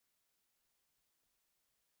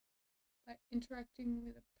 By interacting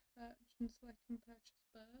with a perch and selecting purchase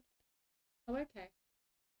bird. Oh, okay.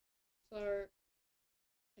 So,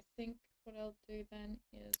 I think what I'll do then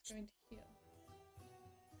is go into here.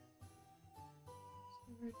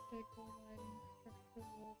 So, root decor, lighting, structure,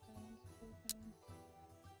 wall panels, floor panels.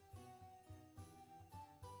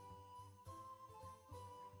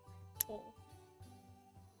 Four.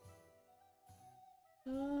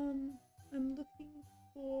 I'm looking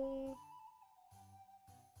for...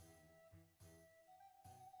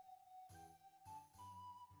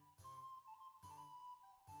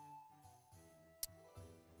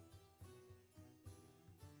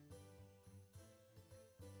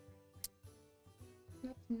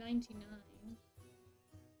 That's 99.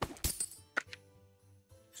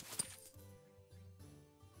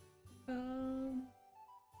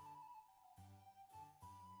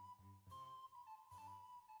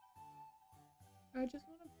 I just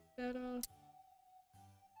want a better...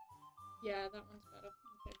 Yeah, that one's better.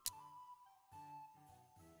 Okay.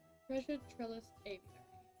 Treasured Trellis Aviary.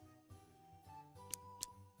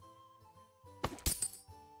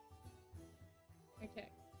 Okay.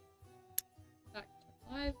 Back to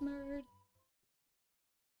live mode.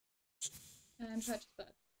 And purchase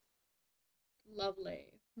bird. Lovely.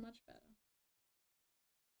 Much better.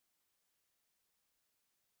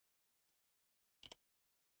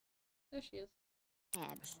 There she is.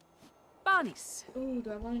 Barnis. Oh,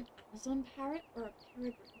 do I want an Amazon parrot or a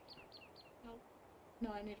peregrine?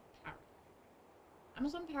 No, I need a parrot.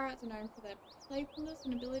 Amazon parrots are known for their playfulness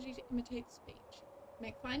and ability to imitate speech.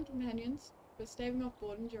 Make fine companions for staving off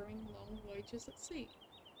boredom during long voyages at sea.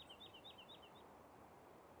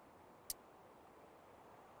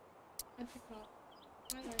 I'd pick up.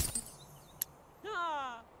 Hi there.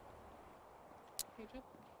 Ah! Page up.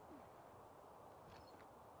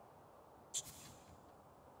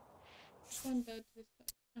 One bird to this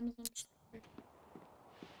bird. Amazon parrot.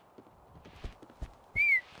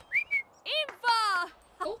 Inva!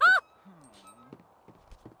 Oh.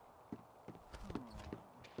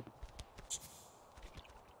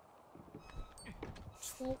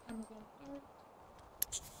 Well, Amazon parrot.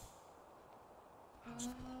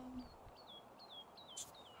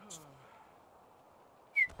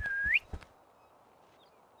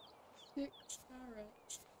 6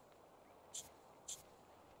 parrots.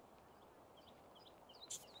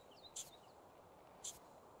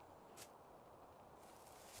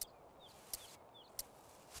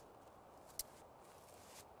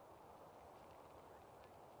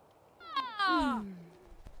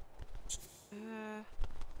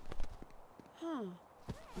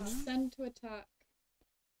 Send to attack.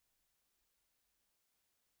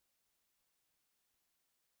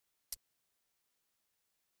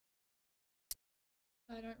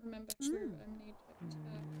 I don't remember who I need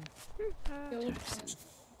to attack. Guild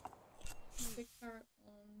Big parrot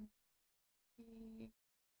on the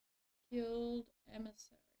guild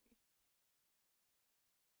emissary.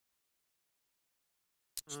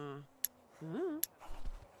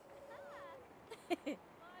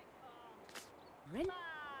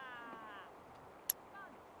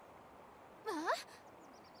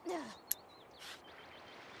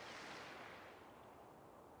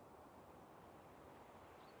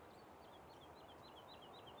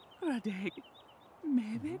 Radeg.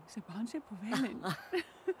 Maybe se panse povelen.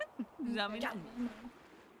 Zamin.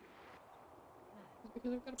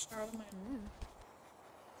 Because I've got a power of my own.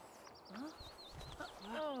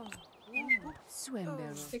 Swim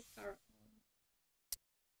barrel. Stick power.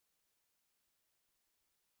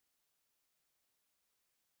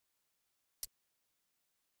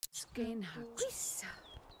 Skin hack.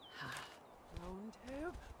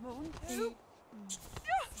 Moonto.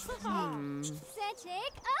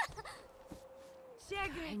 Cedric.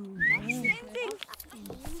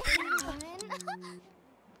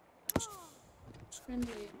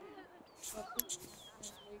 Friendly.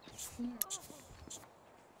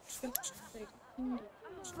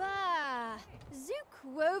 Bah.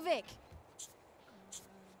 Zukwovic.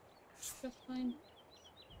 Just fine.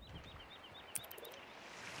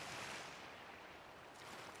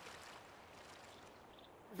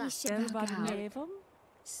 Elvad nevom.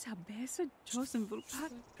 Sabesa Josen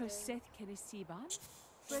Vulpat Proseth Keresiban.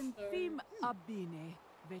 Benthim Abine.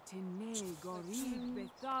 Vetene Gori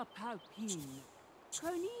Betha Palpin.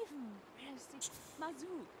 Kroniv Persik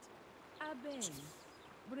Mazut. Aben.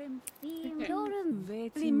 Bremfim Lorum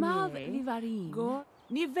Vetimav Vetine. Vivarin. Go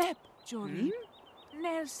Nivep Jorim.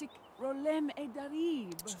 Nersik Rolem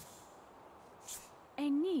Edarib.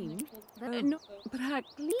 Enin. No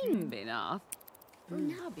Braklin Benath.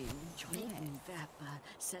 Unabin. Join Vapa,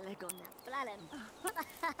 Selegon. Flalem.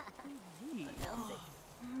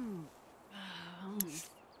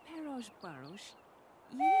 Peros Barosh.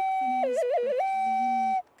 Yelek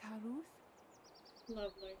Karuth.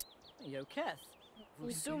 Lovely. Yoketh.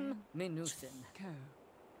 Vusum Minusin. Ko.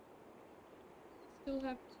 Still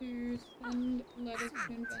have to send letters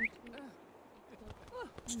to inventor.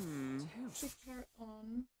 Stick power on.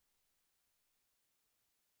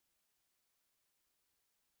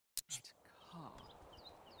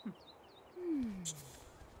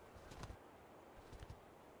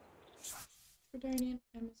 Fredonian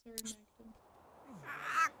emissary Magdalene.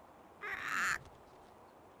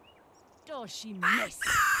 Doshi mess.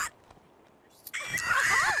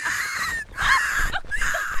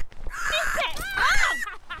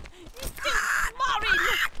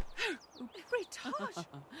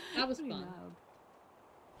 That was fun.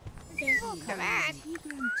 Okay.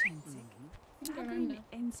 Tigran Chensik. Abin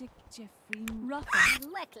Enzik Jeffrey Ruffa.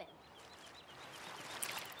 Wecklen.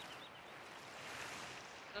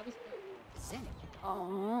 That was fun.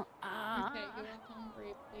 Oh, Okay, you are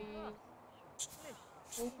hungry, please.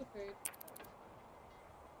 Go for food.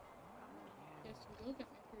 Yes, you will get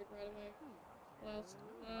me food right away. Whilst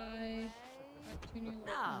I got 2 new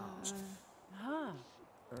lessons. Oh,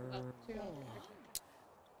 2 okay.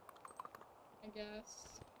 I guess.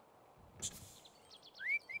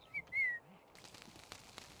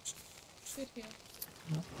 Sit here.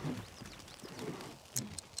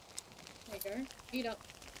 There you go. Eat up.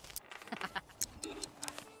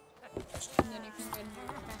 And then you can get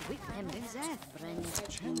more. And then we need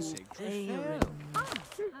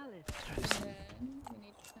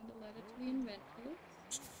to send a letter to the inventors.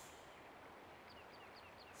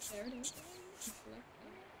 There it is. Select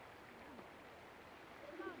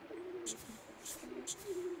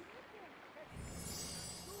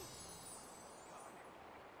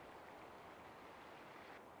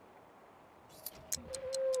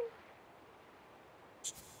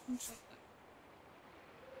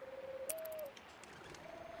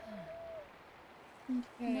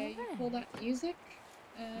Okay, you pull that music,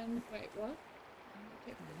 and wait, what?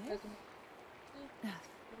 Okay,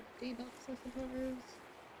 debuffs, I suppose.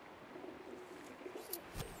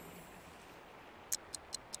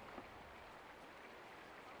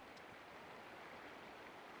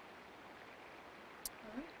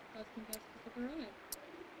 Alright, that's fantastic have arrived.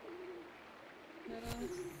 Let us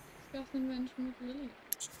discuss invention with Lily.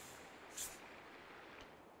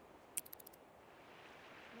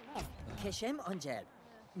 Keshem Onjel.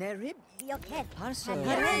 Nerib Yoket.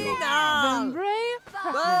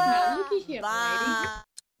 Now looky here, lady.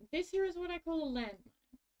 This here is what I call a landmine.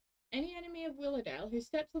 Any enemy of Willowdale who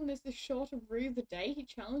steps on this is sure to rue the day he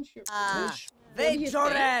challenged your approach.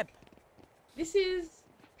 This is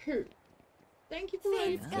who? Thank you for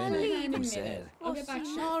handing me this. I'll get back to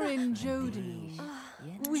you. Sorin Jody.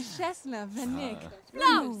 Wishesla Venik.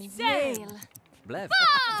 No, Zale. Blef.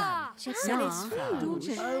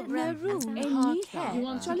 You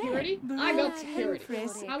want security? I got security.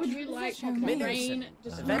 How would you like to rain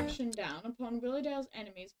destruction down upon Willowdale's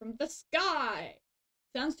enemies from the sky?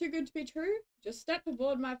 Sounds too good to be true? Just step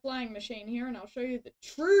aboard my flying machine here and I'll show you the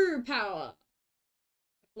true power.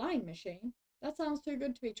 A flying machine? That sounds too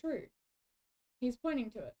good to be true. He's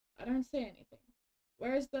pointing to it. I don't see anything.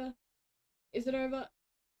 Where is the... Is it over?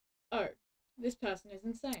 Oh, this person is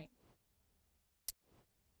insane.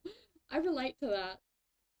 I relate to that.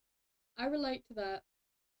 I relate to that.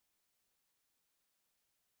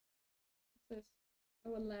 What's this?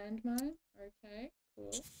 Oh, a landmine? Okay,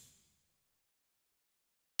 cool.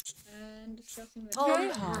 And discussing the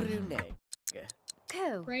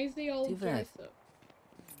crazy old Joseph.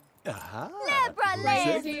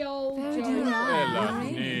 Crazy old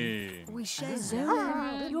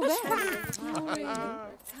Joseph.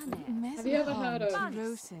 Have you ever heard of the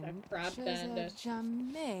Crab Bandit?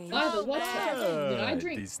 Either what's that? Did I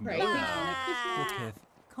drink crazy tonic this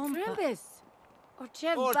morning? Krampus.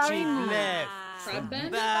 Crab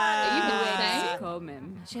Bandit? Are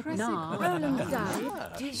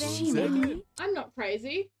you insane? I'm not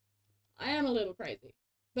crazy. I am a little crazy.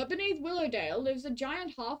 But beneath Willowdale lives a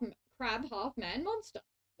giant half-crab, half-man monster,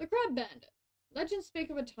 the Crab Bandit. Legends speak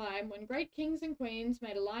of a time when great kings and queens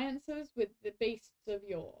made alliances with the beasts of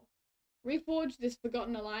yore. Reforge this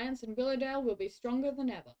forgotten alliance and Willowdale will be stronger than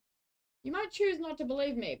ever. You might choose not to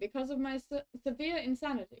believe me because of my severe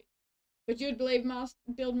insanity. But you'd believe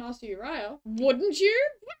Buildmaster Uriah, wouldn't you?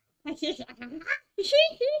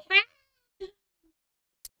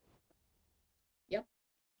 Yep.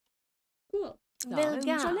 Cool.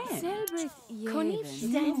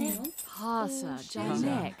 Pasa,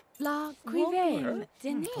 Janek, La Quivain,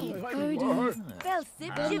 Denis, Cody,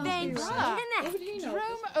 Belsip, Javain,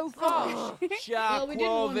 Well, we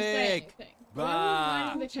didn't want to say anything.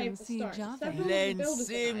 Ba.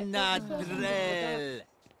 Lensim Nadrel.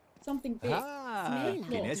 Something big.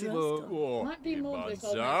 Might be more of this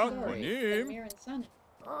old man's story than mere insanity.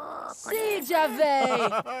 Si, Javey!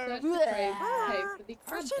 Search the grave cave for the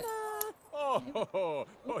crab bandit. Oh,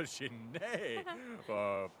 Shinne.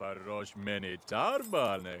 Parosh meni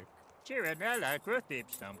tarbanek. Chirinella krutip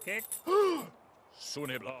stamkik.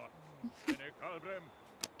 Sunibla. Ine kalbrem.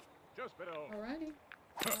 Just below. Alrighty.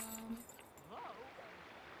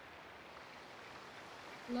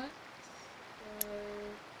 Let's go.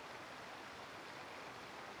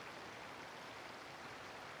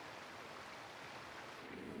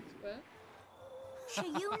 Where?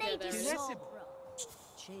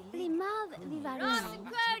 Rimav Vivarin.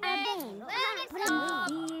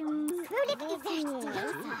 Krulik Izekta.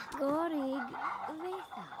 Gorig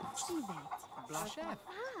Vetha. Shivet. Blashef.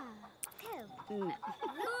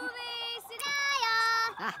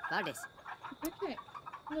 Vardis. Okay,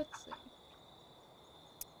 let's see.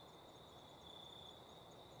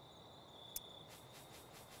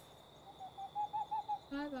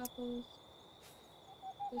 Five apples.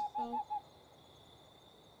 Just salt.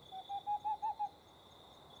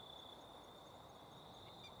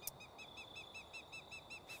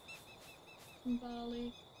 Some barley.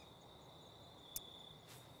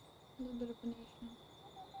 A little bit of Venetian.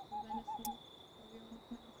 Venison.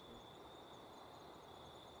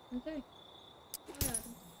 Okay. Alright.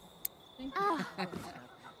 Thank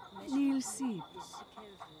you. Neil Seeps.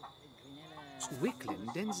 Wicklin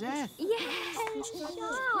Denzeth. Yes,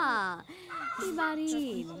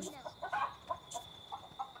 Vivarin.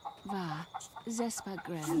 Va,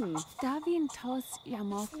 Zespagrel, Davin Tos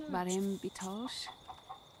Yamok Barem Bitosh.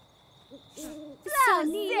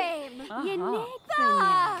 Sonim. Yenek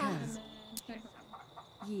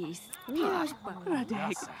Yes,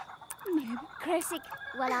 Radek. Kresik.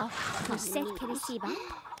 Wala. Kosek Kirisiba.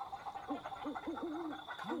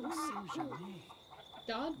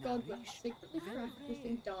 God Godwin secretly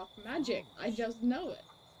practicing dark magic. I just know it.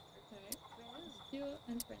 Okay. Pure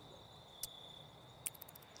and friendly.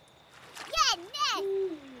 Yeah, Ned!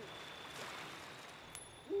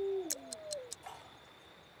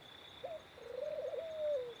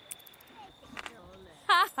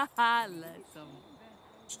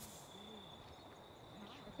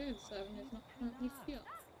 Okay, the 7 is not currently here.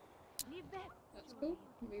 That's cool.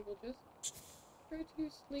 We will just go to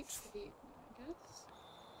sleep for the evening, I guess.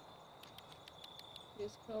 It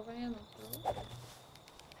is 12 AM after all.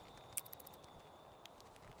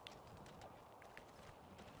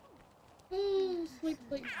 Oh, sleep,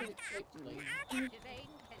 sleep, sleep, sleep, sleep.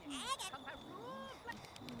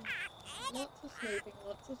 Lots of sleeping,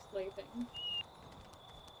 lots of sleeping.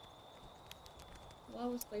 While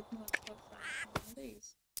we're sleeping, let's have some of these.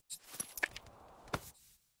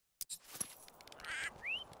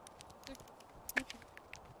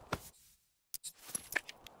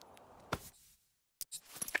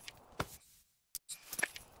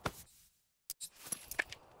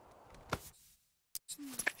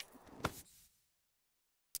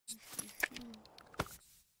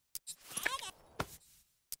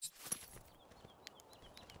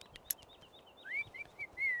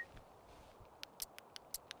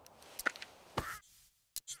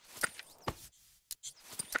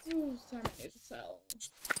 Ooh, so many to sell.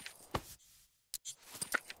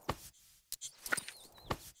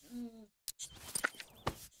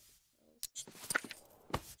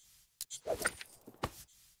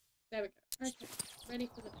 There we go. Okay, ready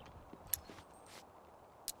for the day.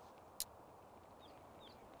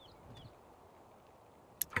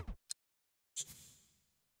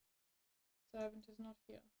 Servant is not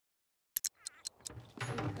here.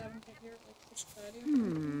 Servant is here at like 6:30.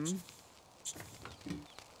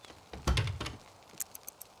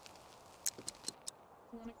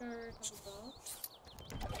 You wanna go have a bath?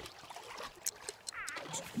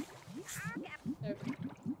 There we go.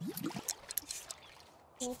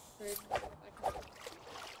 Full food.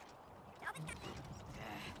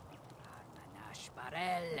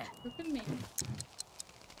 Look at me.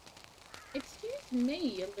 Excuse me,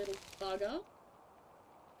 you little bugger.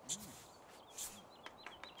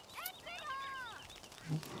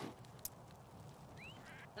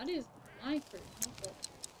 That is my food, not yours.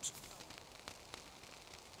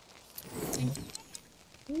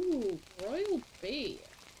 Ooh, royal beer.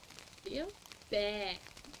 Beer? Bear.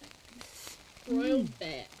 Royal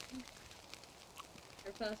bear.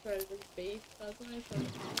 Our first word is beef, that's what I thought.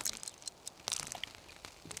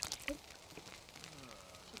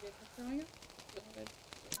 She did for throwing it?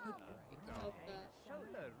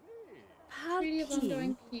 Treaty of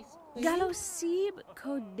ongoing peace, please. Galosib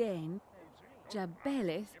Coden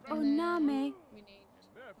Jabelith Oname. We need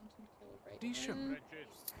quantum kill right Disham.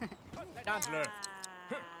 Chancellor.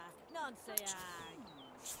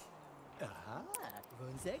 Aha,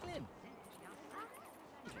 von Seglin.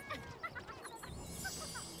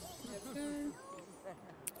 There we go.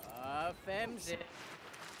 Femse.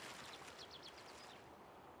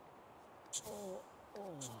 Oh.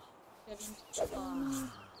 Get into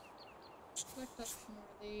collect up some more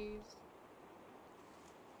of these.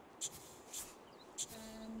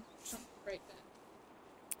 And jump right there.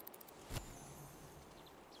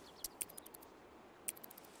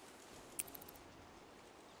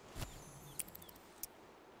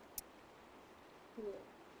 Cool.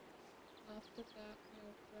 After that,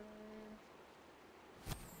 we'll go.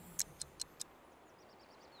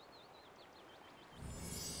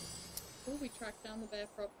 Oh, we tracked down the bear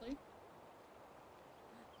properly.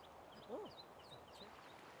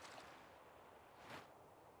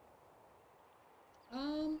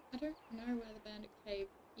 I don't know where the bandit cave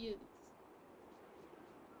is.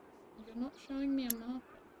 You're not showing me a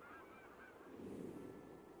marker.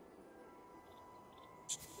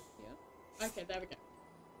 Here? Okay, there we go.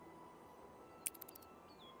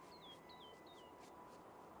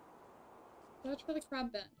 Search for the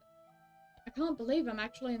crab bandit. I can't believe I'm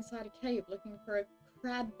actually inside a cave looking for a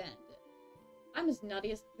crab bandit. I'm as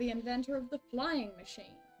nutty as the inventor of the flying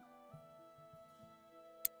machine.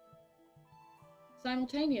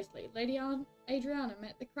 Simultaneously, Lady Adriana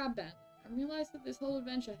met the crab bandit and realized that this whole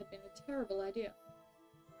adventure had been a terrible idea.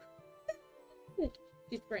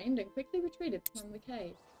 She screamed and quickly retreated from the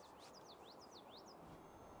cave.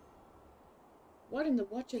 What in the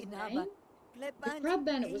Watcher's name? The crab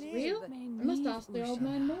bandit was real? I must ask the old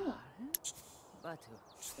man more.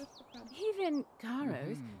 Even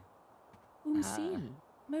Karoth Umsil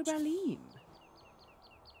Mobalim.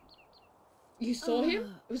 You saw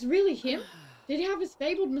him? It was really him? Did he have his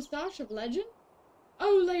fabled moustache of legend?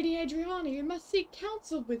 Oh, Lady Adriana, you must seek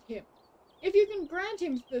counsel with him. If you can grant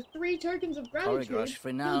him the 3 tokens of gratitude,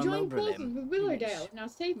 he'll join forces with Willowdale, and our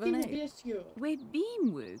safety will be assured. We'd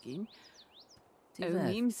been working.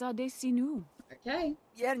 Onim Sadesinu. Okay.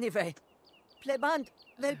 Yernive. Pleband.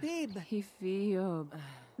 Velpib. Hifiob.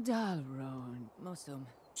 Dalron. Mosum.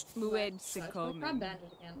 Mued Crab Sekomi.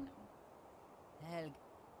 bandit again. Helg.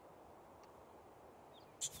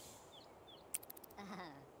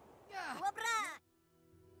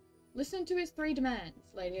 Listen to his 3 demands,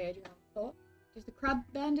 Lady Adriana thought. Does the crab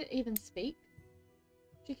bandit even speak?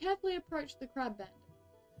 She carefully approached the crab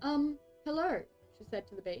bandit. Hello, she said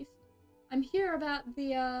to the beast. I'm here about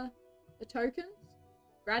the tokens?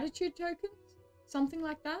 Gratitude tokens? Something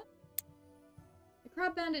like that? The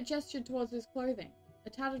crab bandit gestured towards his clothing, a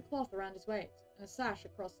tattered cloth around his waist, and a sash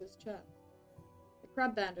across his chest. The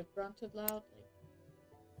crab bandit grunted loudly.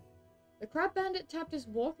 The crab bandit tapped his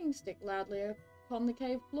walking stick loudly upon the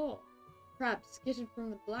cave floor. Crabs skittered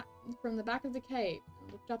from the back of the cave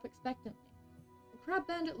and looked up expectantly. The crab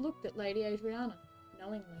bandit looked at Lady Adriana,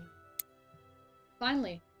 knowingly.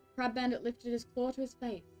 Finally, the crab bandit lifted his claw to his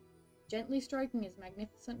face, gently stroking his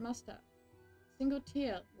magnificent mustache. A single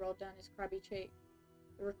tear rolled down his crabby cheek.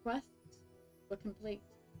 The requests were complete.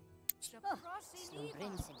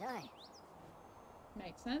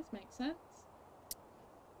 Makes sense, makes sense.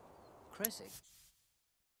 Cressig.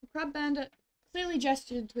 The Crab Bandit clearly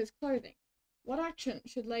gestured to his clothing. What action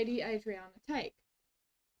should Lady Adriana take?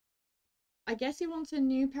 I guess he wants a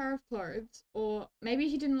new pair of clothes, or maybe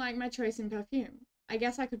he didn't like my choice in perfume. I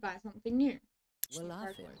guess I could buy something new.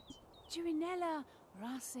 Girinella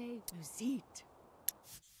Rasse Musit.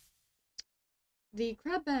 The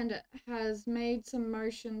Crab Bandit has made some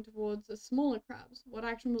motion towards the smaller crabs. What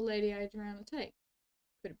action will Lady Adriana take?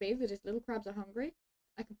 Could it be that his little crabs are hungry?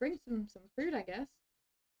 I could bring some food, I guess.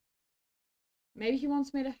 Maybe he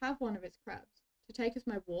wants me to have one of his crabs. To take as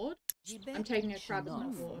my ward? I'm taking a crab as my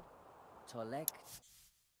ward.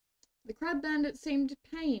 The Crab Bandit seemed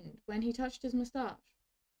pained when he touched his moustache.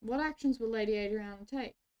 What actions will Lady Adriana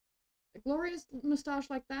take? A glorious moustache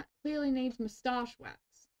like that clearly needs moustache wax.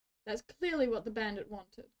 That's clearly what the bandit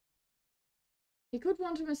wanted. He could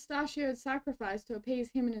want a mustachioed sacrifice to appease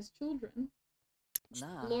him and his children.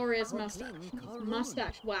 Glorious mustache.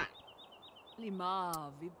 Mustache wax. Okay,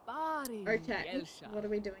 what are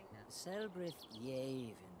we doing now?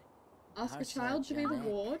 Ask a child to be the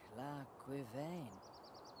ward.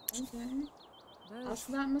 Okay. Ask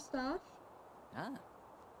for that moustache.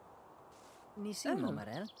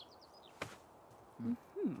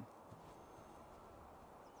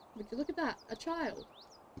 Would you look at that? A child.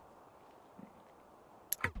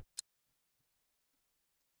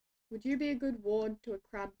 Would you be a good ward to a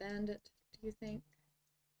crab bandit, do you think?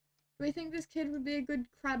 Do we think this kid would be a good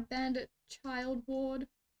crab bandit child ward?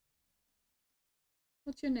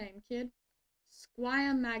 What's your name, kid?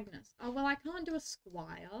 Squire Magnus. Oh, well, I can't do a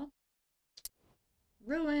squire.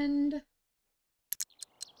 Ruined.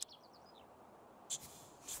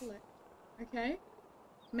 Select. Okay.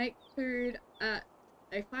 Make food at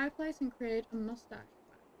a fireplace and create a mustache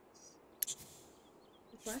wax.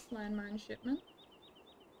 Request landmine shipment.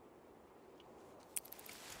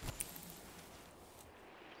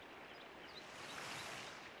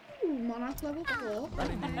 Ooh, Monarch level 4.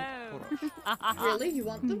 Okay. Really? You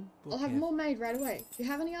want them? I'll have more made right away. Do you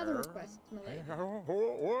have any other requests, my lady?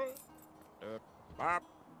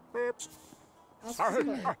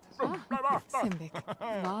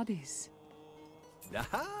 Bodies.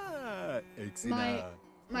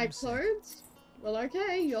 My clothes? Well,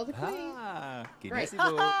 okay, you're the queen. Great. The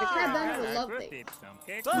crab bandit will love these.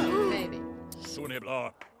 Maybe.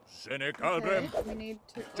 Okay, we need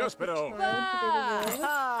to Just below.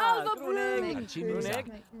 Make food, make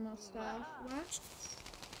mustache wax.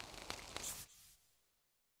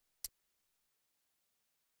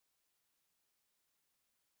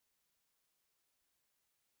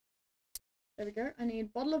 There we go. I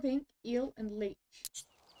need bottle of ink, eel, and leech.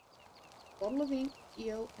 Bottle of ink,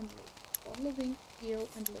 eel, and leech. Bottle of ink, eel,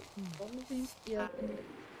 and leech. Bottle of ink, eel, and leech.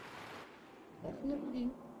 Bottle of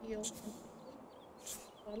ink, eel, and leech.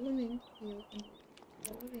 Bottle of ink, eel, and leech.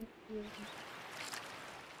 Bottle of ink, eel, and leech.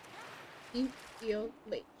 Ink, eel,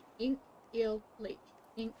 leech. Ink, eel, leech.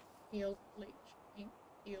 Ink, eel, leech. Ink,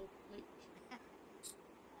 eel, leech.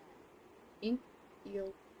 Ink,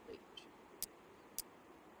 eel, leech.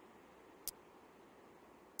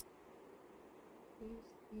 Please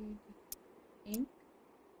feed ink,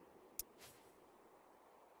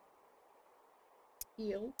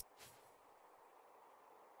 eel,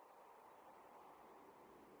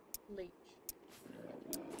 leech.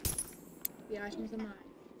 The items are mine.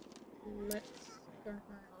 Let's go home.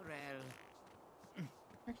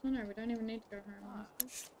 Actually, no, we don't even need to go home,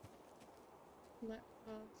 honestly. Let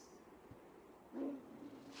us...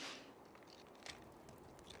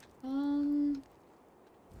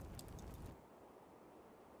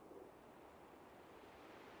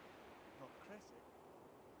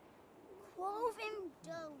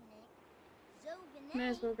 May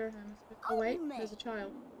as well go home. Oh wait, there's a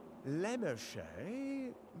child. Lemerche,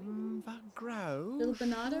 Vagrau. Little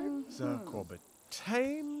Bernardo?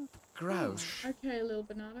 Zercorbetane, Grouch. Okay, little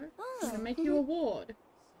Bernardo. I'm gonna make you a ward.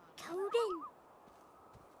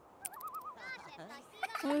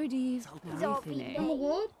 Cody, I'm a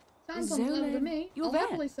ward? Sounds on level to me. I'll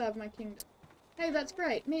happily serve my kingdom. Hey, that's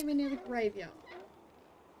great. Meet me near the graveyard.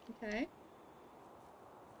 Okay.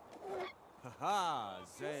 Haha,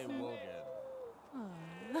 Zay Wogan.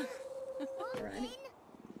 Alright.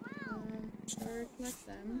 Go collect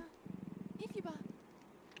them.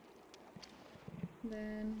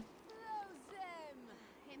 Then...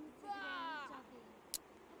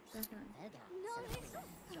 go home.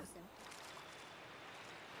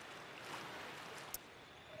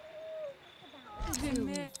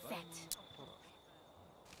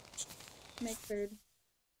 Make food.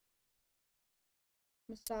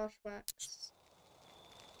 Moustache wax.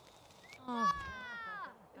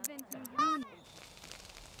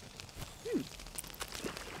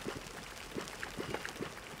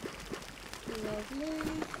 Lovely.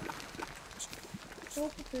 All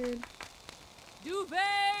for food.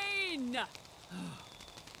 Duvain!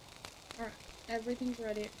 Alright, everything's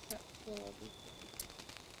ready except for the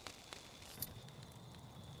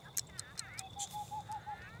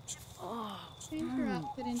change your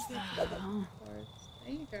outfit into your clothes.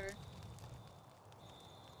 There you go.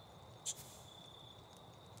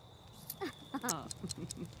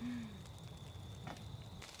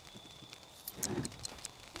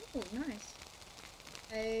 Oh, nice.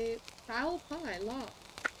 A fowl pie, large.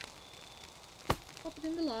 Pop it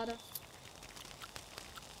in the larder.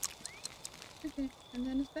 Okay, and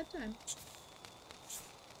then it's bedtime.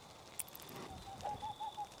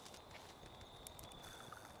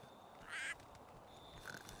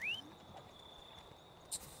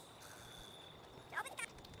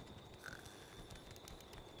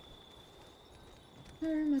 So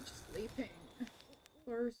much sleeping.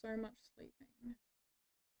 So much sleeping.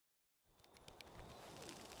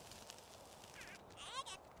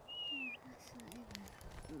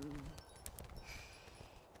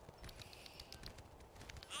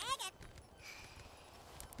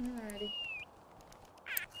 Alrighty.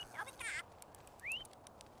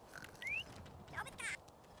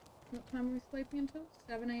 What time are we sleeping until?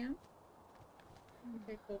 7 a.m.?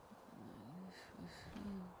 Okay, cool.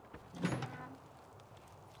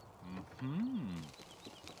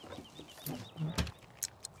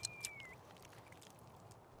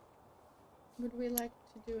 Would we like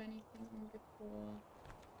to do anything before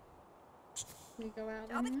we go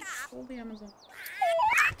out anyway? Call the Amazon.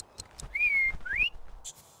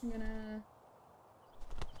 I'm gonna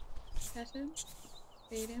pet him,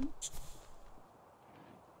 feed him,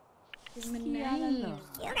 give him a name.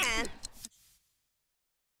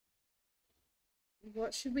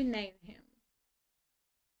 What should we name him?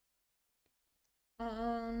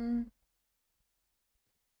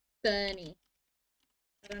 Bernie.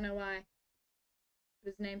 I don't know why.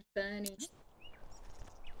 His name's Bernie.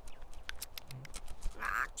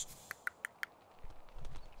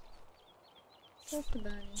 Talk to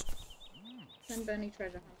Bernie. Send Bernie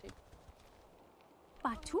treasure hunting.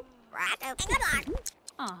 Batu?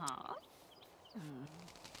 Uh-huh.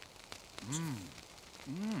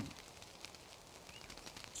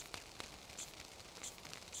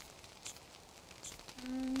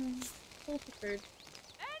 Call for food.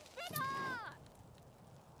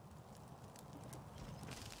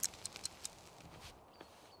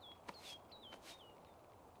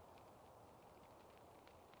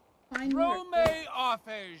 Fine work. Rome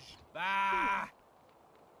offage. Bah.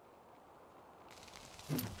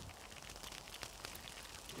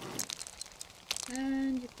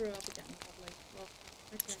 And you threw up again, lovely. Well,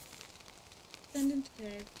 okay. Send him to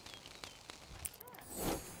cave.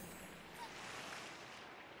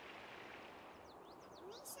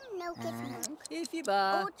 If you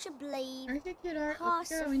bar. Okay, kiddo, let's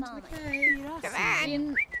go into the cave.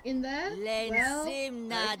 In there? Well,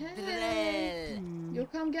 okay. You'll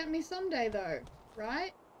come get me someday, though,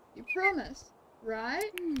 right? You promise,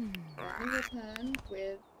 right? Let me return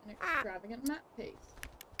with an extravagant map piece.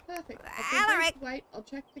 Perfect. Wait, I'll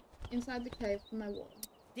check inside the cave for my wall.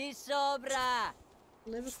 Di sobra.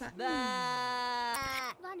 Liver fat.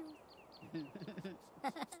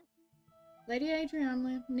 Lady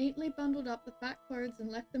Adriana neatly bundled up the fat clothes and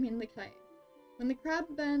left them in the cave. When the crab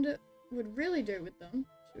bandit would really do with them,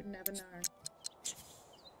 she would never know.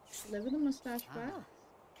 Deliver the mustache back.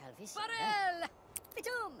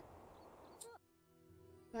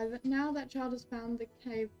 Now that child has found the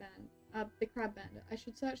the crab bandit, I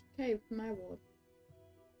should search the cave for my ward.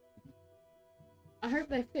 I hope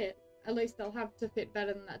they fit. At least they'll have to fit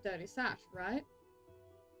better than that dirty sash, right?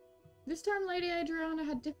 This time Lady Adriana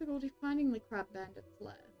had difficulty finding the crab bandit's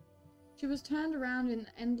lair. She was turned around in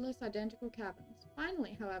the endless identical caverns.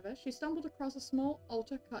 Finally, however, she stumbled across a small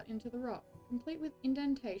altar cut into the rock, complete with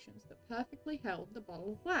indentations that perfectly held the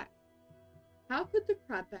bottle of wax. How could the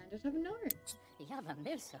crab bandit have known?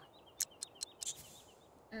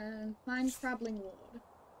 And find Crabbling Ward.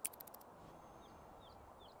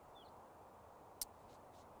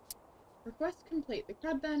 Request complete. The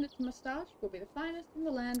crab bandit's moustache will be the finest in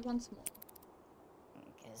the land once more.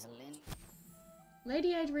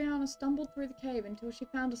 Lady Adriana stumbled through the cave until she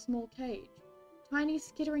found a small cage. Tiny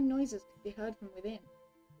skittering noises could be heard from within.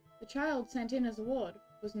 The child sent in as a ward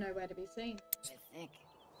was nowhere to be seen.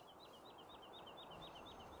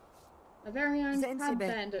 A very own crab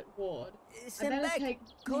bandit ward. I better take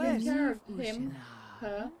care of him,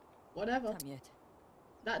 her, whatever.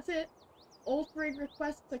 That's it. All 3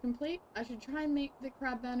 requests are complete. I should try and meet the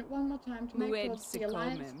crab bandit one more time to make sure the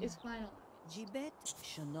alliance is finalized. Jibet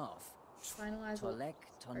Shanoff. finalize all. Tolek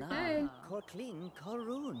tona. Okay. Korklin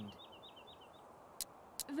korund.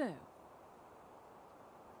 Though.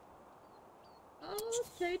 Oh,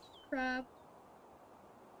 caged crab.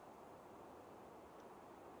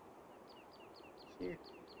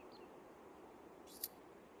 Cute.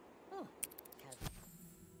 Oh.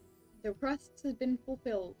 The requests had been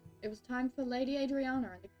fulfilled. It was time for Lady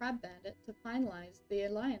Adriana and the Crab Bandit to finalize the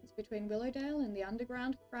alliance between Willowdale and the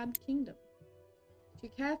underground Crab Kingdom. She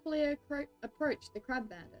carefully approached the Crab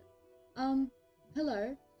Bandit.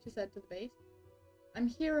 Hello, she said to the beast. I'm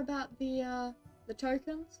here about the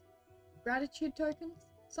tokens? Gratitude tokens?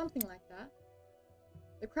 Something like that.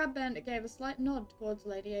 The Crab Bandit gave a slight nod towards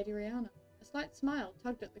Lady Adriana. A slight smile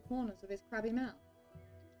tugged at the corners of his crabby mouth.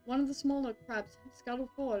 One of the smaller crabs scuttled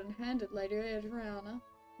forward and handed Lady Adriana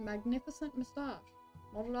a magnificent moustache,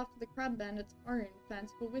 modelled after the Crab Bandit's own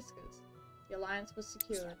fanciful whiskers. The alliance was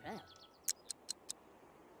secured.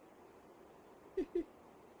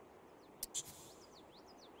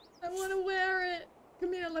 I want to wear it!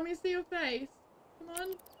 Come here, let me see your face. Come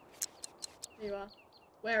on. There you are.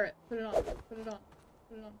 Wear it. Put it on. Put it on.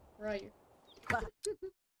 Put it on. Where are you?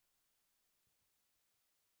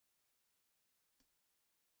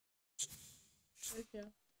 Okay.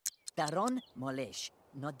 Daron molesh.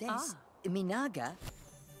 Nodes. Minaga.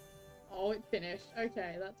 Oh, it finished.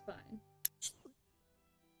 Okay, that's fine.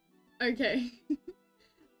 Okay.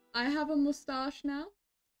 I have a moustache now.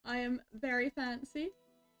 I am very fancy.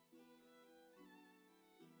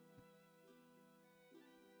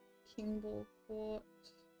 Kingball Court.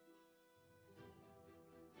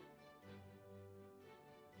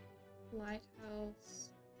 Lighthouse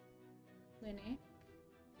Clinic.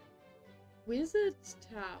 Wizard's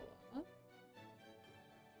Tower.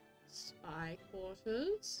 Spy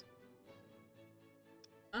Quarters.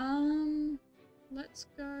 Let's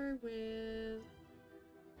go with...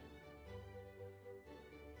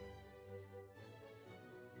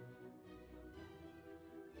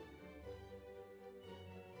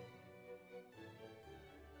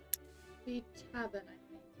 the Tavern, I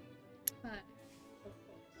think. Fine, of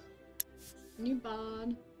course. New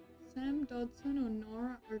Bard. Sam Dodson or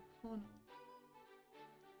Nora O'Connell.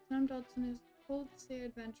 Sam Dodson is cold, sea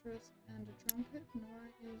adventurous, and a drunkard. Nora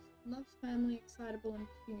is loves family, excitable, and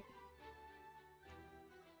puny.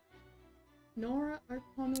 Nora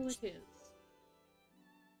O'Connell it is.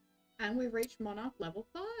 And we've reached Monarch level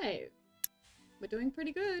 5. We're doing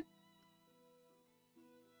pretty good.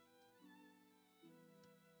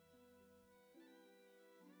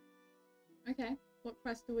 Okay, what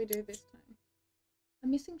quest do we do this time? A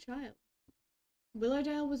missing child.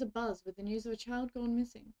 Willowdale was abuzz with the news of a child gone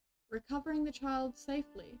missing. Recovering the child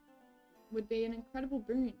safely would be an incredible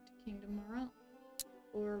boon to kingdom morale,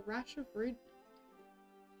 or a rash of rudeness.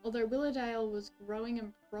 Although Willowdale was growing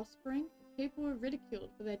and prospering, its people were ridiculed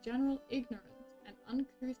for their general ignorance and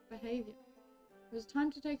uncouth behaviour. It was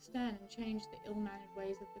time to take a stand and change the ill-mannered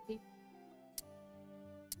ways of the people.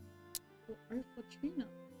 Oh, Fortuna.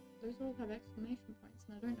 Those all have exclamation points,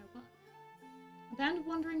 and I don't know why. A band of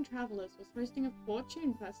wandering travellers was hosting a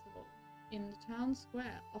fortune festival in the town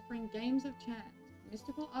square, offering games of chance,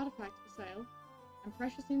 mystical artifacts for sale, and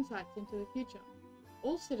precious insights into the future.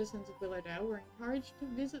 All citizens of Willowdale were encouraged to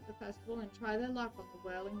visit the festival and try their luck on the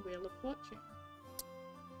whirling wheel of fortune.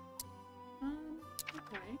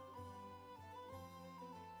 Okay.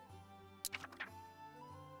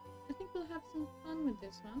 I think we'll have some fun with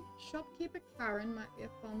this one. Shopkeeper Karen might be a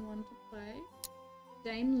fun one to play.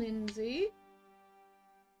 Dame Lindsay.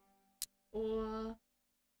 Or...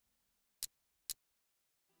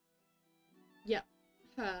 yep,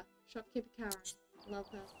 her. Shopkeeper Karen. Love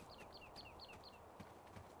her.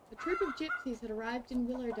 A troop of gypsies had arrived in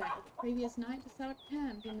Willowdale the previous night to set up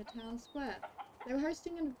camp in the town square. They were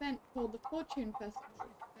hosting an event called the Fortune Festival,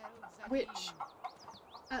 which...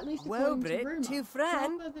 at least according to rumour, to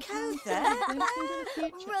Fran, offer the town square a glimpse into the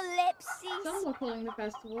future. Some were calling the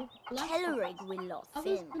festival Black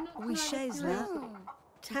Others could not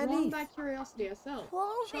deny drawn by curiosity herself,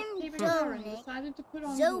 Shopkeeper Karen decided to put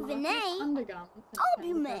on her loveliest undergarments and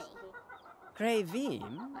attend the festival.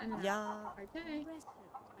 Kravim, ja. Okay,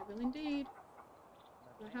 I will indeed.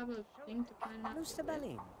 Do I have a thing to find out? A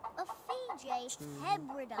Fiji,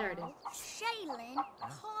 Hebridal, There it is. Shaylin,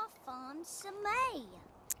 Harfan, Samay.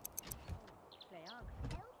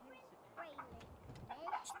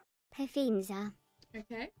 Perfinza.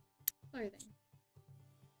 Okay, clothing.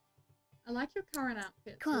 I like your current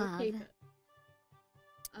outfit, so we'll keep it.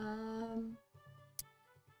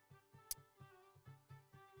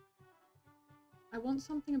 I want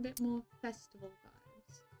something a bit more festival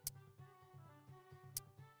vibes.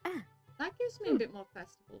 That gives me a bit more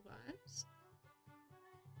festival vibes.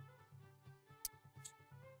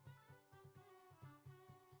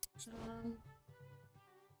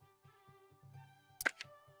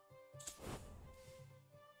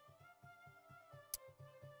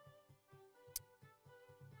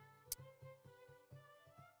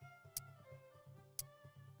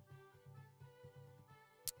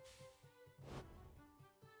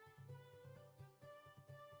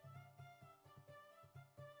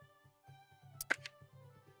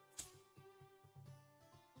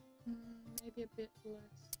 Maybe a bit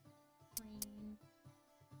less green.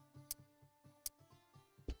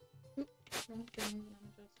 Oops, wrong thing that I'm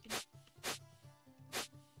adjusting.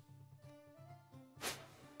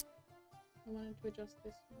 I wanted to adjust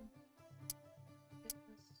this one. A bit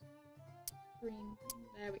less green.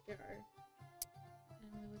 There we go.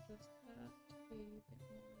 And we'll adjust that to be a bit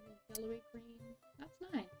more yellowy green. That's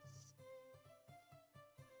nice.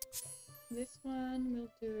 This one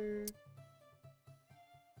we'll do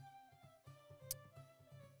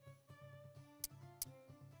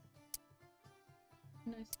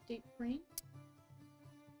nice deep green.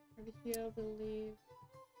 Over here we'll leave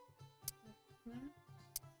like that.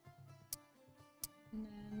 And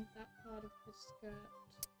then that part of the skirt.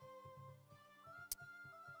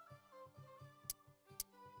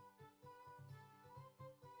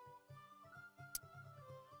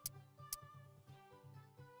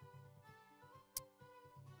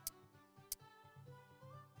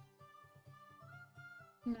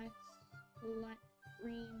 Nice light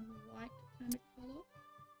green, white kind of color.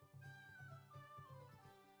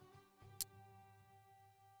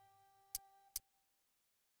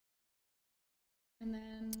 And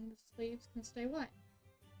then the sleeves can stay white.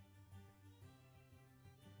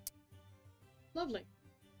 Lovely.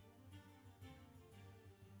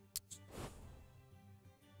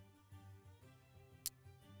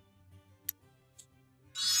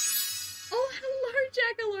 Oh, hello,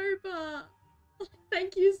 Jackalope!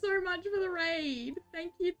 Thank you so much for the raid.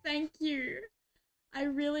 Thank you, thank you. I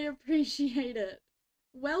really appreciate it.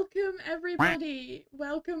 Welcome everybody.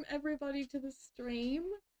 Welcome everybody to the stream.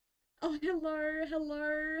 Oh, hello,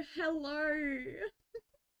 hello, hello.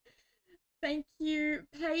 Thank you,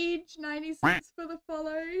 Paige96 for the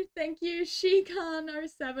follow. Thank you,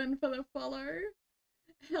 Shikan07 for the follow.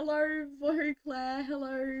 Hello, Vauclair.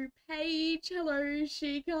 Hello, Paige. Hello,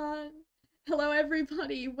 Shikan. Hello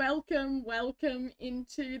everybody, welcome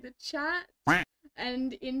into the chat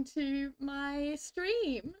and into my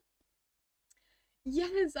stream.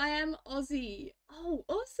 Yes, I am Aussie. Oh,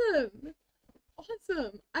 awesome.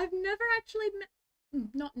 Awesome. I've never actually met,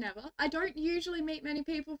 not never, I don't usually meet many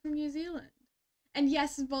people from New Zealand. And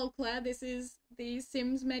yes, Vauclair, this is the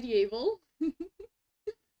Sims Medieval.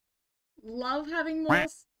 Love having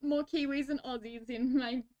more Kiwis and Aussies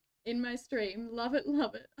in my stream. Love it,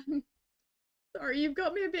 love it. Sorry, you've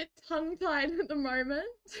got me a bit tongue-tied at the moment.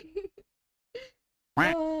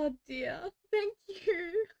 Oh dear. Thank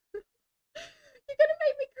you. You're gonna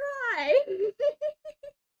make me cry.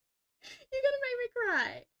 You're gonna make me cry.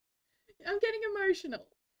 I'm getting emotional.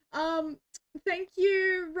 Thank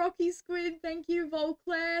you, Rocky Squid. Thank you,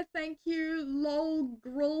 Vauclair. Thank you, Lol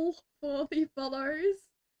Grull, for the follows.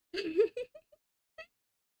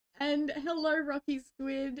 And hello, Rocky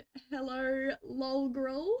Squid. Hello, Lol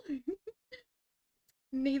Grull.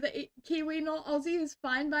 Neither Kiwi nor Aussie is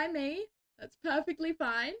fine by me. That's perfectly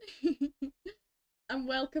fine. And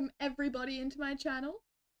welcome everybody into my channel.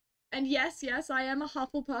 And yes, I am a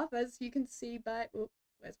Hufflepuff, as you can see by... Oh,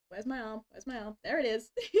 where's my arm? Where's my arm? There it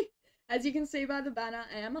is. As you can see by the banner,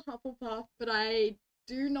 I am a Hufflepuff, but I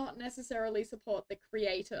do not necessarily support the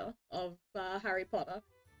creator of Harry Potter.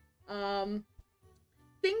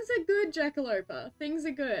 Things are good, Jackalope. Things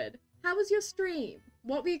are good. How was your stream?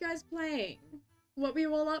 What were you guys playing? What were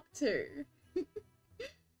you all up to?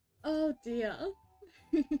 Oh dear.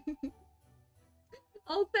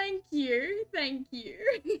 Oh, thank you. Thank you.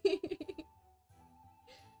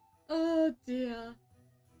 Oh dear.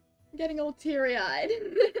 I'm getting all teary-eyed.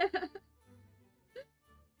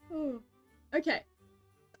 Oh. Okay.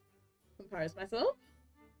 Compose myself.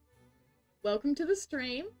 Welcome to the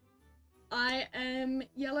stream. I am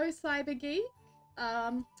Yellow Cyber Geek.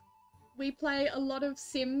 We play a lot of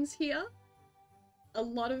Sims here. A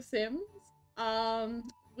lot of Sims.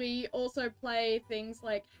 We also play things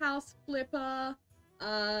like House Flipper,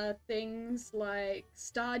 things like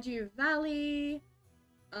Stardew Valley.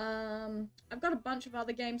 I've got a bunch of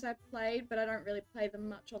other games I've played, but I don't really play them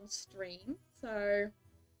much on stream, so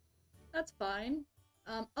that's fine.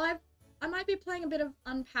 I might be playing a bit of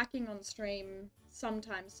Unpacking on stream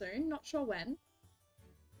sometime soon, not sure when.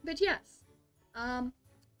 But yes,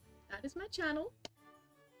 that is my channel.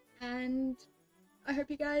 And I hope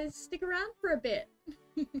you guys stick around for a bit.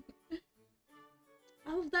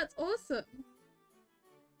 Oh, that's awesome.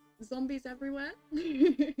 Zombies everywhere?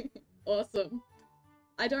 Awesome.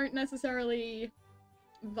 I don't necessarily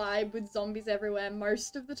vibe with zombies everywhere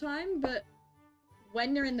most of the time, but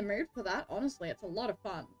when you're in the mood for that, honestly, it's a lot of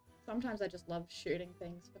fun. Sometimes I just love shooting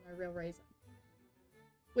things for no real reason.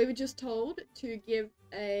 We were just told to give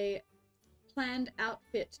a planned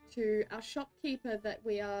outfit to our shopkeeper that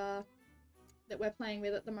we're playing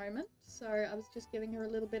with at the moment. So I was just giving her a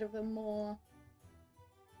little bit of a more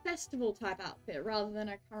festival type outfit rather than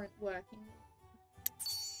our current working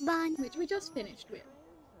one, which we just finished with.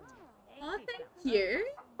 Oh, thank you.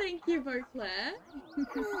 Thank you, Beauclair.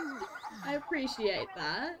 I appreciate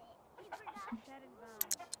that.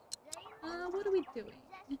 What are we doing?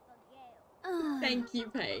 Thank you,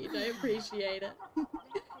 Paige. I appreciate it.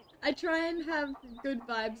 I try and have good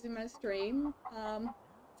vibes in my stream. I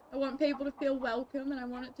want people to feel welcome, and I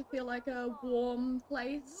want it to feel like a warm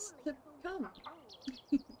place to come.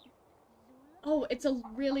 Oh, it's a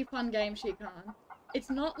really fun game, Shikan.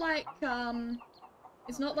 It's not like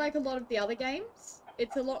a lot of the other games.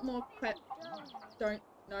 It's a lot more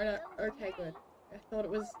no, okay, good. I thought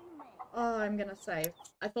it was, oh, I'm gonna save.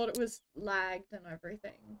 I thought it was lagged and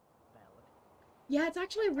everything. Yeah, it's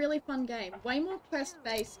actually a really fun game. Way more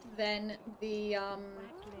quest-based than the,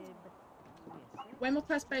 way more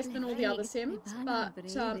quest-based than all the other Sims, but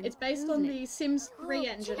it's based on the Sims 3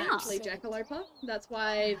 engine, actually, Jackalopa. That's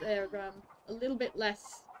why they're a little bit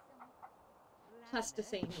less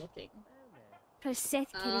plasticine looking.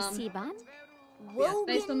 Yeah,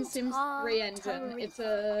 based on the Sims 3 engine. It's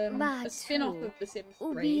a spin-off of the Sims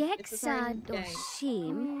 3. It's its own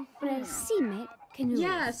game.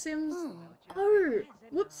 Yeah, Sims... Oh,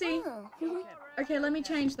 whoopsie. Okay, let me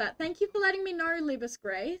change that. Thank you for letting me know, Libus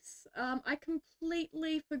Grace. I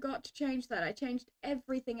completely forgot to change that. I changed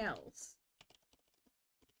everything else.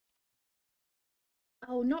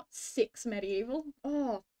 Oh, not 6 medieval.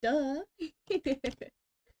 Oh, duh.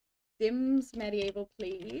 Sims medieval,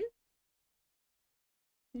 please.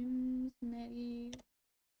 Sims medieval?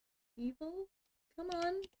 Come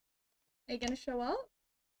on. Are you gonna show up?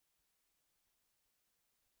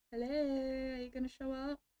 Hello, are you gonna show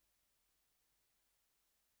up?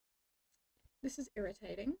 This is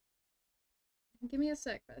irritating. Give me a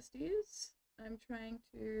sec, besties. I'm trying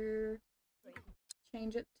to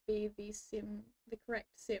change it to be the correct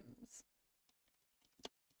Sims.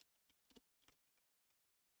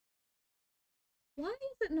 Why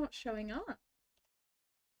is it not showing up?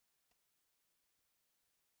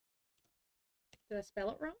 Did I spell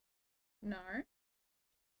it wrong? No.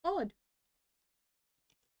 Odd.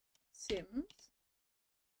 Sims.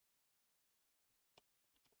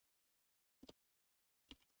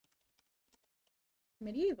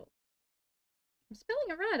 Medieval. I'm spelling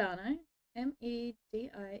it right, aren't I?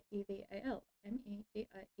 M-E-D-I-E-V-A-L.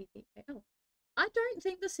 M-E-D-I-E-V-A-L. I don't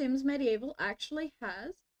think The Sims Medieval actually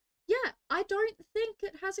has... Yeah, I don't think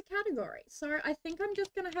it has a category. So I think I'm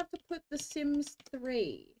just going to have to put The Sims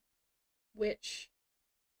 3, which...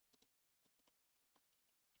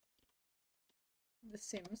 The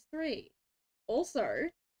Sims 3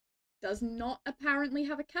 also does not apparently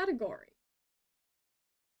have a category.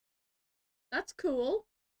 That's cool.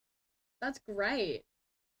 That's great.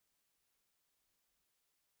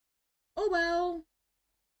 Oh well.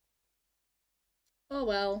 Oh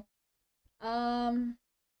well.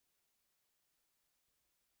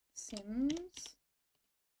 Sims.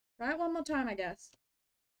 Try it one more time, I guess.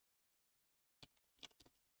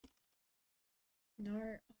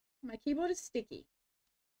 No. My keyboard is sticky.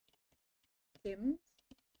 Sims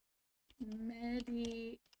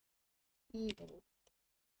Medieval.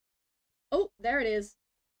 Oh, there it is.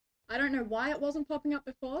 I don't know why it wasn't popping up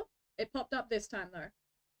before. It popped up this time, though.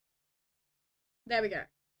 There we go.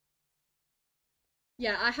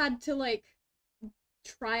 Yeah, I had to, like,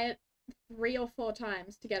 try it 3 or 4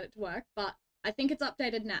 times to get it to work, but I think it's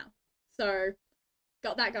updated now. So,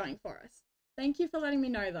 got that going for us. Thank you for letting me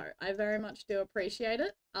know, though. I very much do appreciate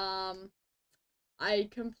it. I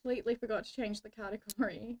completely forgot to change the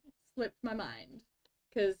category. It slipped my mind.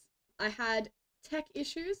 Because I had tech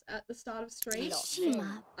issues at the start of stream.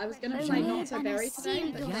 I was going to play Not So Berry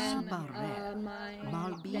today, but then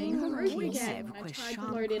my game broke again when I tried to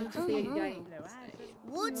load into the game.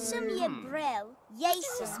 Woodsum ye brew,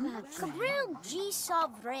 yesum, cabril G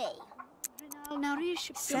savre.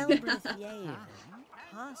 Celebrate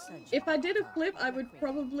If I did a flip, I would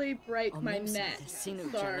probably break my neck. So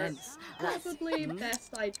probably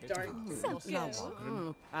best I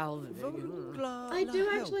don't. I do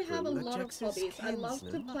actually have a lot of hobbies. I love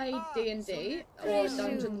to play D&D or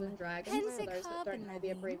Dungeons and Dragons, for those that don't know the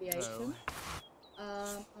abbreviation.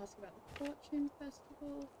 Ask about the Fortune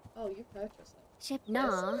Festival. Oh, you purchased it.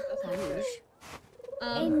 Shipna,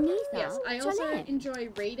 yes, I also enjoy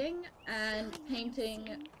reading and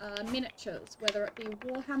painting miniatures, whether it be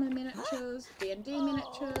Warhammer miniatures, D&D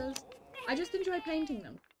miniatures. I just enjoy painting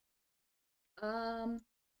them.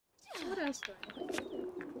 What else do I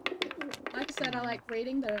like? Like I said, I like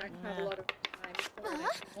reading, but I don't have a lot of time for it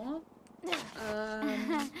anymore.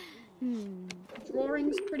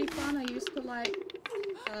 Drawing's pretty fun. I used to like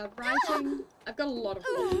writing. I've got a lot of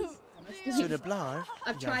hobbies.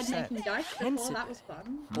 I've tried making dice before, that was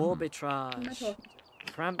fun. Arbitrage.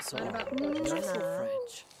 Crampsor. Truffle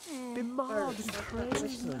French. Bemard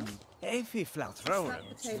Crimson. Effie Flathrowen.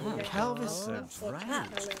 Calvison.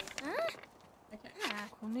 Okay.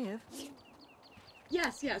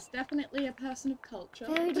 Yes, definitely a person of culture.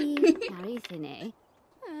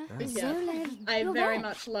 Yeah, I very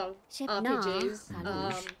much love RPGs.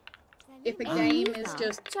 If a game is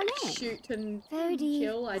just shoot and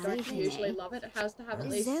kill, I don't usually love it. It has to have at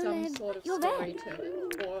least some sort of story to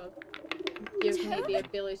it, or give me the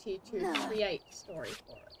ability to create story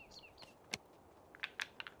for it.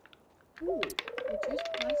 Ooh, reduce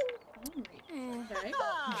price of palm reading. Okay.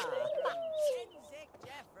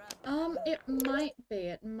 It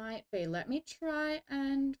might be. Let me try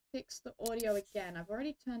and fix the audio again. I've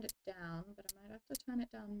already turned it down, but I might have to turn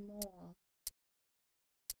it down more.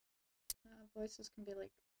 Voices can be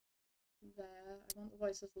like there. I want the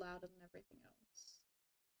voices louder than everything else.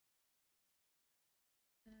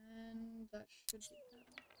 And that should be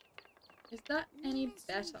better. Is that any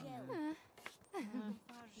better?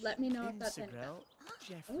 Let me know if that's any better.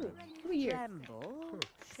 Oh, who are you?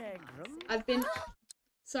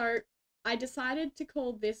 So I decided to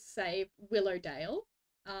call this save Willowdale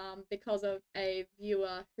because of a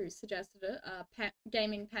viewer who suggested it,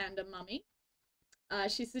 Gaming Panda Mummy. They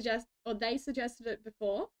suggested it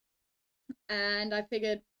before, and I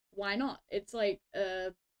figured, why not? It's like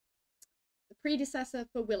the predecessor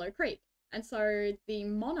for Willow Creek, and so the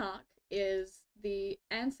monarch is the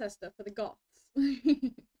ancestor for the Goths.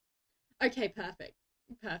 Okay, perfect.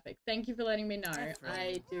 Thank you for letting me know.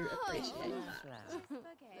 I do appreciate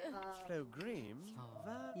that.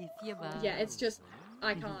 Yeah, it's just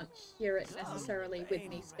I can't hear it necessarily with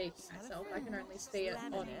me speaking myself. I can only see it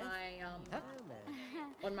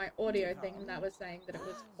on my audio thing, and that was saying that it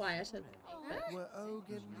was quieter than me. But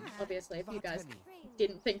obviously, if you guys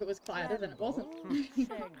didn't think it was quieter, then it wasn't.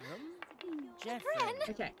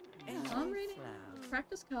 Okay. Palm reading,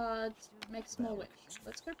 practice cards, make small wish.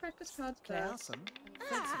 Let's go practice cards first.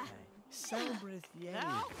 We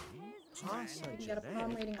can get a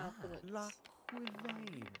palm reading afterwards.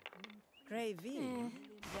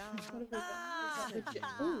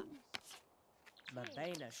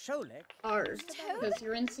 Oh, because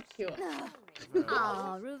you're insecure.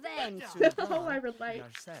 Oh, revenge. Oh, I relate.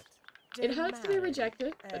 It hurts to be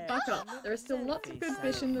rejected, but buck up. There are still lots of good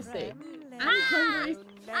fish in the sea. And hungry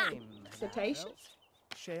cetaceans.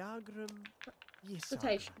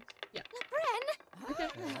 Cetaceans. Yeah. Okay.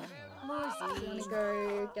 You want to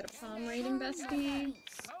go get a palm reading, bestie?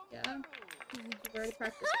 Yeah. You've already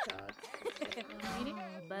practiced cards. Palm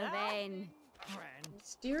reading.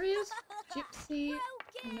 Mysterious Gypsy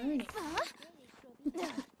Noni.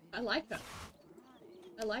 I like her.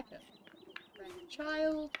 Random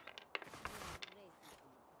child.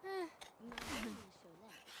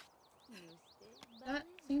 That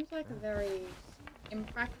seems like a very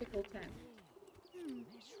impractical tent.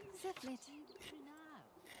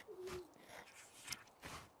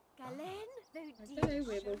 Okay,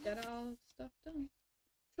 we will get our stuff done.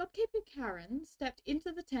 Shopkeeper Karen stepped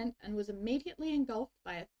into the tent and was immediately engulfed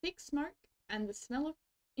by a thick smoke and the smell of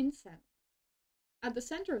incense. At the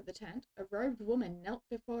center of the tent, a robed woman knelt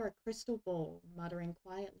before a crystal ball, muttering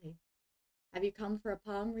quietly. "Have you come for a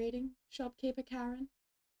palm reading, Shopkeeper Karen?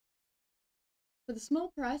 For the small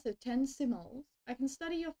price of 10 simols, I can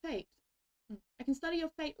study your fate. I can study your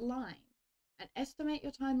fate line and estimate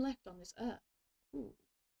your time left on this earth. Ooh.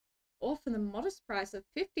 Or for the modest price of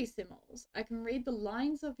 50 simols, I can read the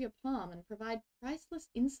lines of your palm and provide priceless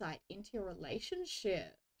insight into your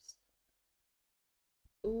relationships."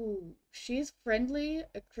 Ooh, she is friendly,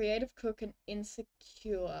 a creative cook, and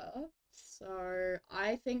insecure. So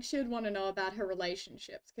I think she'd want to know about her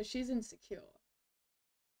relationships because she's insecure.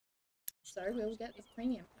 So we'll get the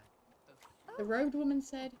premium pack. The robed woman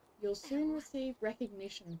said, You'll soon receive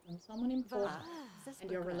recognition from someone important,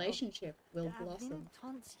 and your relationship will blossom.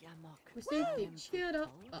 Receive the cheered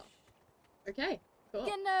up. Oh. Okay, cool.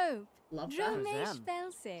 Genau. Love Dromesh that.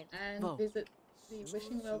 Felsen. And visit the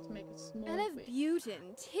wishing well to make a small Elef wish.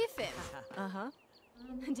 Buten, Tiffin.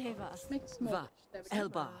 Deva. Make a small wish. There we go.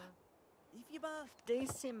 Elba.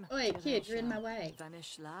 Oi, kid, you're in my way.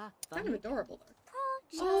 Vanishla. Kind of adorable though.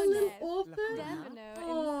 Oh, little orphan.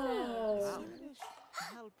 Oh.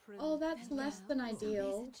 Oh, that's less than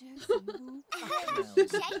ideal.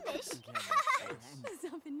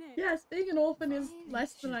 Yes, being an orphan is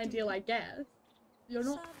less than ideal, I guess. You're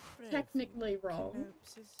not technically wrong.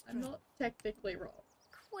 I'm not technically wrong.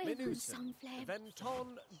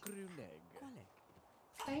 Venton Gruneg.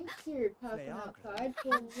 Thank you, person outside,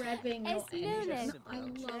 for revving your engine. I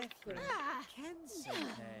love you.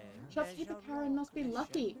 Shopkeeper Karen must be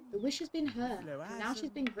lucky. The wish has been heard. Now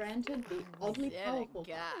she's been granted the oddly powerful.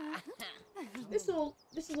 This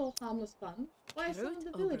is all harmless fun. Why are some of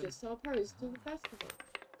the villagers so opposed to the festival?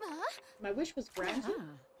 My wish was granted,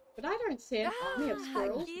 but I don't see an army of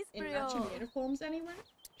squirrels in matching uniforms anywhere.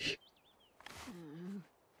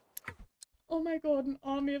 Oh my god, an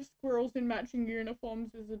army of squirrels in matching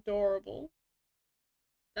uniforms is adorable.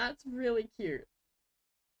 That's really cute.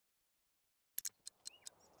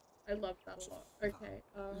 I love that a lot. Okay,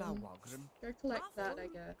 go collect that, I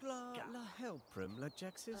guess.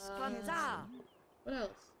 What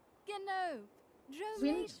else?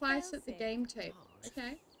 Win twice at the game table.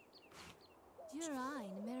 Okay.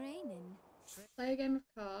 Play a game of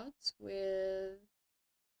cards with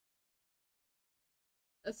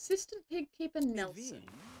Assistant Pigkeeper Nelson.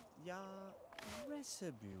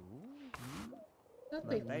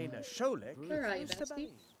 Lovely. Where are you,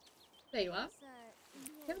 bestie? There you are.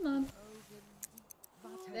 Come on.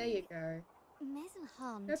 There you go.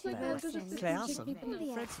 Go play cards with Assistant Pigkeeper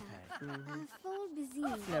Nelson.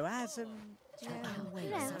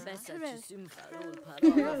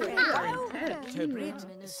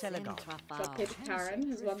 Shopkeeper Karen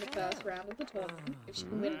has won the first round of the tournament. If she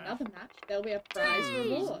can win another match, there'll be a prize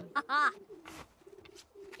reward.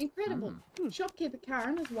 Incredible! Shopkeeper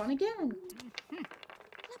Karen has won again.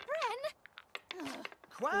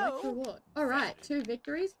 Collect reward. Alright, 2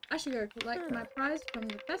 victories. I should go collect my prize from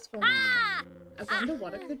the festival. I wonder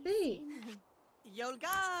what it could be.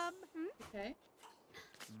 Okay.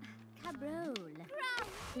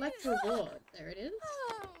 Collect reward. There it is.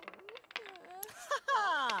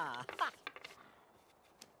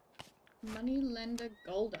 Money lender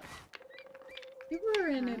Golda. You were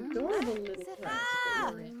an adorable little dress that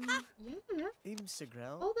you were in. Yeah.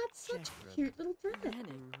 Oh, that's such a cute little dress.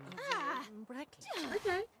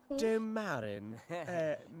 Okay, cool. Demarin.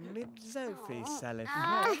 Midzofi Salif.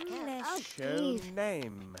 Show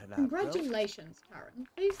name. Congratulations, Karen.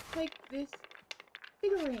 Please take this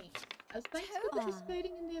figurine as thanks for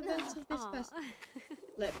participating in the events of this festival.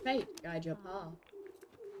 Let fate guide your path.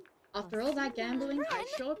 After all that gambling, I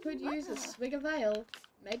sure could use a swig of ale.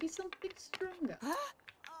 Maybe something stronger.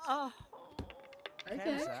 Okay.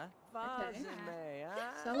 Okay.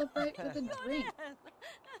 Celebrate with a drink.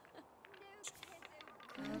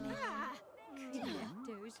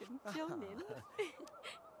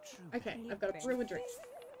 Okay, I've got to brew a drink.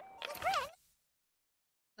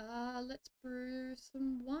 Let's brew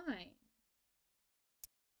some wine.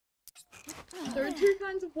 There are 2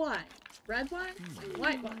 kinds of wine. Red wine and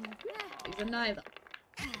white wine. These are neither.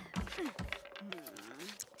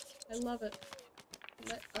 I love it.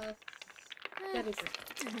 Let us get a drink.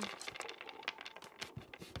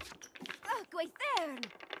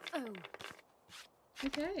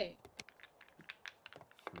 Okay.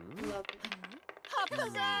 Lovely.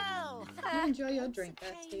 You enjoy your drink,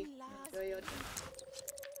 bestie. Enjoy your drink.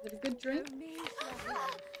 Is it a good drink?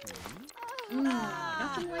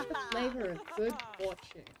 Nothing like the flavor of good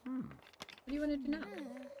fortune. What do you want to do now?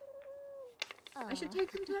 I should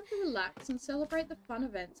take some time to relax and celebrate the fun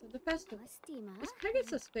events of the festival. This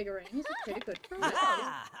Pegasus figurine is a pretty good prize.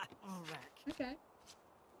 Okay.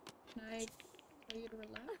 Can I tell you to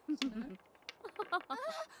relax? No?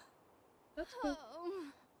 That's cool.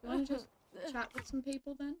 You want to just chat with some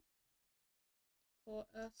people then? Or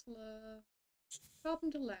Ursula...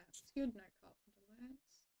 Carpenter Lance. You'd know Carpenter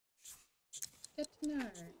Lance. Get to know.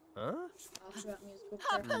 Ask about musical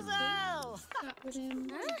preferences. Chat with him.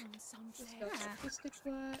 Discuss artistic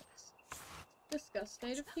works. Discuss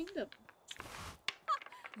State of Kingdom.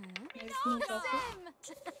 Maybe some gossip.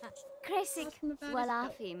 Kresik,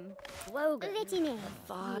 Walafim, Wogan, Vitine,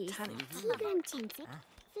 Tigran Chentik,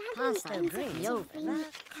 Pasta Green,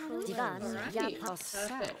 Divan,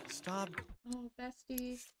 Perfect. Oh,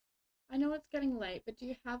 bestie. I know it's getting late, but do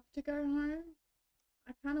you have to go home?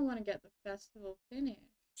 I kind of want to get the festival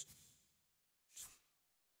finished.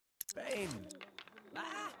 Bane.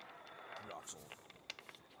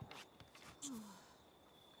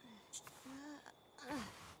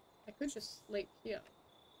 I could just sleep here.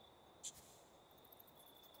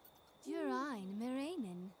 Durain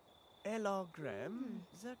Meranin. Elagram,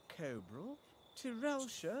 the Cobrel,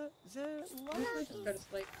 Tirelsha, the I just go to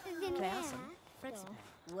sleep.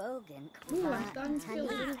 Wogan. Ooh, I'm starting to feel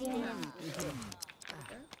a little warm up.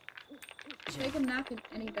 Take a nap in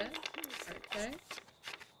any bed. Okay.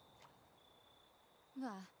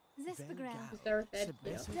 Va, Zespegrel. Is there a bed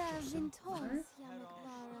here? No?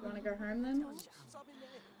 You want to go home then?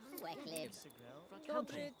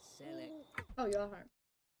 Oh, you're home.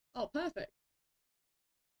 Oh, perfect.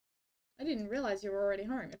 I didn't realize you were already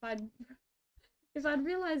home. If I'd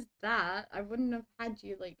realized that, I wouldn't have had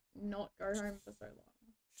you like not go home for so long.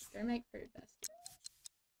 Go make food, best.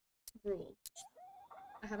 Rule.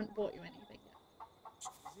 I haven't bought you anything yet.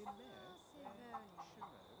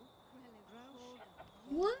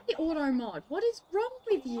 Why auto mod? What is wrong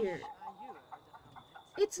with you?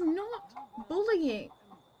 It's not bullying.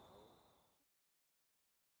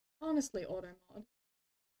 Honestly, auto mod.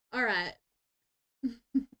 Alright.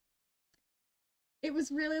 It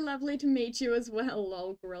was really lovely to meet you as well,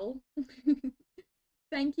 lol grill.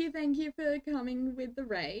 Thank you for coming with the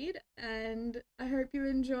raid, and I hope you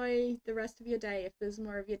enjoy the rest of your day if there's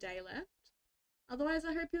more of your day left. Otherwise,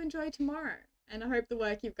 I hope you enjoy tomorrow, and I hope the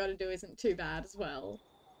work you've got to do isn't too bad as well.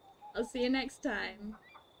 I'll see you next time.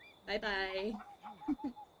 Bye bye.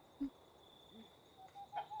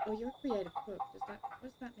 Oh, you're a creative cook. What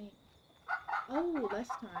does that mean? Oh, less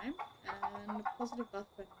time and positive buff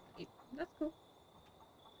when you eat. That's cool.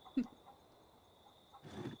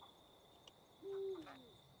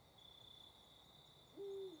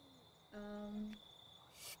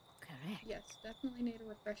 Correct. Yes, definitely need a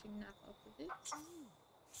refreshing nap after this.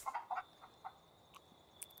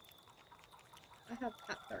 I have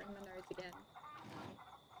cat fur in my nose again.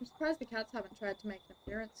 I'm surprised the cats haven't tried to make an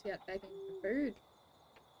appearance yet, begging for food.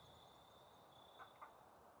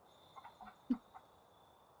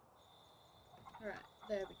 Alright,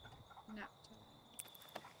 there we go. Nap time.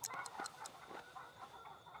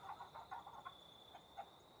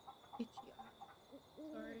 Itchy eye.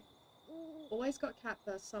 Sorry. Always got cat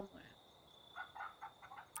fur somewhere.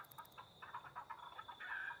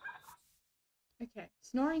 Okay.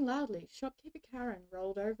 Snoring loudly, shopkeeper Karen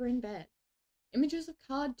rolled over in bed. Images of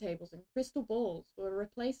card tables and crystal balls were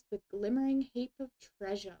replaced with glimmering heap of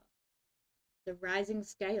treasure. The rising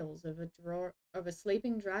scales of a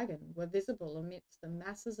sleeping dragon were visible amidst the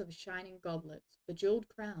masses of shining goblets, bejeweled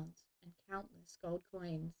crowns, and countless gold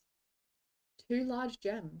coins. 2 large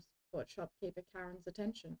gems caught shopkeeper Karen's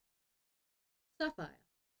attention. Sapphire.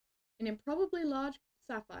 An improbably large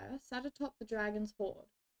sapphire sat atop the dragon's hoard.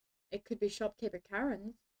 It could be shopkeeper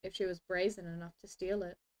Karen's, if she was brazen enough to steal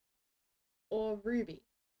it. Or ruby.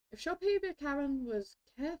 If shopkeeper Karen was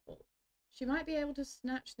careful, she might be able to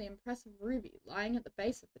snatch the impressive ruby lying at the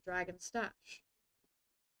base of the dragon's stash.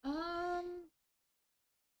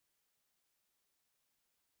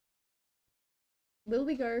 Will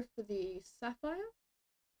we go for the sapphire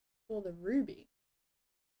or the ruby?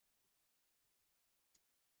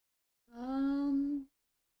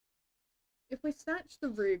 If we snatch the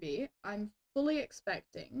ruby, I'm fully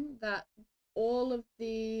expecting that all of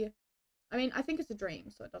the... I mean, I think it's a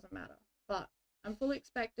dream, so it doesn't matter. But I'm fully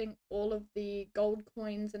expecting all of the gold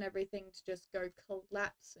coins and everything to just go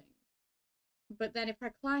collapsing. But then if I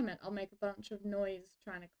climb it, I'll make a bunch of noise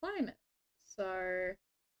trying to climb it. So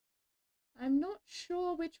I'm not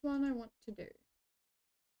sure which one I want to do.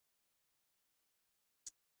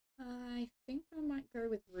 I think I might go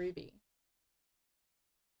with ruby.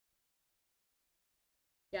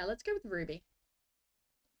 Yeah, let's go with ruby.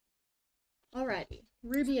 Alrighty,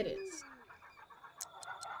 ruby it is.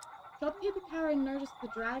 Shopkeeper Karen noticed the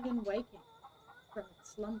dragon waking from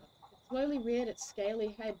its slumber. It slowly reared its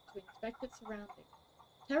scaly head to inspect its surroundings.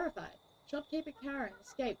 Terrified, shopkeeper Karen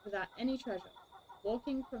escaped without any treasure,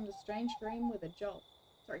 waking from the strange dream with a jolt.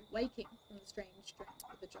 Waking from the strange dream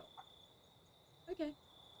with a jolt. Okay.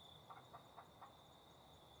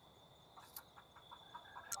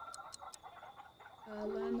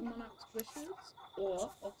 Learn the monarch's wishes, or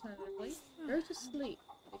alternatively, go to sleep,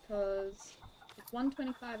 because it's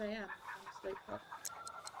 1:25 AM on the sleep clock.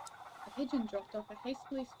 A pigeon dropped off a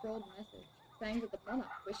hastily scrawled message saying that the monarch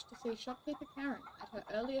wished to see shopkeeper Karen at her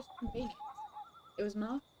earliest convenience. It was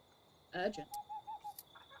marked urgent.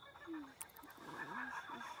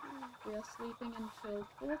 We are sleeping until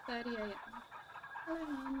 4:30 AM. Hello,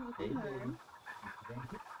 Mum. Hey, Welcome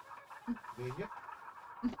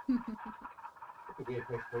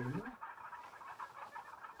home.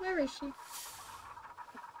 Where is she?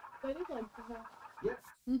 Waiting for her. Yeah.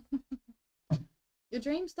 Your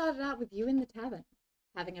dream started out with you in the tavern,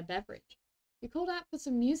 having a beverage. You called out for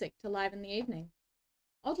some music to liven the evening.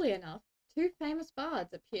 Oddly enough, two famous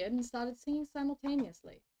bards appeared and started singing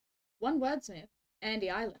simultaneously. One wordsmith, Andy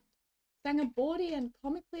Island, sang a bawdy and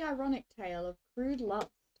comically ironic tale of crude lust.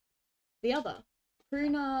 The other,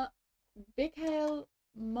 crooner Bickhale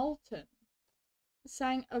Moulton,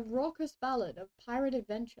 sang a raucous ballad of pirate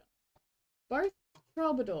adventure. Both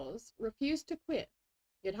troubadours refused to quit.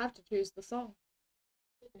 You'd have to choose the song.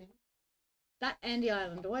 That Andy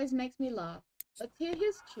Island always makes me laugh. Let's hear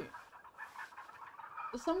his tune.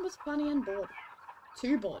 The song was funny and bawdy.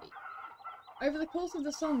 Too bawdy. Over the course of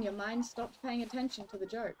the song, your mind stopped paying attention to the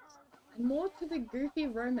jokes, and more to the goofy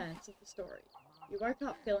romance of the story. You woke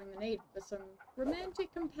up feeling the need for some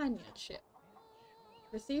romantic companionship.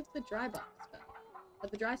 Received the dry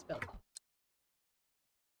spell.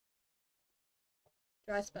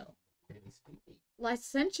 Dry spell.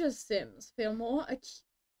 Licentious Sims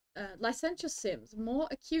more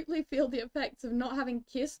acutely feel the effects of not having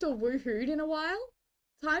kissed or woohooed in a while.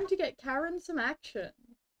 Time to get Karen some action.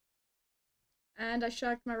 And I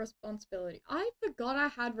shirked my responsibility. I forgot I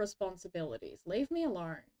had responsibilities. Leave me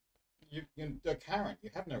alone. You're Karen. You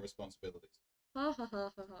have no responsibilities. Ha ha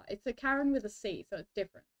ha ha ha. It's a Karen with a C, so it's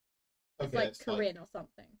different. It's Okay, like Corinne or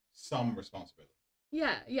something. Some responsibility.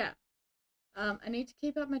 Yeah, yeah. I need to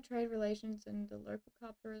keep up my trade relations, and the local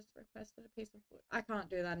copter has requested a piece of wood. I can't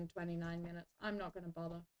do that in 29 minutes. I'm not going to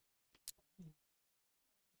bother.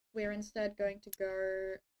 We're instead going to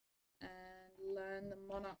go and learn the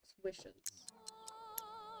monarch's wishes.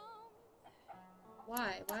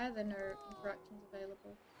 Why? Why are there no interactions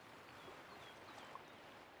available?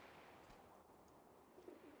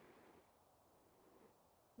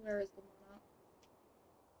 Where is the monarch?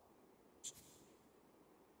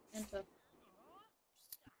 Enter.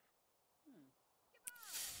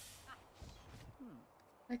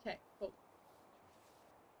 Okay, cool.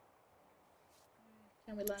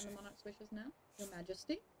 Can we learn the monarch's wishes now? Your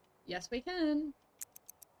Majesty? Yes, we can.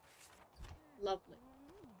 Lovely.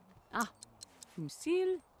 Ah,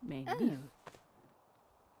 Lucille Magnif.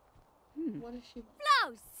 What does she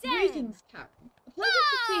want? Flow, Greetings, Karen. A pleasure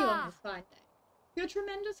to see you on this fine day. For your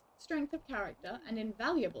tremendous strength of character and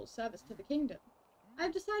invaluable service to the kingdom, I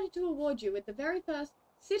have decided to award you with the very first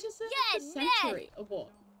Citizen of the Century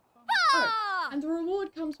award. Oh, and the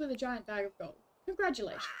reward comes with a giant bag of gold.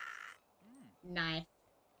 Congratulations. Nice.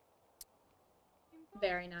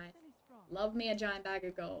 Very nice. Love me a giant bag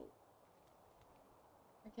of gold.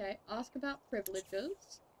 Okay, ask about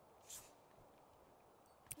privileges.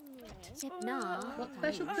 What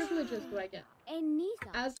special privileges do I get?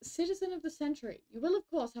 As Citizen of the Century, you will of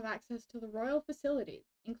course have access to the royal facilities,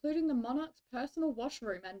 including the monarch's personal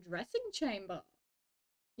washroom and dressing chamber.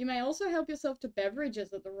 You may also help yourself to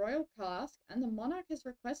beverages at the royal cask, and the monarch has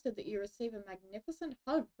requested that you receive a magnificent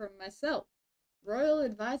hug from myself, Royal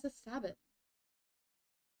Advisor Sabin.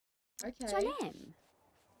 Okay.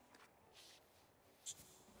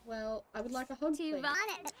 Well, I would like a hug, please.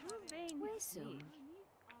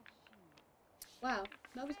 Wow,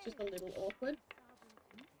 that was just a little awkward.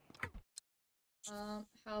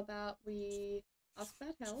 How about we ask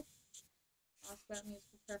about health, ask about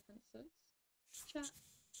musical preferences, chat,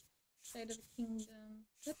 state of the kingdom,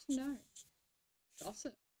 get to know,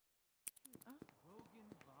 gossip.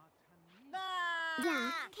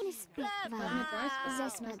 Ja, kan du spikva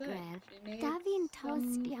Zesmagrel? Davin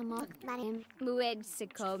tos diamok marim Mued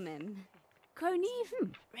Sikomim. Koniv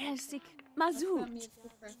Relsik Mazut.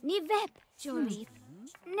 Nivep Jorif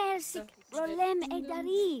Nelsik Rolem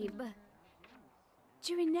Edarib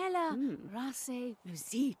Chirinella Rase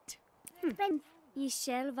Luzit. Ben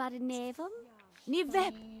Yishel Varnevom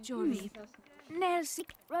Nivep Jorif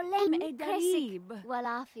Nelsik Rolem Edarib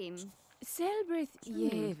Walafim Selbrith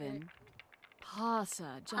Yeven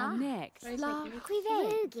Pasa Janek La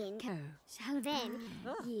Quiven Shalven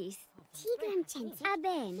Yes Tigran Chenti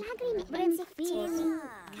Aben Lagrim Bremsifim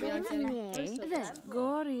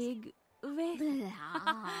Gorig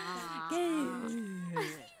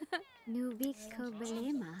Nubico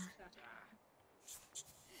Belema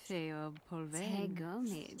Theo Polven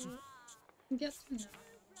Tegomid Get to know.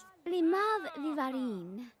 Limav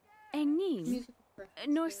Vivarin Enin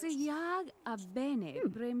Norsiyag Abene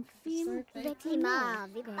Bremfim Vetima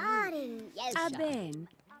Vivarin Aben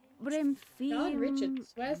Bremfim. God, Richard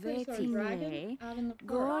swears that he saw a dragon out in the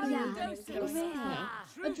forest. Goria.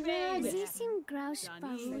 A dragon. Zesim Graus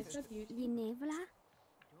Parut. Yenevla.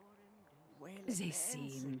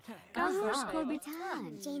 Zesim. Gavros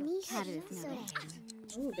Korbitan. Jenny Karif Navet.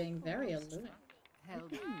 Ooh, being very alluring.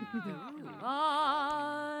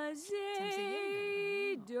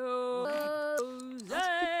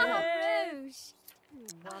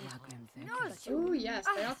 Ooh, yes,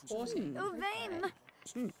 they are courting. I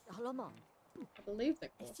believe they're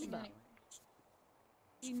courting anyway.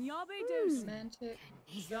 Romantic.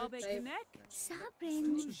 Sabrin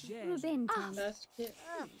Rubenton. First kiss.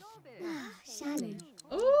 Shalom.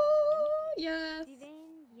 Ooh, yes.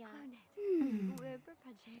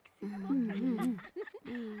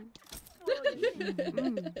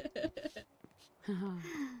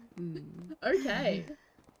 Okay.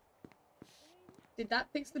 Did that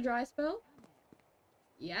fix the dry spell?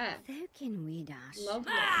 Yeah. Thokin Weedash.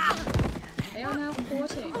 Lovely. They are now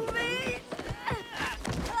courting.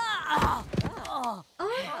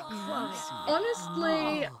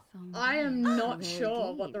 Honestly, I am not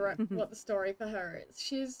sure what the story for her is.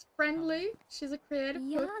 She's friendly, she's a creative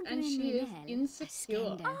cook, and she is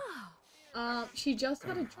insecure. She just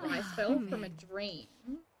had a dry spell from a dream,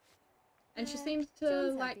 and she seems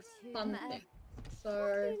to like fun things.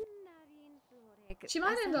 So she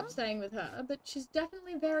might end up staying with her, but she's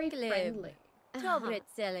definitely very friendly.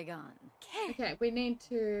 Okay, we need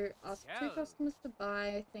to ask 2 customers to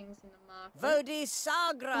buy things in the market. Vodi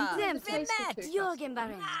Sagra!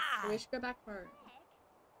 So we should go back home.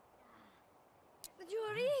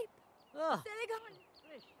 Oh.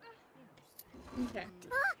 Okay.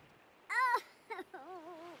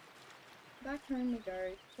 Back home we go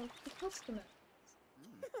to talk to customers.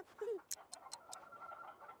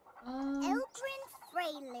 Elgrin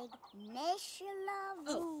Freylig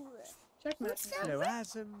Neshalavu. Check my Hello,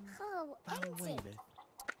 Asm. Weymouth.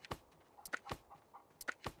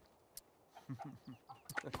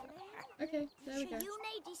 Okay, there we go.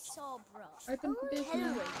 Open for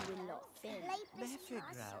business.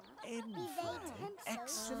 Mefigrau, Enflin,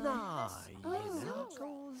 Exenar,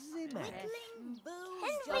 Yenakol Zimek.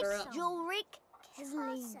 Henrik Julrik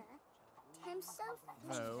Kesley.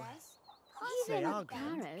 Vo.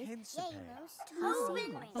 Seagran, Kensipe.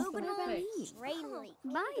 Tobin Uganoi.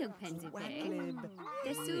 Biopensipe. Waglib.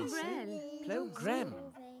 Desubrel. Plogrem.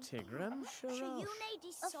 Tigram Sharosh.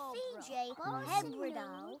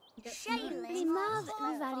 Hebridal. Limav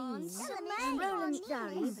Varin. Roland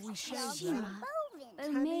Darib. Shima.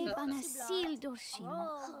 Olme Banasil Dorshin.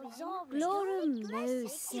 Glorum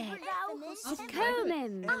Mosek.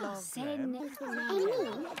 Comem. Sen.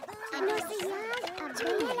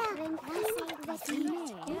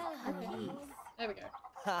 There we go.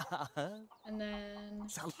 And then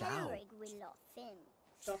Saltao.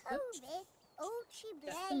 gossip.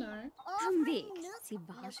 Yes to know. Hamvik.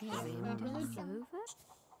 Sivash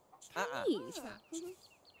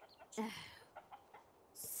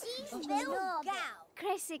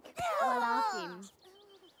Kresik Walafim.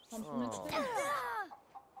 Compliment.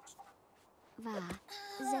 Va.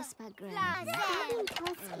 Zespagram.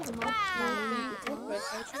 Okay,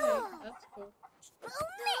 that's cool.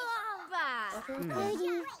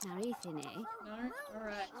 Narithine. No?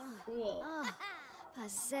 Alright, cool.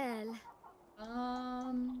 Pazel.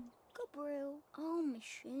 Gabriel. Oh,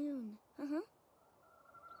 Michonne.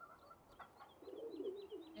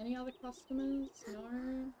 Any other customers? No?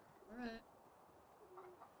 Alright.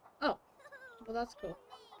 Oh, well that's cool.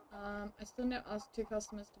 I still need to ask 2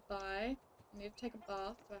 customers to buy. I need to take a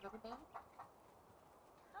bath. Do I have a bath?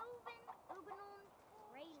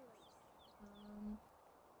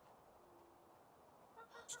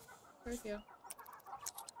 Right here.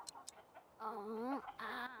 I don't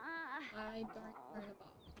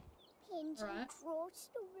own a bath. Alright.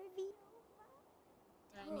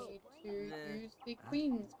 I need to use the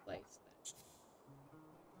Queen's place then.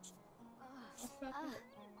 What about that?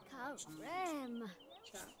 Karem.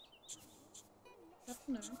 Chat. That's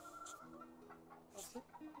no. Gossip.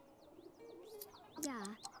 Ja,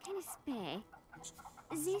 keine Spä.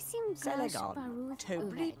 Zesim Graus Selegon. Parut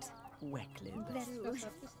Tobrit. Weklib.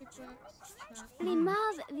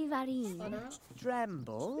 Limav Vivarin.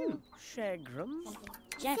 Dremble. Shegram.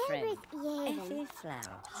 Jeffrey. Yeven.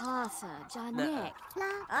 Effiflow. Hasa. Janek.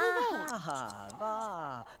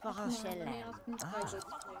 Va. Varashelem.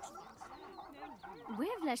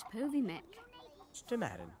 Wevlash Povimek.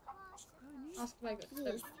 Tomatin. Ask my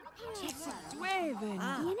good. Weven.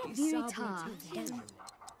 Virita.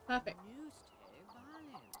 Perfect.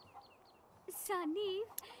 Sanif.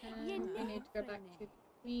 And I need to go back to the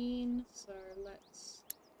Queen, so let's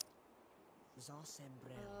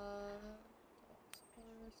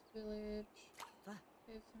Forest Village.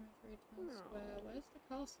 Cave Cemetery, Town Square. Where's the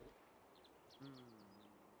castle?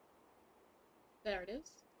 There it is.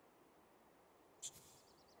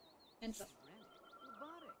 Enter.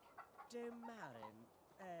 Domarin,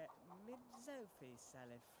 mid-Zophie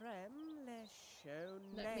salifrem, le show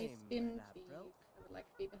Let me name, spin, please. Labrok. I would like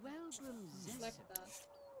to be the select that.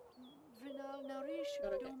 Vrinal Narish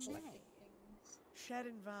Gotta get Domain. collecting things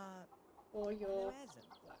Sherinva for your Loezen.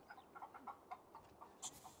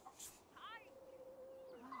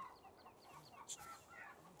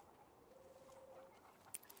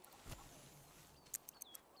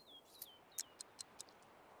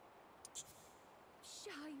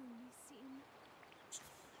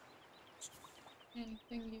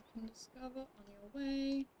 anything you can discover on your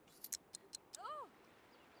way.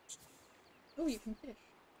 Oh, you can fish.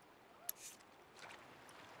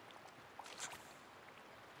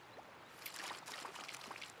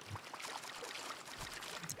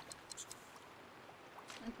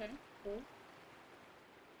 Okay, cool.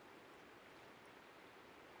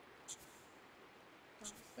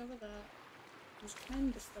 Can't discover that. You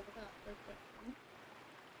can discover that very quickly.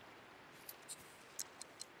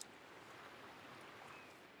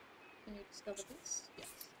 Can you discover this? Yes.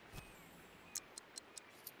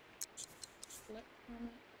 Select from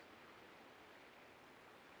it.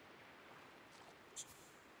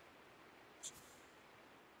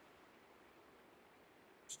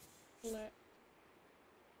 Select.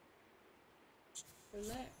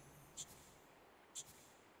 Select.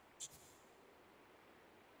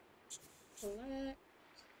 Select.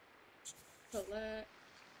 Select. Select.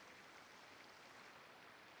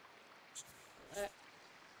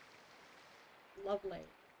 Lovely.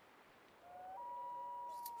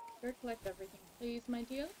 Go collect everything, please, my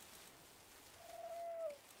dear.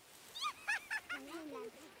 And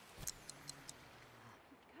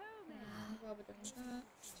while we're doing that,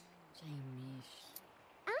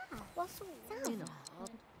 what's all that?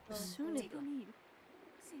 soon it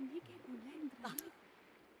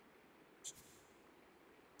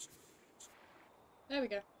there we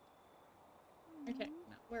go. Okay,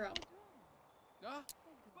 now we're up.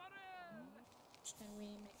 Can we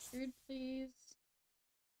make food, please?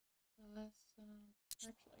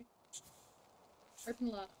 Actually, open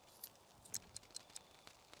larder.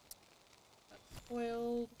 That's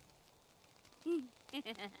spoiled.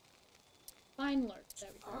 Fine loaf.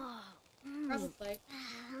 There we go. Grab a plate.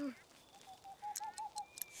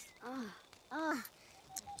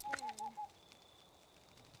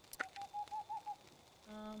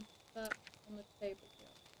 That on the table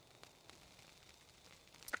here.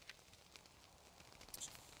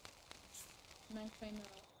 Can I clean that up?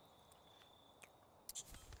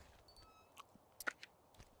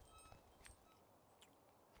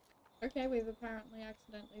 Okay, we've apparently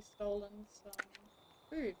accidentally stolen some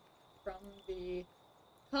food from the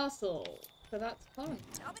castle, so that's fun.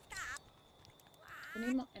 We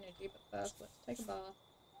need more energy, but first let's take a bath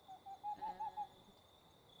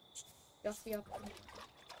and gussy up.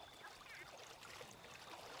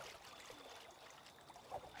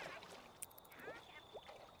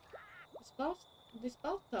 This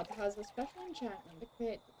bathtub has a special enchantment that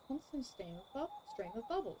creates a constant stream of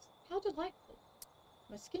bubbles. How delightful!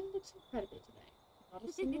 My skin looks incredible today. Not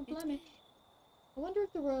a single blemish. I wonder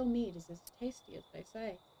if the royal mead is as tasty as they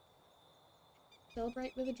say.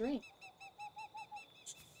 Celebrate with a drink.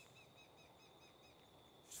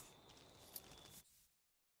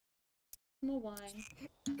 More wine.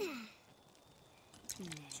 There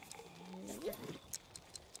we go.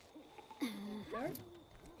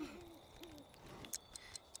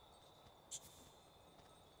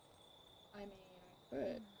 I mean, I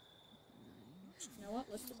could. You know what?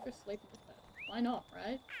 Let's just go sleep in the bed. Why not,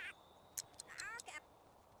 right?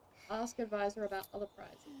 Ask advisor about other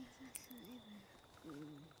prizes.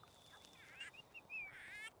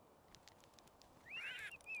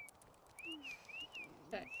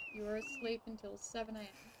 Okay, you are asleep until 7 AM.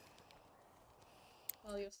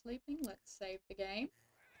 While you're sleeping, let's save the game.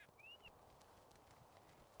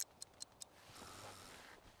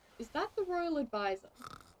 Is that the royal advisor?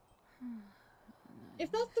 If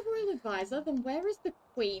that's the royal advisor, then where is the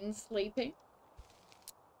queen sleeping?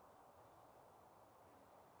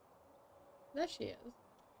 There she is.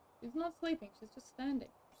 She's not sleeping, she's just standing.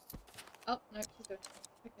 Oh, no, she's doing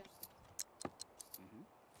it. Okay.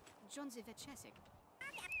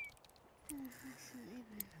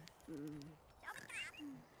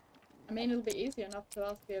 I mean, it'll be easy enough to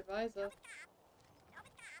ask the advisor.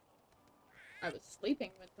 I was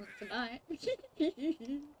sleeping with them tonight.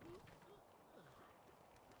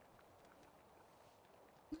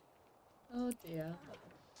 Oh dear.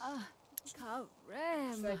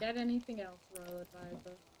 Do I get anything else, Royal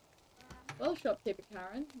Advisor? Well, shopkeeper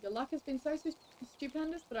Karen, your luck has been so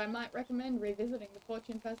stupendous that I might recommend revisiting the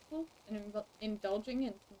Fortune Festival and indulging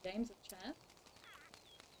in some games of chance.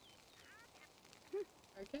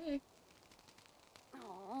 Okay.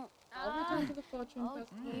 I'll return to the Fortune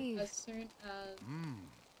Festival as soon as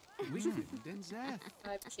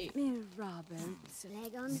I've eaten.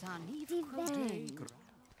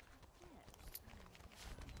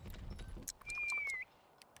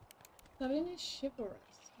 Sabine is chivalrous,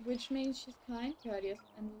 which means she's kind, courteous,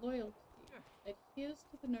 and loyal to you. Adheres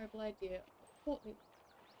to the noble idea of courtly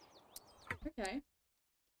life. Okay.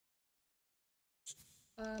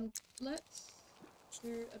 Let's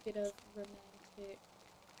do a bit of romantic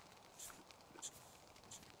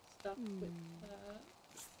stuff with her.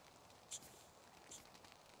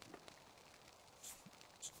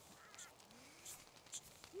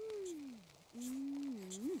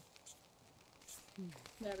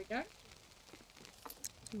 There we go.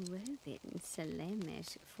 Woven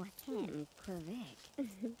Salemish Fortin Quebec.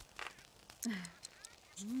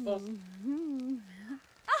 Awesome.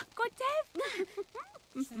 Ah, good Dev!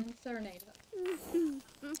 And serenade her.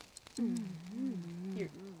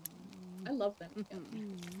 Cute. I love them.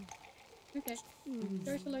 Yeah. Okay.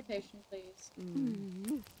 Go to location, please.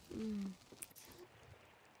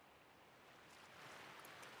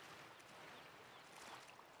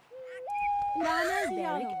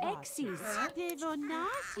 Ranelberg Exis.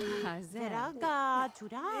 Devonasi. Zeraga,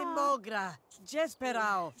 Imogra,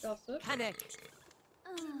 Jesperao, Kanek.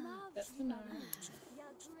 That's to know.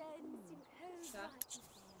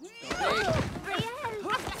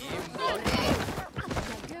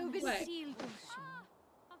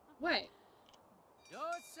 Wait.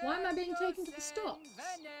 Why am I being taken to the stocks?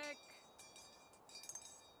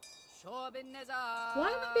 Why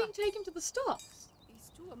am I being taken to the stocks?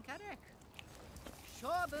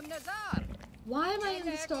 Why am I in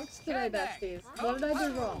the stocks today, besties? What did I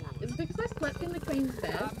do wrong? Is it because I slept in the queen's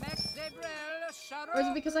bed? Or is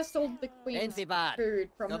it because I stole the queen's food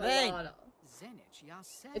from her larder?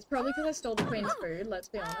 It's probably because I stole the queen's food, let's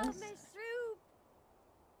be honest.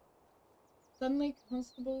 Suddenly,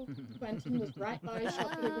 Constable Quentin was right by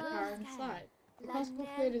shopkeeper Karen's side. The constable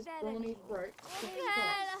cleared his brawny throat to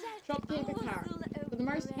stop. Shopkeeper Karen, for the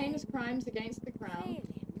most heinous crimes against the crown,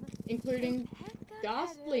 including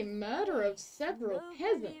ghastly murder of several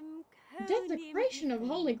peasants, desecration of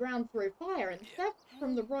holy ground through fire, and theft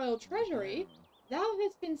from the royal treasury, thou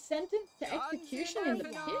hast been sentenced to execution in the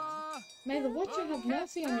pit. May the Watcher have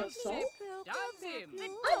mercy on your soul. I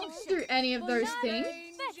didn't do any of those things.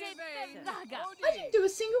 I didn't do a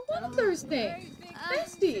single one of those things.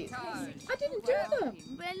 Besties, I didn't do them.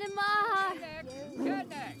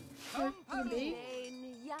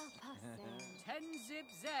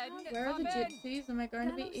 Where are the gypsies? Am I going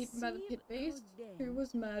to be eaten by the pit beast? Who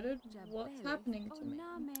was murdered? What's happening to me?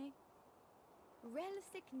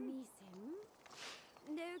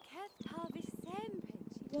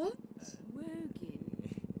 What?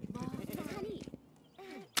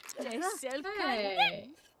 Hey.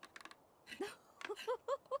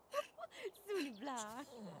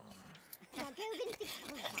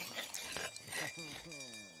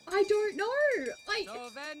 I don't know.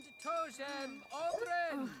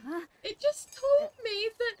 It just told me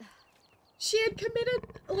that she had committed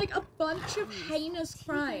like a bunch of heinous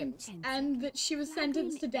crimes and that she was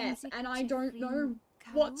sentenced to death, and I don't know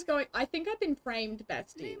what's going. I think I've been framed,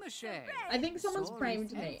 bestie. I think someone's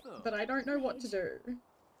framed me, but I don't know what to do.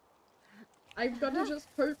 I've got to just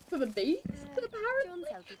hope for the beast,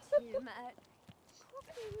 apparently.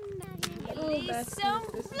 Oh,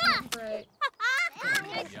 bestie, this is great.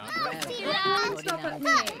 Stop at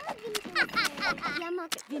me.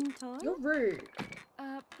 You're rude.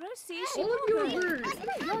 All of you are rude.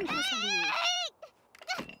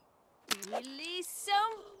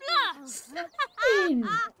 Sabine!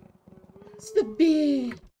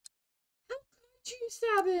 Sabine! How could you,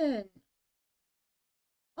 Sabine?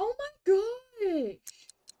 Oh my gosh!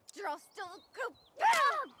 How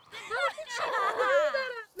did she throw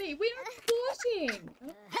that at me? We are courting!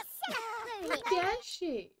 How dare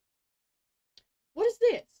she? What is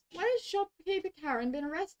this? Why has shopkeeper Karen been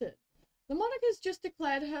arrested? The monarch has just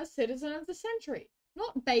declared her citizen of the century,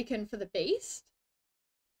 not bacon for the beast.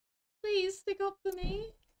 Please stick up for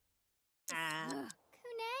me.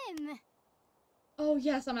 Kunem. Oh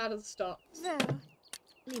yes, I'm out of the stocks. Okay,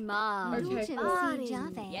 cool.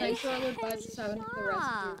 Thanks for all the advice, Sabine, for the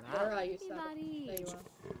rescue. Where are you, Sabine? There you are.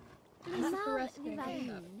 Thanks for rescuing me,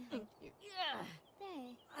 Sabine. Thank you.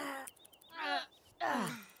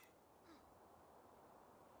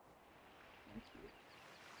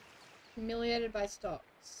 Humiliated by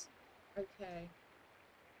stocks. Okay.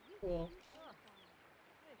 Cool.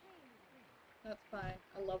 That's fine.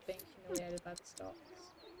 I love being humiliated by the stocks.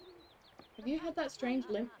 Have you had that strange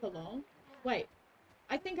limp for long? Wait.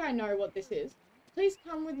 I think I know what this is. Please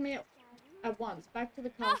come with me at once, back to the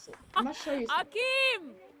castle. I must show you something.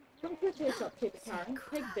 Akim! Come quickly, shopkeeper Karen.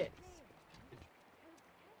 Take this.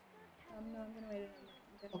 No, I'm gonna wait a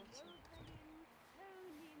minute.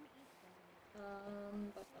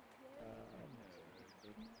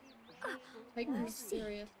 Take the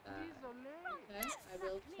mysterious bag. Okay, I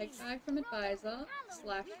will take bag from advisor /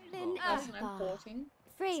 person I'm courting.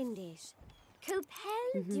 Friendish. Copel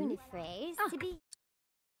Dunifrays to be.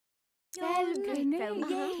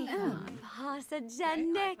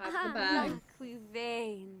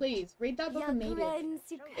 Please, read that book immediately.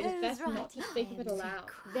 It is best not to speak of it aloud.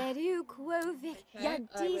 Okay, I will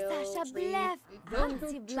read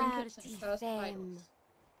valuable trinkets and cursed titles.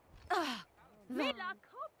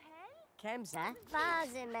 Kemsa.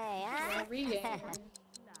 Reading.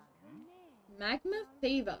 Magma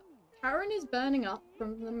fever. Karen is burning up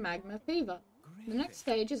from the magma fever. The next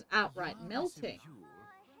stage is outright melting.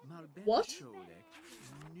 What?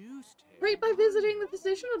 Treat by visiting the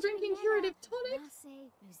physician or drinking curative tonic?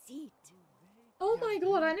 Oh my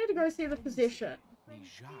god, I need to go see the physician.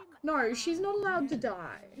 No, she's not allowed to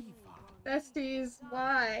die. Besties,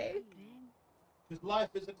 why? Because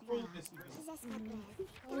life is a cruel mystery.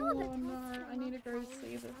 Oh no, I need to go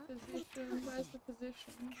see the physician. Where's the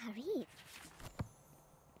physician?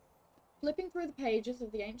 Flipping through the pages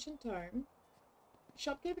of the ancient tome,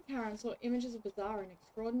 shopkeeper Karen saw images of bizarre and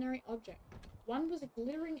extraordinary objects. One was a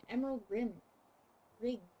glittering emerald ring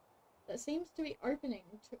that seems to be opening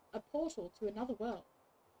to a portal to another world.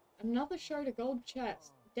 Another showed a gold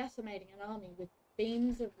chest decimating an army with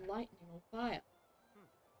beams of lightning or fire.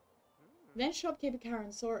 Then shopkeeper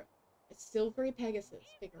Karen saw a silvery Pegasus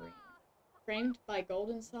figurine, framed by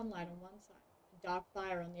golden sunlight on one side and dark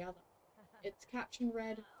fire on the other. Its caption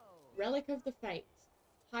read, "Relic of the Fates,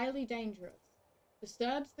 highly dangerous,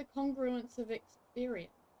 disturbs the congruence of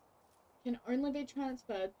experience, can only be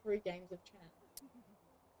transferred through games of chance."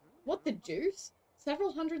 What the deuce?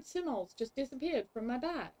 Several hundred simoles just disappeared from my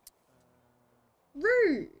bag.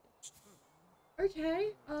 Rude!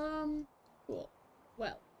 Okay, cool.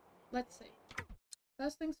 Well, let's see.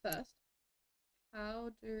 First things first.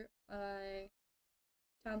 How do I...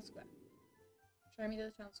 Town square. Show me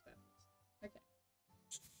the town square. Okay.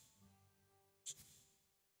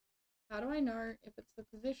 How do I know if it's the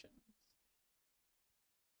physicians?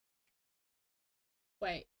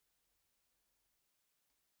 Wait.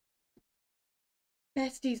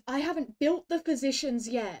 Besties, I haven't built the physicians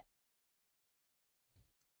yet.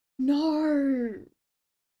 No.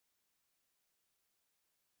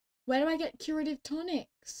 Where do I get curative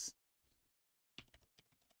tonics?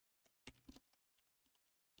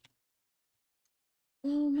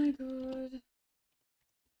 Oh my god.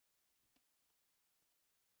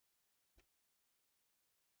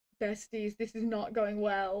 Besties, this is not going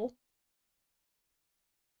well.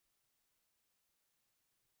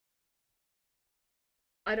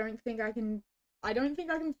 I don't think I can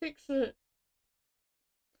fix it.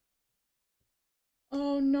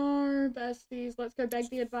 Oh no, besties. Let's go beg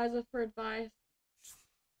the advisor for advice.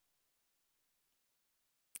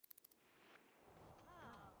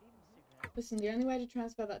 Listen, the only way to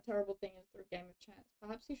transfer that terrible thing is through a game of chance.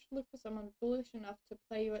 Perhaps you should look for someone foolish enough to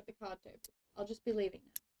play you at the card table. I'll just be leaving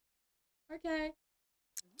now. Okay.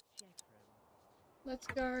 Let's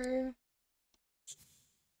go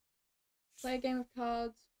play a game of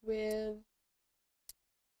cards with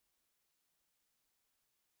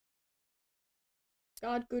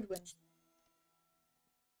Guard Goodwin.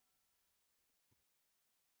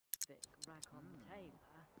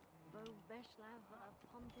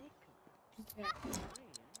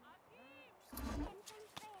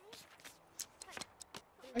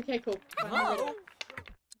 Okay, cool.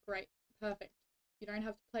 Great. Perfect. You don't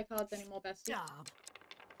have to play cards anymore, bestie.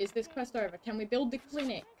 Is this quest over? Can we build the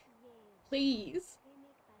clinic? Please.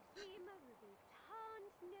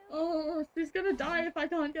 Oh, she's gonna die if I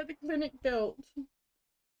can't get the clinic built.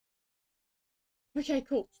 Okay,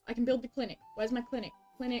 cool. I can build the clinic. Where's my clinic?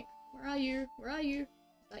 Clinic. Where are you? Where are you? Is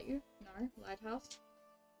that you? No. Lighthouse?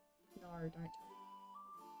 No, don't tell me.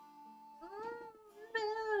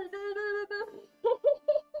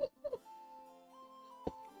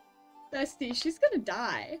 No. Bestie, she's gonna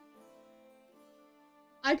die.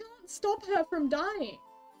 I can't stop her from dying.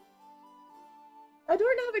 I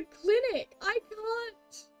don't have a clinic. I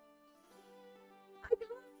can't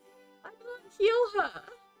heal her.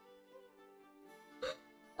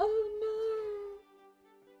 Oh no.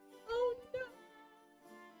 Oh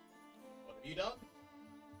you done?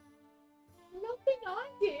 Nothing I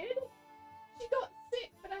did. She got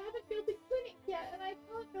sick, but I haven't built a clinic yet, and I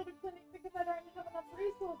can't build a clinic because I don't have enough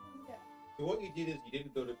resources yet. So what you did is you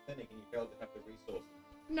didn't build a clinic and you failed to have the resources.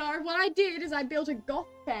 No, what I did is I built a goth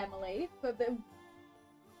family for the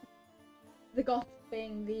goth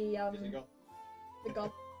being the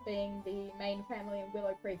goth being the main family in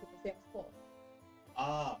Willow Creek of The Sims 4.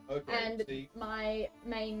 Ah, okay. And my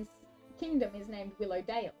main kingdom is named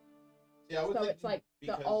Willowdale. See, I was so it's like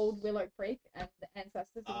because... the old Willow Creek and the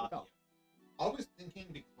ancestors of the goth. Yeah. I was thinking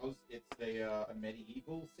because it's a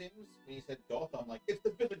medieval Sims. When you said goth, I'm like, it's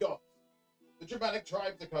the Visigoths. The Germanic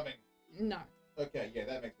tribes are coming. No. Okay, yeah,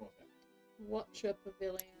 that makes more sense. Watcher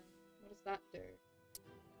Pavilion. What does that do?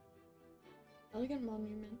 Elegant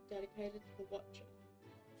monument dedicated to the Watcher.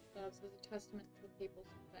 Serves as a testament to the people's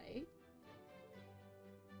faith.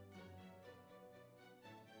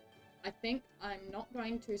 I think I'm not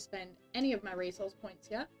going to spend any of my resource points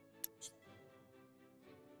yet.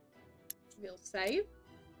 We'll save.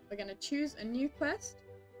 We're going to choose a new quest.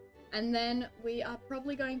 And then we are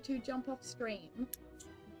probably going to jump off stream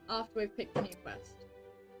after we've picked the new quest.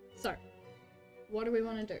 So, what do we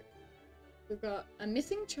want to do? We've got a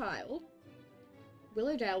missing child.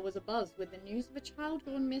 Willowdale was abuzz with the news of a child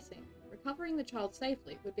gone missing. Recovering the child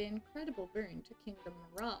safely would be an incredible boon to kingdom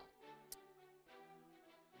morale.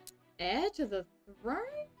 Heir to the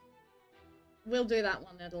throne? We'll do that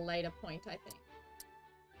one at a later point, I think.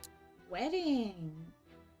 Wedding.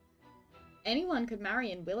 Anyone could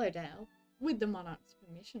marry in Willowdale, with the monarch's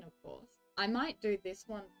permission, of course. I might do this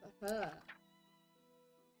one for her.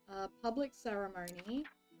 Public ceremony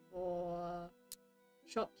for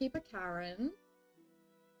shopkeeper Karen.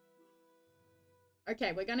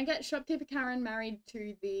 Okay, we're gonna get shopkeeper Karen married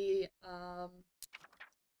to the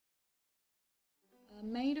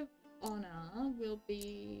maid of honor will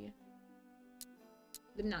be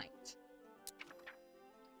the knight,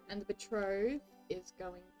 and the betrothed is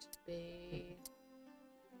going to be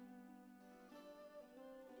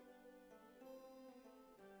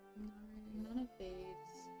no, none of these.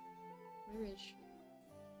 Where is she?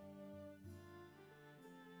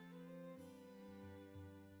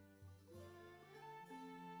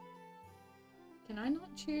 Can I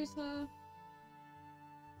not choose her?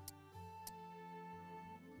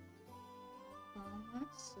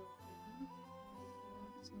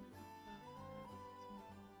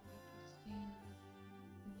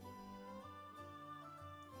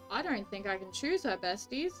 I don't think I can choose her,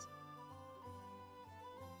 besties.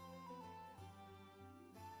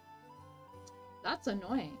 That's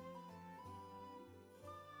annoying.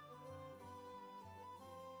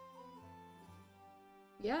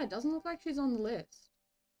 Yeah, it doesn't look like she's on the list.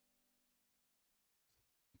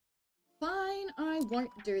 Fine, I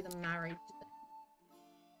won't do the married thing.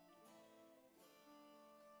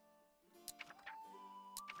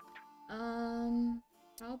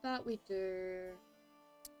 How about we do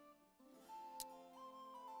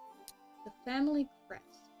the family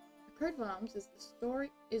crest? A coat of arms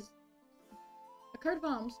a coat of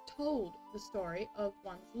arms told the story of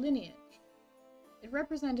one's lineage. It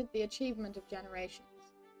represented the achievement of generations.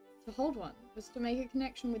 To hold one was to make a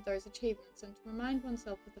connection with those achievements and to remind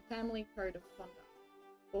oneself of the family code of conduct.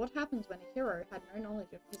 But what happens when a hero had no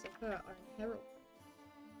knowledge of his or her own heraldry?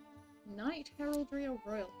 Knight heraldry or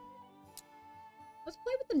royalty? Let's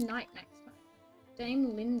play with the knight next time.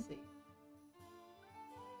 Dame Lindsay.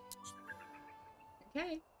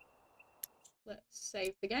 Okay. Let's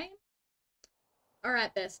save the game.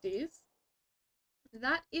 Alright, besties.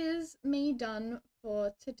 That is me done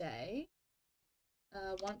for today.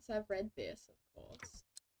 Once I've read this, of course.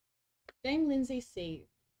 Dame Lindsay seethed.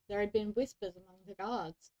 There had been whispers among the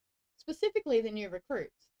guards, specifically the new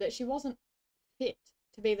recruits, that she wasn't fit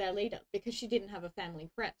to be their leader because she didn't have a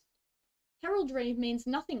family crest. Heraldry means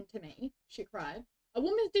nothing to me, she cried. A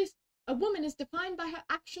woman is defined by her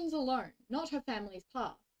actions alone, not her family's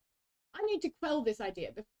past. I need to quell this idea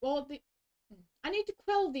of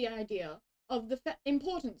the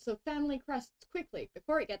importance of family crests quickly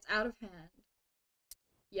before it gets out of hand.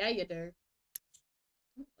 Yeah, you do.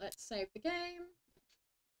 Let's save the game.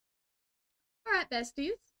 Alright,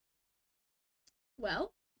 besties.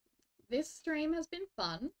 Well, this stream has been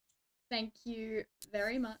fun. Thank you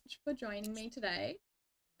very much for joining me today.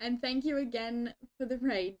 And thank you again for the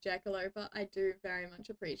raid, Jackalope. I do very much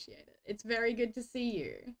appreciate it. It's very good to see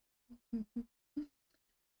you.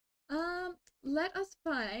 Let us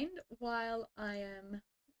find, while I am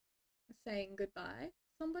saying goodbye,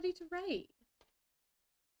 somebody to raid.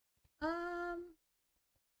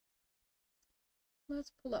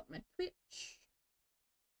 Let's pull up my Twitch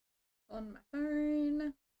on my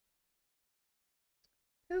phone.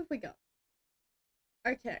 Who have we got?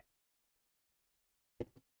 Okay.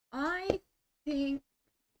 I think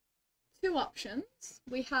two options.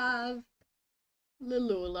 We have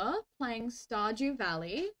Lilula playing Stardew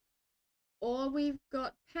Valley, or we've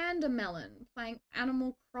got Panda Melon playing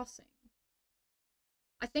Animal Crossing.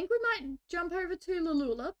 I think we might jump over to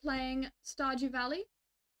Lilula playing Stardew Valley,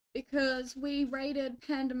 because we raided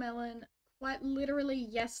Panda Melon quite literally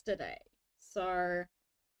yesterday. So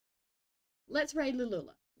let's raid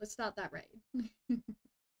Lilula. Let's start that raid.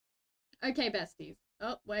 Okay, besties.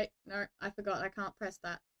 Oh, wait. No, I forgot. I can't press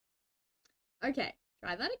that. Okay,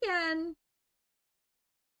 try that again.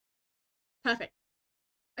 Perfect.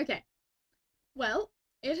 Okay. Well,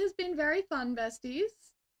 it has been very fun, besties.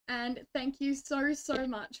 And thank you so, so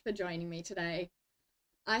much for joining me today.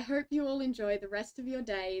 I hope you all enjoy the rest of your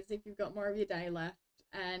days if you've got more of your day left.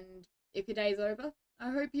 And if your day's over, I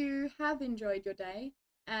hope you have enjoyed your day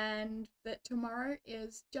and that tomorrow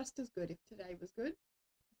is just as good if today was good.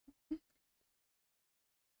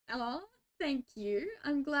 Oh, thank you.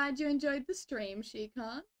 I'm glad you enjoyed the stream,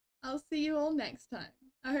 Shikan. I'll see you all next time.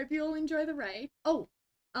 I hope you all enjoy the raid. Oh,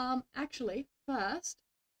 actually, first,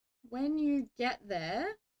 when you get there,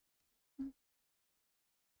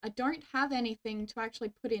 I don't have anything to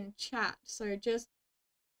actually put in chat, so just,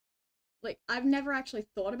 like, I've never actually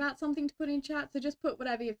thought about something to put in chat, so just put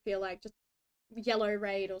whatever you feel like, just Yellow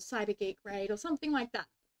Raid or Cyber Geek Raid or something like that.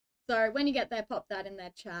 So when you get there, pop that in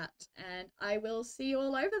their chat, and I will see you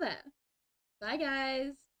all over there. Bye,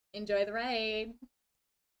 guys. Enjoy the raid.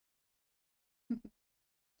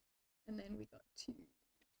 And then we got 2.